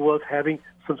was having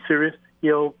some serious,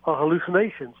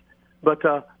 hallucinations. But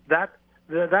that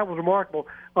was remarkable.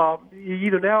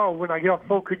 Either now or when I get off the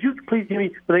phone, could you please give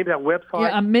me the name of that website?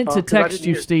 Yeah, I meant to text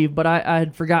you, Steve, but I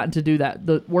had forgotten to do that.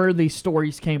 Where these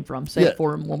stories came from. Say it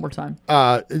for him one more time.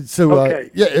 So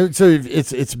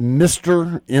it's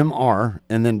Mr. MR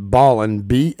and then Ballin,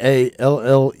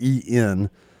 Ballen,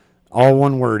 all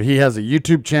one word. He has a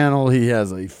YouTube channel. He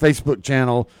has a Facebook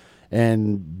channel.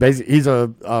 and basically he's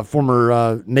a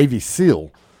former Navy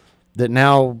SEAL that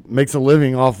now makes a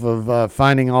living off of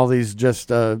finding all these just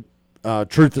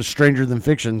truth is stranger than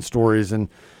fiction stories. And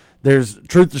there's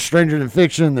truth is stranger than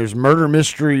fiction. There's murder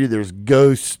mystery. There's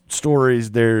ghost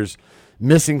stories. There's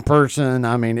missing person.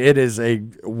 I mean, it is a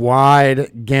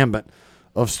wide gambit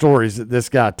of stories that this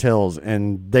guy tells,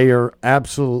 and they are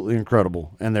absolutely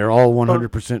incredible, and they're all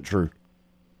 100% true.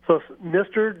 So it's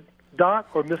Mr. Dot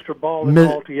or Mr. Ballin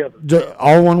all together?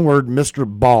 All one word, Mr.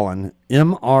 Ballin,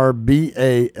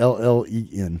 Mrballen.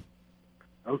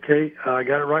 Okay, I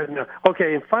got it right now.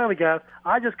 Okay, and finally, guys,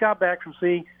 I just got back from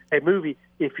seeing a movie.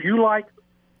 If you like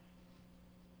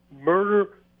murder,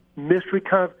 mystery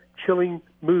kind of chilling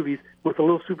movies with a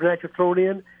little supernatural thrown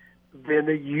in, then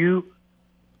you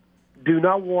do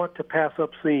not want to pass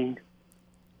up seeing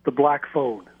The Black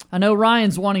Phone. I know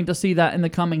Ryan's wanting to see that in the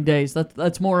coming days.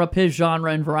 That's more up his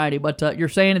genre and variety, but you're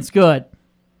saying it's good.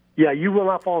 Yeah, you will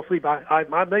not fall asleep.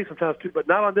 I may sometimes too, but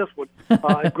not on this one.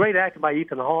 Great acting by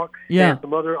Ethan Hawke and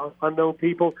some other unknown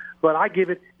people. But I give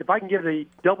it, if I can give it a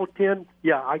double 10,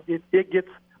 it gets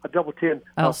a double 10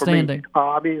 outstanding.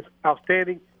 For me. It's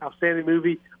outstanding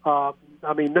movie.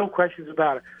 No questions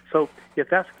about it. So if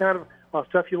that's the kind of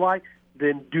stuff you like,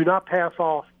 then do not pass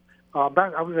off. I was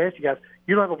going to ask you guys,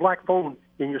 you don't have a Black Phone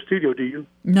in your studio, do you?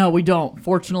 No, we don't.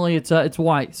 Fortunately, it's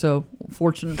white, so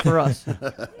fortunate for us.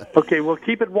 Okay, well,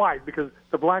 keep it white because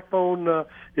the Black Phone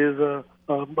is a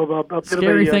bit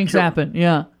scary of a, things happen.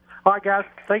 Yeah. All right, guys,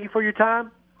 thank you for your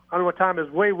time. I know my time is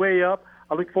way, way up.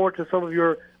 I look forward to some of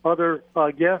your other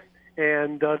guests,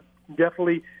 and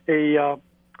definitely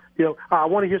I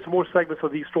want to hear some more segments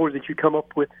of these stories that you come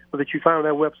up with or that you find on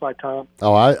that website, Tom.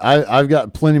 Oh, I've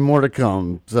got plenty more to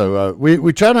come. So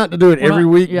we try not to do it every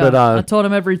week, but I told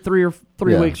him every three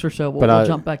weeks or so we'll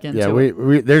jump back into it.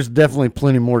 Yeah, there's definitely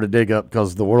plenty more to dig up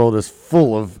because the world is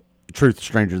full of truth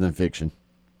stranger than fiction.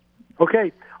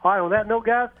 Okay. All right, on that note,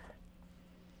 guys,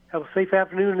 have a safe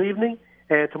afternoon and evening,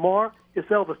 and tomorrow it's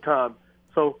Elvis time.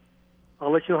 So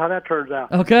I'll let you know how that turns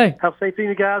out. Okay. Have a safe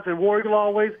evening, guys, and War Eagle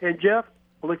always, and Jeff,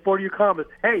 I look forward to your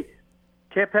comments. Hey,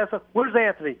 can't pass up. Where's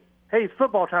Anthony? Hey, it's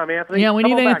football time, Anthony. Yeah, we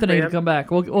need Anthony to come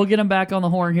back. We'll get him back on the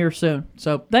horn here soon.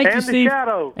 So thank you, Steve.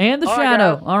 Shadow. And the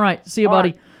Shadow. All right. See you,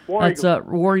 buddy. Right. That's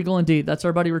War Eagle indeed. That's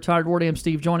our buddy, retired War Dam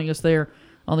Steve, joining us there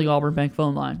on the Auburn Bank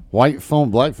phone line. White phone,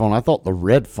 black phone. I thought the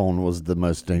red phone was the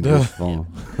most dangerous phone.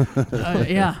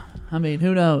 Yeah. I mean,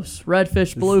 who knows? Red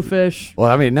fish, blue fish.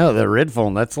 Well, I mean, no, the red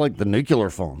phone, that's like the nuclear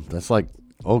phone. That's like,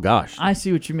 oh, gosh. I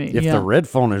see what you mean. If the red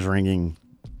phone is ringing,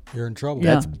 you're in trouble.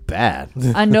 That's bad.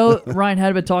 I know Ryan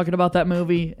had been talking about that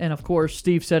movie, and of course,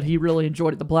 Steve said he really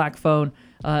enjoyed it, The Black Phone.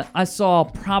 I saw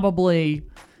probably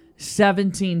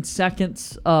 17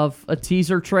 seconds of a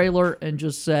teaser trailer and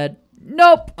just said,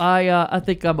 nope, I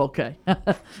think I'm okay.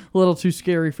 A little too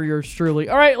scary for yours truly.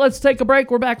 All right, let's take a break.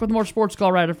 We're back with more Sports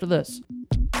Call right after this.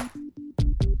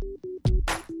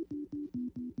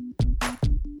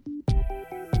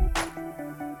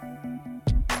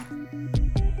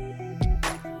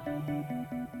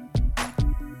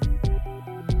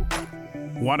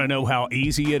 Want to know how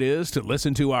easy it is to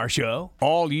listen to our show?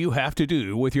 All you have to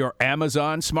do with your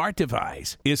Amazon smart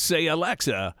device is say,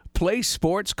 Alexa, play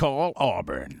Sports Call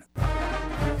Auburn.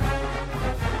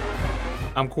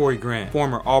 I'm Corey Grant,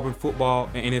 former Auburn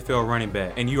football and NFL running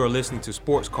back, and you are listening to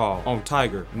Sports Call on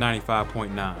Tiger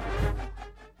 95.9.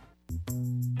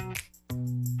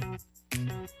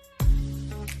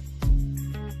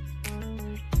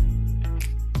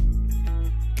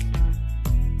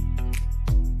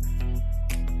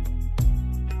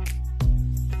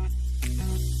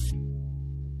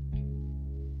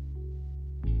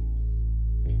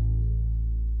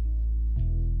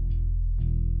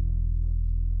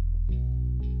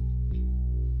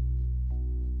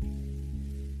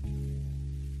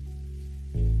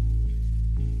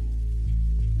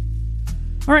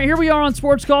 All right, here we are on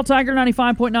Sports Call, Tiger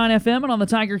 95.9 FM, and on the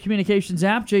Tiger Communications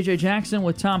app. JJ Jackson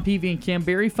with Tom Peavy and Cam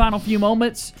Berry. Final few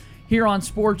moments here on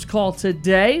Sports Call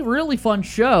today. Really fun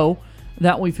show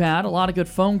that we've had. A lot of good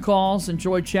phone calls.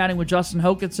 Enjoyed chatting with Justin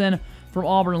Hokanson from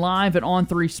Auburn Live at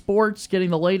On3 Sports, getting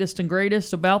the latest and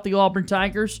greatest about the Auburn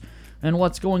Tigers and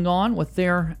what's going on with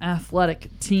their athletic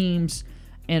teams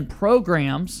and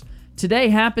programs. Today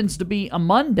happens to be a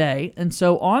Monday, and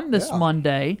so on this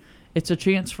Monday, it's a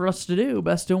chance for us to do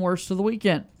best and worst of the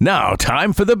weekend. Now,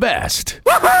 time for the best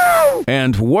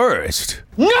and worst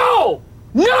No!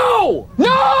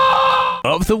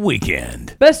 of the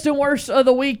weekend. Best and worst of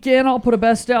the weekend. I'll put a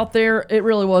best out there. It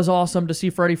really was awesome to see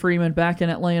Freddie Freeman back in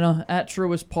Atlanta at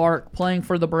Truist Park playing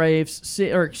for the Braves,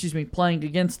 playing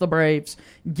against the Braves,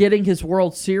 getting his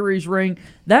World Series ring.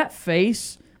 That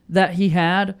face that he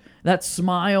had, that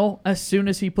smile as soon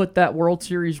as he put that World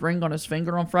Series ring on his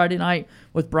finger on Friday night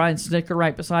with Brian Snitker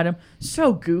right beside him.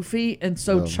 So goofy and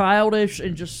so childish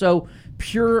and just so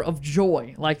pure of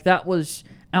joy. Like, that was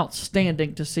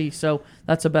outstanding to see. So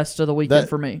that's the best of the weekend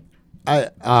for me.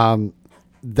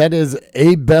 That is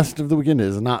a best of the weekend. It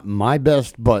is not my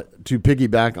best, but to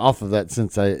piggyback off of that,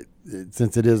 since it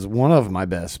is one of my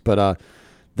best. But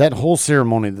that whole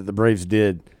ceremony that the Braves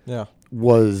did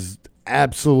was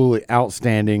absolutely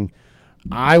outstanding.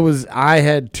 I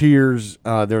had tears.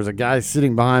 There was a guy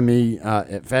sitting behind me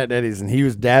at Fat Daddy's, and he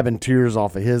was dabbing tears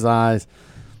off of his eyes.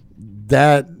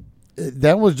 That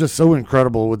was just so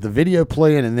incredible with the video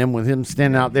playing, and then with him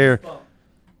standing out there.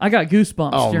 I got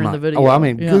goosebumps during the video.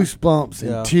 Goosebumps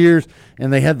and tears,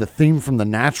 and they had the theme from The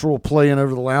Natural playing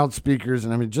over the loudspeakers,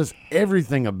 and I mean, just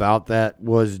everything about that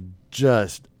was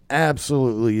just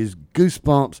absolutely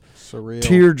goosebumps, surreal,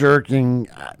 tear-jerking.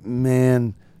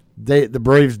 Man, the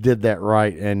Braves did that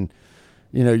right, and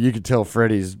you could tell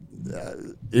Freddie's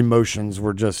emotions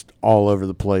were just all over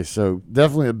the place. So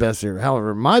definitely the best here.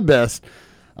 However, my best,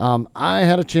 I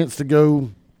had a chance to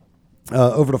go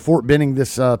over to Fort Benning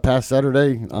this past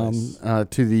Saturday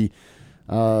to the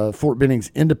Fort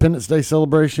Benning's Independence Day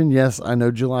celebration. Yes, I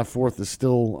know July 4th is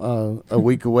still a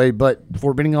week away, but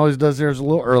Fort Benning always does theirs a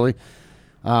little early.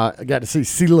 I got to see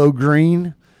CeeLo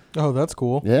Green. Oh, that's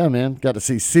cool. Yeah, man. Got to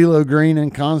see CeeLo Green in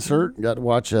concert. Got to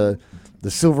watch the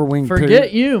Silver Wing.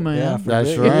 Forget You, man. Yeah,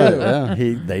 that's right.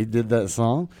 Yeah, they did that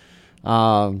song.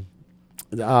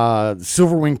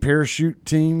 Silver Wing Parachute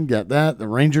Team, got that. The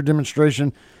Ranger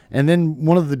demonstration. And then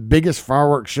one of the biggest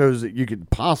fireworks shows that you could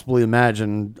possibly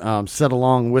imagine, set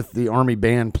along with the Army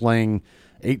Band playing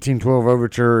 1812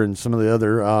 Overture and some of the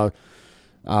other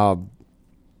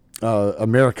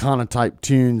Americana-type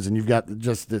tunes. And you've got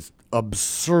just this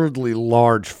absurdly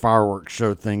large fireworks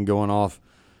show thing going off.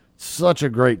 Such a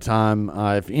great time.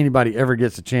 If anybody ever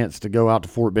gets a chance to go out to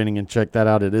Fort Benning and check that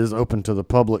out, it is open to the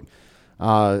public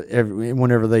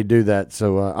whenever they do that.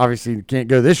 So obviously you can't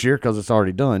go this year because it's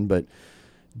already done, but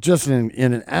just in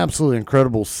an absolutely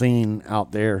incredible scene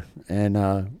out there, and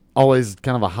always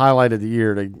kind of a highlight of the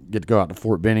year to get to go out to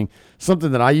Fort Benning.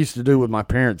 Something that I used to do with my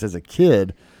parents as a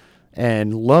kid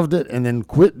and loved it, and then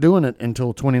quit doing it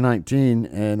until 2019.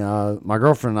 And my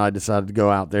girlfriend and I decided to go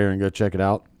out there and go check it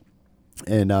out.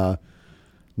 And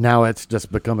now it's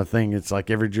just become a thing. It's like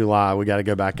every July we got to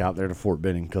go back out there to Fort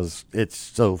Benning because it's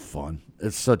so fun.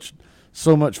 It's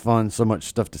so much fun, so much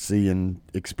stuff to see and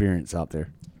experience out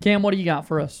there. Cam, what do you got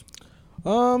for us?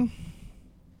 Probably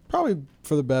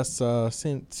for the best,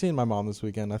 seeing my mom this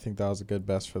weekend. I think that was a good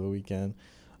best for the weekend.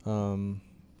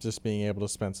 Just being able to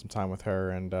spend some time with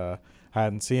her, and I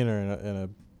hadn't seen her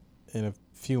in a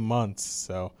few months,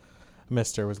 so I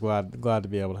missed her. Was glad to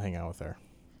be able to hang out with her.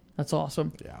 That's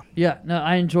awesome. Yeah. Yeah. No,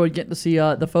 I enjoyed getting to see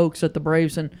the folks at the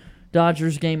Braves and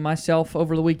Dodgers game myself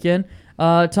over the weekend.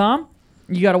 Tom,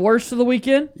 you got a worst of the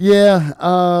weekend? Yeah,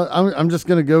 I'm just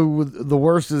going to go with the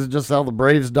worst is just how the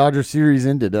Braves-Dodgers series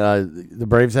ended. The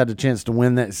Braves had a chance to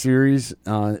win that series.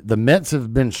 The Mets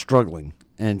have been struggling,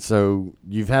 and so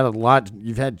you've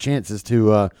had chances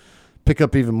to pick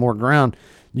up even more ground.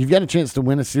 You've got a chance to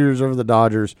win a series over the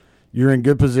Dodgers. You're in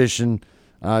good position.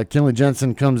 Kenley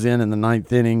Jensen comes in the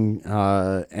ninth inning,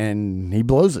 and he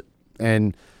blows it.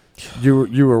 And you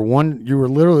were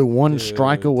literally one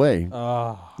strike away.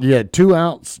 You had 2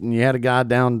 outs, and you had a guy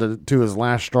down to his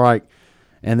last strike,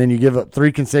 and then you give up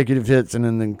 3 consecutive hits, and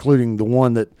then including the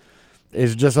one that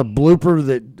is just a blooper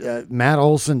that Matt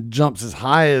Olson jumps as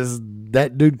high as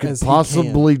that dude could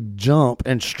possibly jump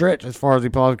and stretch as far as he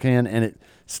possibly can, and it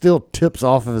still tips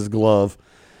off of his glove.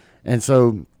 And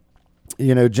so,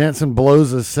 Jensen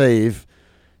blows a save.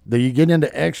 Then you get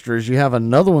into extras. You have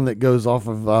another one that goes off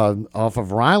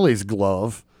of Riley's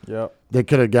glove. Yep. They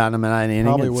could have gotten him in an inning.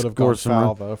 Probably would have gone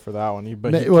foul though for that one. You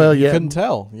couldn't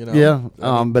tell. Yeah.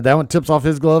 But that one tips off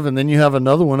his glove, and then you have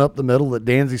another one up the middle that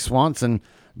Dansby Swanson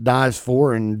dives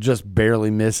for and just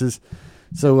barely misses.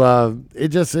 So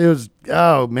it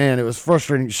was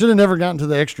frustrating. Should have never gotten to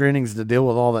the extra innings to deal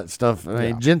with all that stuff.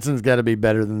 I mean, Jensen's got to be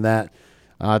better than that.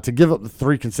 To give up the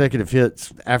 3 consecutive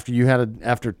hits after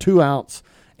 2 outs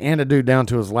and a dude down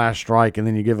to his last strike, and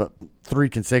then you give up 3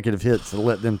 consecutive hits to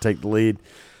let them take the lead.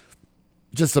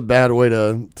 Just a bad way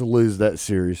to lose that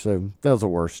series. So that was the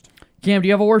worst. Cam, do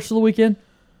you have a worst of the weekend?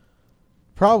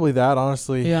 Probably that,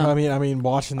 honestly. Yeah. I mean,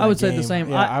 watching that game. I would say the same.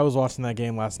 Yeah, I was watching that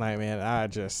game last night, man.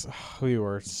 We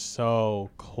were so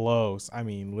close. I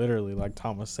mean, literally, like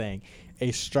Tom was saying,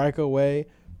 a strike away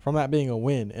from that being a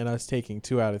win and us taking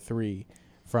 2 out of 3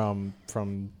 from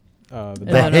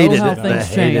the hated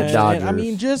Dodgers. And, I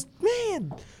mean, just,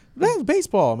 man, That's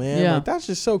baseball, man. Yeah. Like, that's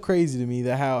just so crazy to me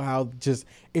that how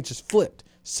it just flipped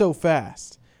so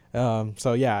fast.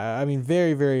 So yeah, I mean,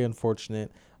 very, very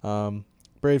unfortunate.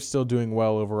 Braves still doing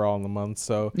well overall in the month,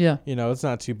 so yeah, it's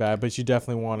not too bad. But you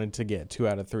definitely wanted to get 2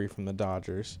 out of 3 from the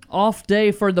Dodgers. Off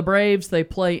day for the Braves. They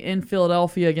play in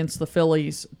Philadelphia against the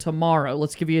Phillies tomorrow.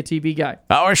 Let's give you a TV guide.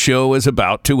 Our show is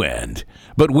about to end,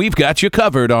 but we've got you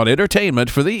covered on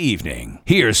entertainment for the evening.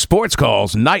 Here's Sports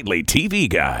Call's Nightly TV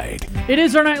Guide. It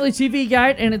is our Nightly TV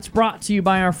Guide, and it's brought to you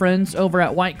by our friends over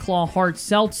at White Claw Hard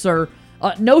Seltzer.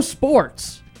 No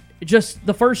sports. Just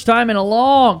the first time in a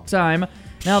long time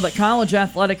now that college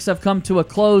athletics have come to a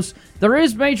close. There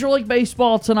is Major League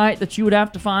Baseball tonight that you would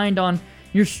have to find on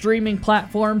your streaming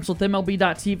platforms with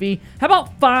MLB.tv. How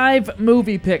about 5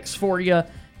 movie picks for you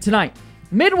tonight?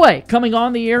 Midway coming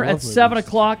on the air at 7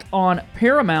 o'clock on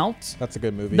Paramount. That's a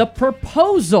good movie. The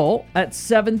Proposal at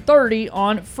 7:30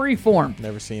 on Freeform.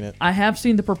 Never seen it. I have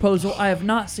seen The Proposal. I have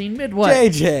not seen Midway.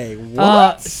 JJ,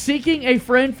 what? Seeking a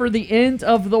Friend for the End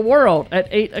of the World at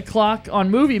 8 o'clock on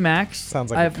Movie Max. Sounds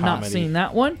like I a have not comedy. seen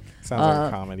that one. Sounds like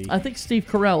a comedy. I think Steve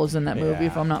Carell is in that movie,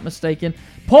 if Yeah. I'm not mistaken.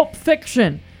 Pulp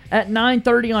Fiction at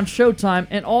 9:30 on Showtime,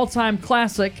 an all-time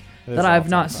classic that I have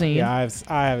not seen. Yeah,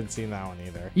 I haven't seen that one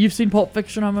either. You've seen Pulp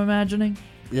Fiction, I'm imagining?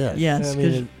 Yes. Yes. I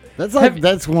mean,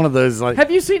 that's one of those, like.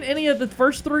 Have you seen any of the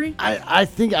first 3? I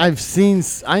think I have seen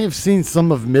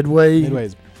some of Midway.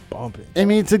 Midway's bumping. I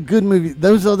mean, it's a good movie.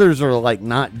 Those others are like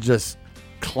not just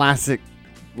classic,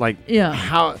 like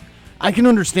how. I can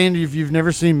understand if you've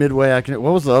never seen Midway. What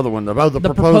was the other one about the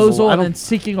proposal? And then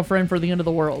Seeking a Friend for the End of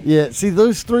the World. Yeah, see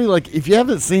those 3. Like if you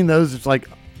haven't seen those, it's like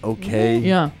okay.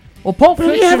 Yeah. Well, Pulp But if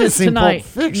you Fiction haven't is seen tonight,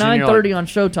 Pulp Fiction, 9:30 on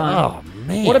Showtime. Oh,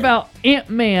 man. What about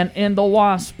Ant-Man and the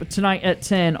Wasp tonight at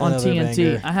 10 on Another TNT?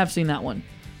 banger. I have seen that one.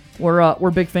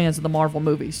 We're big fans of the Marvel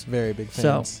movies. Very big So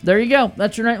fans. there you go.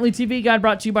 That's your Nightly TV Guide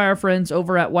brought to you by our friends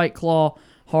over at White Claw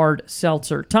Hard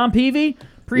Seltzer. Tom Peavy,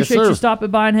 appreciate Yes, sir. you stopping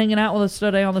by and hanging out with us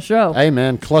today on the show. Hey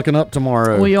man, clucking up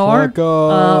tomorrow. We are. Cluck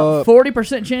up.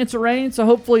 40% chance of rain, so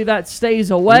hopefully that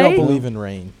stays I away. don't believe in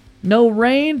rain. No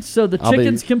rain, so the I'll be-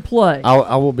 chickens can play.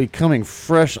 I will be coming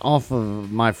fresh off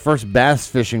of my first bass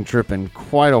fishing trip in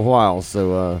quite a while,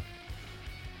 so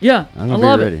Yeah, I'm I gonna be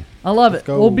love it. ready. I love Let's it.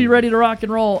 go. We'll be ready to rock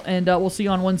and roll, and we'll see you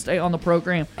on Wednesday on the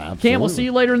program. Cam, we'll see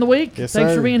you later in the week. Yes,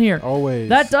 Thanks sir. for being here. Always.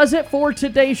 That does it for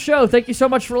today's show. Thank you so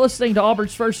much for listening to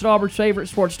Auburn's first and Auburn's favorite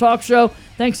sports talk show.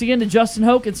 Thanks again to Justin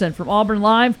Hokanson from Auburn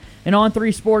Live and On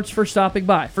 3 Sports for stopping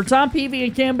by. For Tom Peavy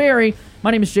and Cam Berry,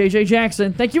 my name is JJ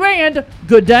Jackson. Thank you and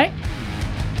good day.